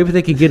Arkansas, maybe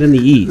they could get in the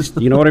East.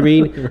 You know what I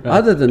mean? Right.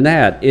 Other than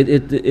that,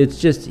 it's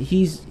just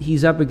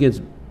he's up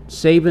against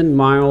Saban,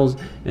 Miles,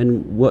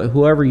 and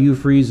whoever Hugh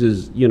Freeze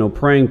is,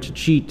 praying to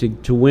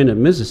cheat to win at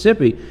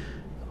Mississippi.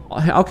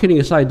 All kidding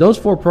aside, those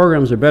 4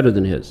 programs are better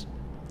than his.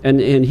 And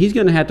he's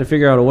going to have to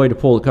figure out a way to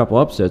pull a couple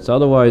upsets.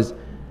 Otherwise,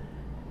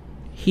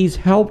 he's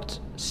helped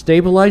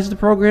stabilize the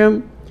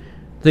program.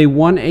 They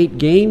won 8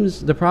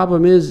 games. The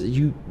problem is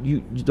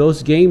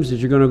those games that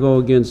you're going to go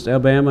against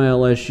Alabama,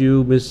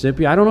 LSU,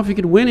 Mississippi. I don't know if you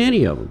could win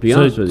any of them. To be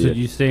honest with you. So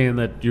you saying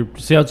that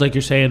sounds like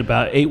you're saying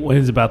about 8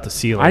 wins about the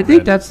ceiling. I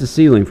think that's the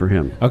ceiling for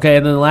him. Okay,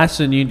 and then the last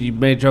one you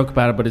made a joke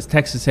about it, but it's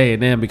Texas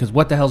A&M, because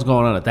what the hell's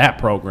going on at that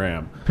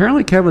program?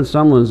 Apparently, Kevin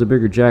Sumlin's a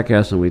bigger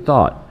jackass than we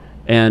thought.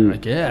 And I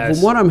guess.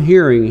 from what I'm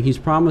hearing, he's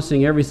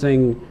promising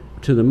everything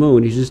to the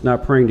moon. He's just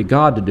not praying to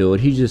God to do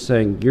it. He's just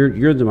saying,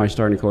 you're my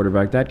starting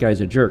quarterback. That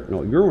guy's a jerk.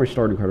 No, you're my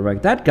starting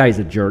quarterback. That guy's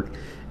a jerk.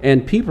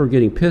 And people are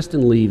getting pissed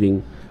and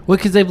leaving. Well,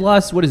 because they've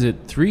lost, what is it,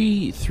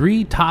 three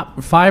top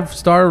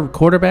 5-star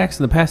quarterbacks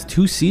in the past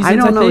 2 seasons, I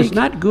don't know. think? It's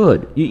not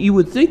good. You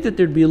would think that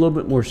there'd be a little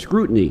bit more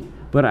scrutiny.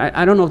 But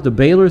I don't know if the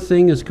Baylor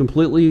thing has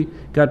completely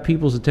got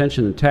people's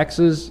attention in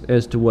Texas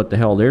as to what the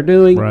hell they're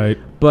doing. Right.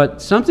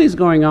 But something's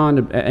going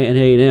on at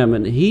A&M,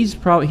 and he's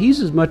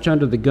as much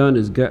under the gun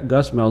as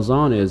Gus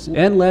Malzahn is,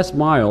 and Les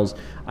Miles.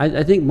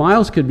 I think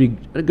Miles could be,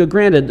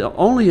 granted,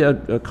 only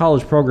a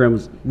college program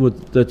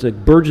that's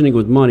burgeoning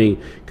with money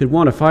could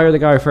want to fire the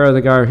guy,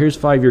 here's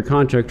 5-year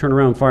contract, turn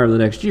around and fire him the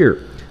next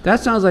year. That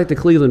sounds like the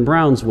Cleveland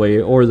Browns way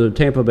or the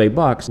Tampa Bay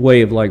Bucks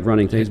way of like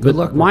running things. Good But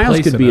luck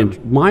Miles could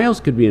replacing Miles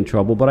could be in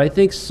trouble. But I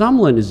think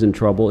Sumlin is in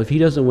trouble if he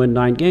doesn't win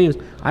 9 games.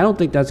 I don't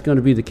think that's going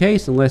to be the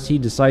case unless he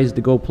decides to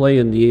go play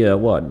in the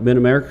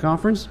Mid-America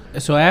Conference.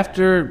 So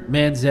after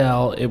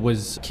Manziel, it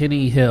was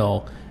Kenny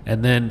Hill,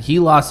 and then he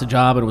lost a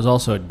job and was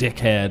also a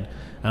dickhead.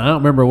 And I don't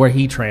remember where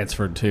he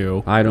transferred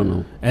to. I don't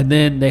know. And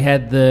then they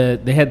had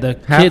the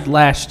kid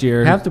last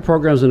year. Half the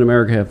programs in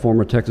America have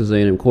former Texas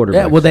A&M quarterbacks.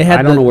 Yeah, well, they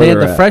had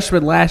the at.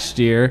 freshman last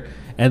year,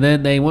 and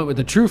then they went with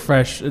the true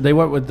fresh. They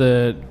went with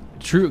the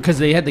true because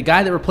they had the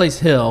guy that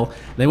replaced Hill.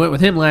 They went with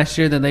him last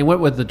year. Then they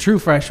went with the true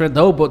freshman.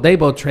 They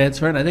both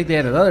transferred. And I think they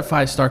had another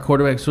 5-star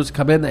quarterback supposed to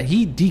come in that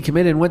he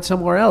decommitted and went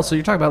somewhere else. So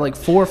you're talking about like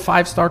 4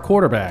 5-star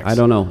quarterbacks. I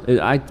don't know.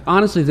 I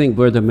honestly think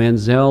where the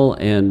Manziel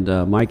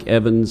and Mike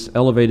Evans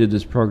elevated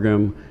this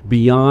program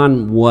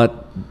beyond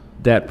what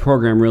that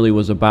program really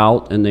was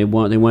about, and they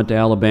went to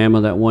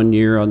Alabama that one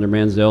year under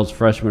Manziel's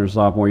freshman or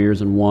sophomore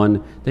years and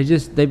won.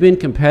 They've been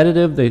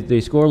competitive. They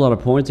score a lot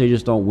of points. They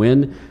just don't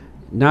win.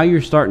 Now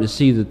you're starting to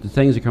see that the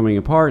things are coming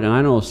apart, and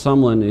I know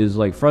Sumlin is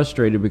like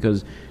frustrated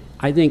because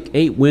I think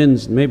 8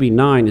 wins, maybe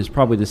 9, is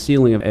probably the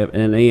ceiling of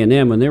an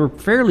A&M, and they were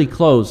fairly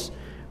close,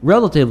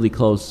 relatively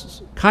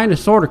close, kind of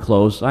sort of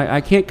close. I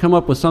can't come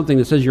up with something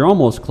that says you're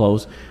almost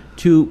close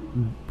to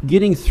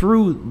getting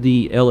through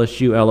the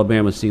LSU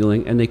Alabama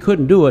ceiling, and they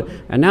couldn't do it.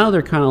 And now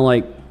they're kind of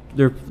like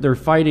they're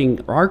fighting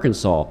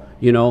Arkansas,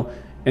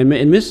 and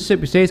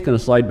Mississippi State's going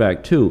to slide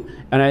back too.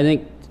 And I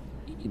think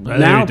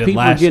now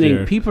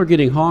people are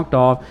getting honked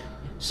off.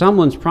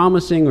 Someone's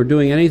promising or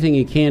doing anything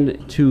he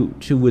can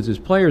to with his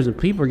players, and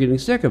people are getting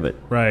sick of it.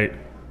 Right.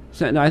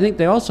 So, and I think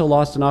they also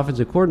lost an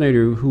offensive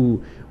coordinator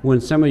who,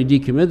 when somebody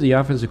decommitted, the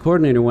offensive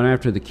coordinator went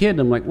after the kid.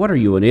 And I'm like, what are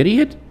you, an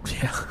idiot?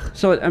 Yeah.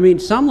 So, I mean,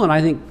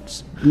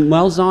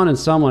 Malzahn and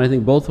Sumlin, I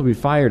think both will be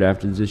fired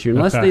after this year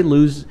unless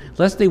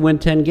they win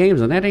 10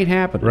 games, and that ain't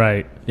happening.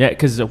 Right. Yeah,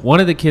 because one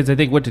of the kids, I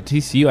think, went to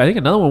TCU. I think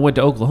another one went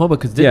to Oklahoma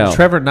because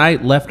Trevor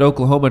Knight left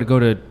Oklahoma to go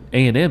to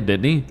A&M,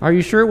 didn't he? Are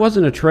you sure it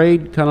wasn't a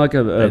trade? Kind of like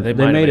They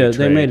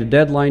they made a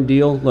deadline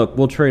deal. Look,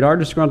 we'll trade our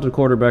disgruntled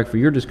quarterback for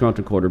your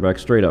disgruntled quarterback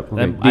straight up.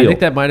 Okay, I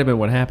think that might have been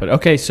what happened.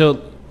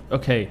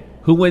 Okay,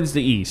 who wins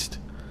the East?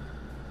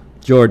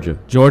 Georgia.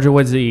 Georgia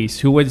wins the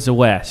East. Who wins the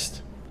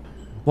West?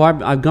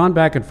 Well, I've gone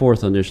back and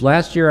forth on this.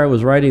 Last year I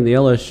was riding the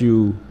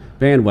LSU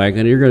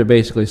bandwagon, and you're going to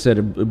basically say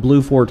it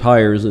blew 4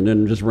 tires and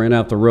then just ran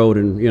out the road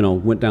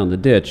and, went down the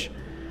ditch.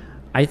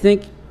 I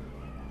think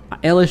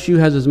LSU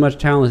has as much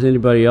talent as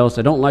anybody else.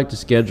 I don't like the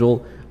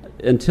schedule.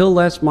 Until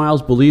Les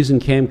Miles believes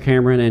in Cam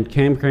Cameron, and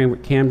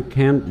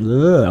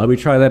let me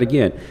try that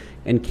again.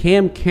 And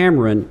Cam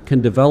Cameron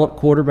can develop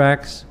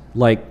quarterbacks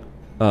like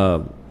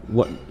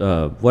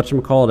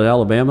whatchamacallit at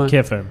Alabama?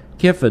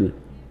 Kiffin.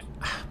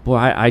 Boy,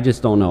 I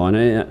just don't know.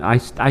 And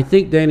I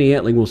think Danny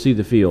Etling will see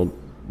the field,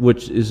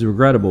 which is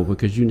regrettable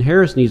because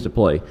Harris needs to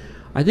play.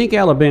 I think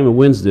Alabama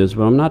wins this,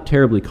 but I'm not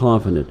terribly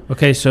confident.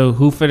 Okay, so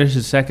who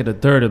finishes second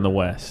and third in the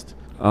West?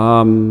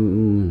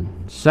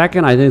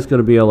 Second, I think it's going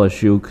to be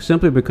LSU,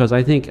 simply because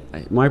I think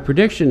my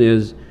prediction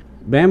is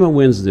Bama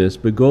wins this,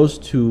 but goes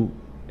to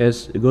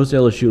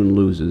LSU and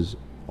loses.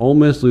 Ole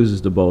Miss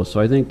loses to both, so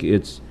I think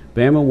it's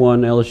Bama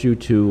 1, LSU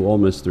 2, Ole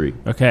Miss 3.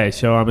 Okay,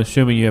 so I'm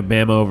assuming you have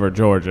Bama over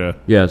Georgia.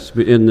 Yes,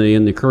 in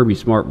the Kirby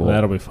Smart Bowl.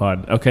 That'll be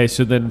fun. Okay,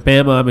 so then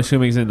Bama, I'm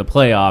assuming, is in the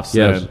playoffs.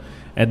 Yes. Then.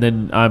 And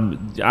then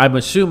I'm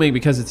assuming,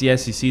 because it's the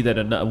SEC,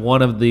 that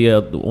one of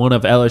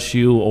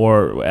LSU,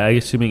 or I'm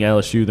assuming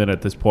LSU then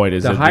at this point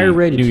is the higher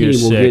rated New team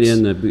Year's will 6. get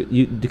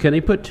in. Can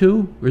they put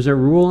 2? Or is there a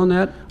rule on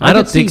that? I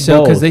don't think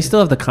so, because they still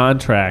have the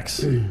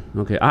contracts.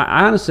 Okay,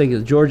 I honestly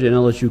think Georgia and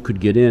LSU could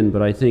get in,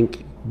 but I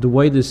think the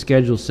way this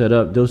schedule's set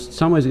up,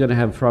 somebody's going to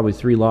have probably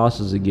 3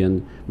 losses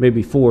again,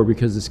 maybe 4,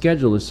 because the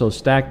schedule is so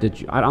stacked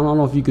that I don't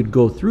know if you could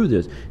go through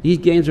this. These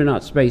games are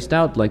not spaced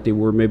out like they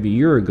were maybe a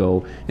year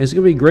ago. And it's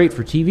going to be great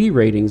for TV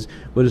ratings,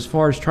 but as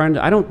far as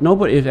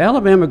if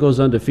Alabama goes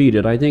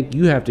undefeated, I think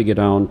you have to get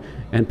down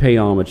and pay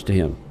homage to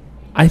him.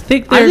 I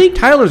think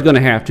Tyler's going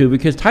to have to,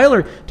 because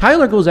Tyler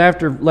goes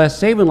after Les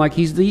Saban like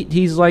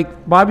he's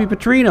like Bobby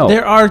Petrino.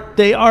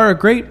 They are a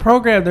great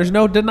program. There's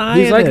no denying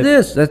it. He's like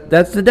this.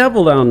 That's the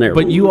devil down there.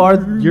 But you're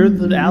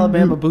the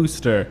Alabama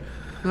booster.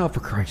 Oh, for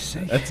Christ's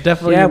sake. That's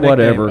definitely Yeah, your nickname.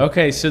 whatever.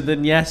 Okay, so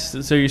then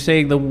yes, so you're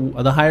saying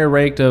the higher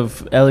ranked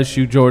of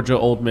LSU, Georgia,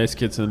 Ole Miss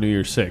gets in the New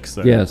Year's Six.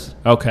 Then? Yes.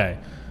 Okay,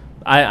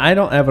 I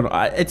don't have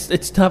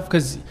it's tough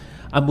because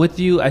I'm with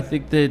you. I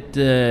think that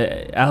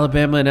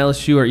Alabama and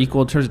LSU are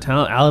equal in terms of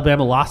talent.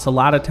 Alabama lost a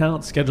lot of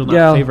talent. Schedule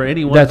not favor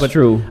anyone. That's but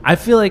true. I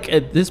feel like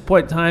at this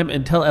point in time,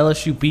 until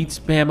LSU beats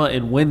Bama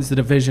and wins the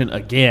division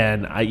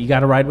again, you got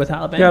to ride with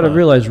Alabama. You got to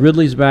realize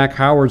Ridley's back,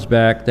 Howard's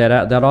back,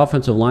 that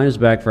offensive line is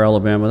back for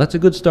Alabama. That's a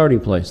good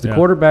starting place. The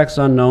quarterback's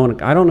unknown.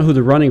 I don't know who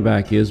the running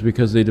back is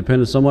because they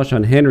depended so much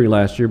on Henry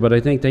last year, but I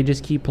think they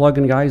just keep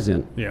plugging guys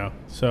in. Yeah.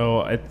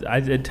 So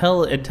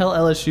until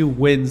LSU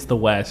wins the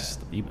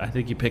West, I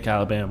think you pick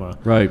Alabama.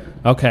 Right.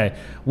 Okay.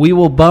 We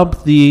will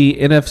bump the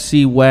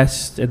NFC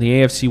West and the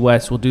AFC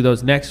West. We'll do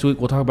those next week.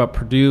 We'll talk about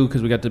Purdue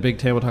because we got the Big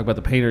Ten. We'll talk about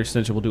the Painter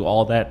extension. We'll do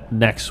all that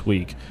next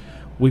week.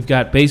 We've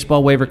got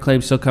baseball waiver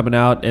claims still coming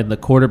out and the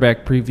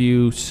quarterback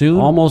preview soon.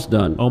 Almost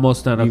done.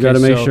 Almost done. Okay, you got to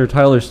make sure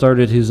Tyler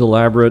started his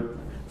elaborate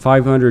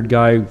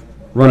 500-guy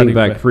running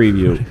back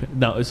preview.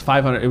 No, it was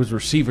 500. It was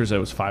receivers that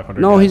was 500.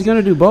 No, guys. he's going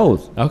to do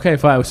both. Okay,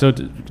 fine. So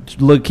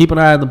look, keep an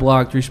eye on the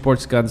blog,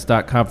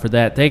 3sportsguns.com for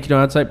that. Thank you to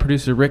on-site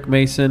producer Rick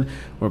Mason.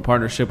 We're in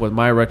partnership with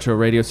My Retro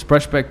Radio.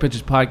 Brushback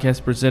Pitches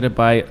podcast presented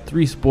by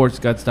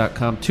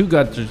 3sportsguns.com. Two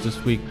Gunters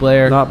this week,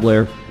 Blair. Not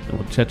Blair. And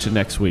we'll catch you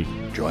next week.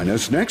 Join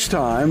us next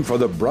time for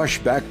the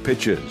Brushback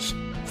Pitches.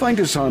 Find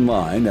us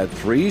online at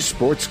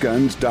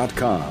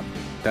 3sportsguns.com.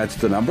 That's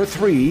the number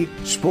 3,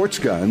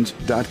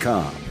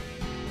 sportsguns.com.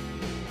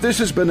 This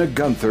has been a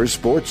Gunther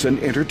Sports and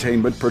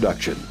Entertainment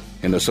production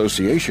in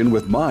association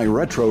with My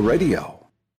Retro Radio.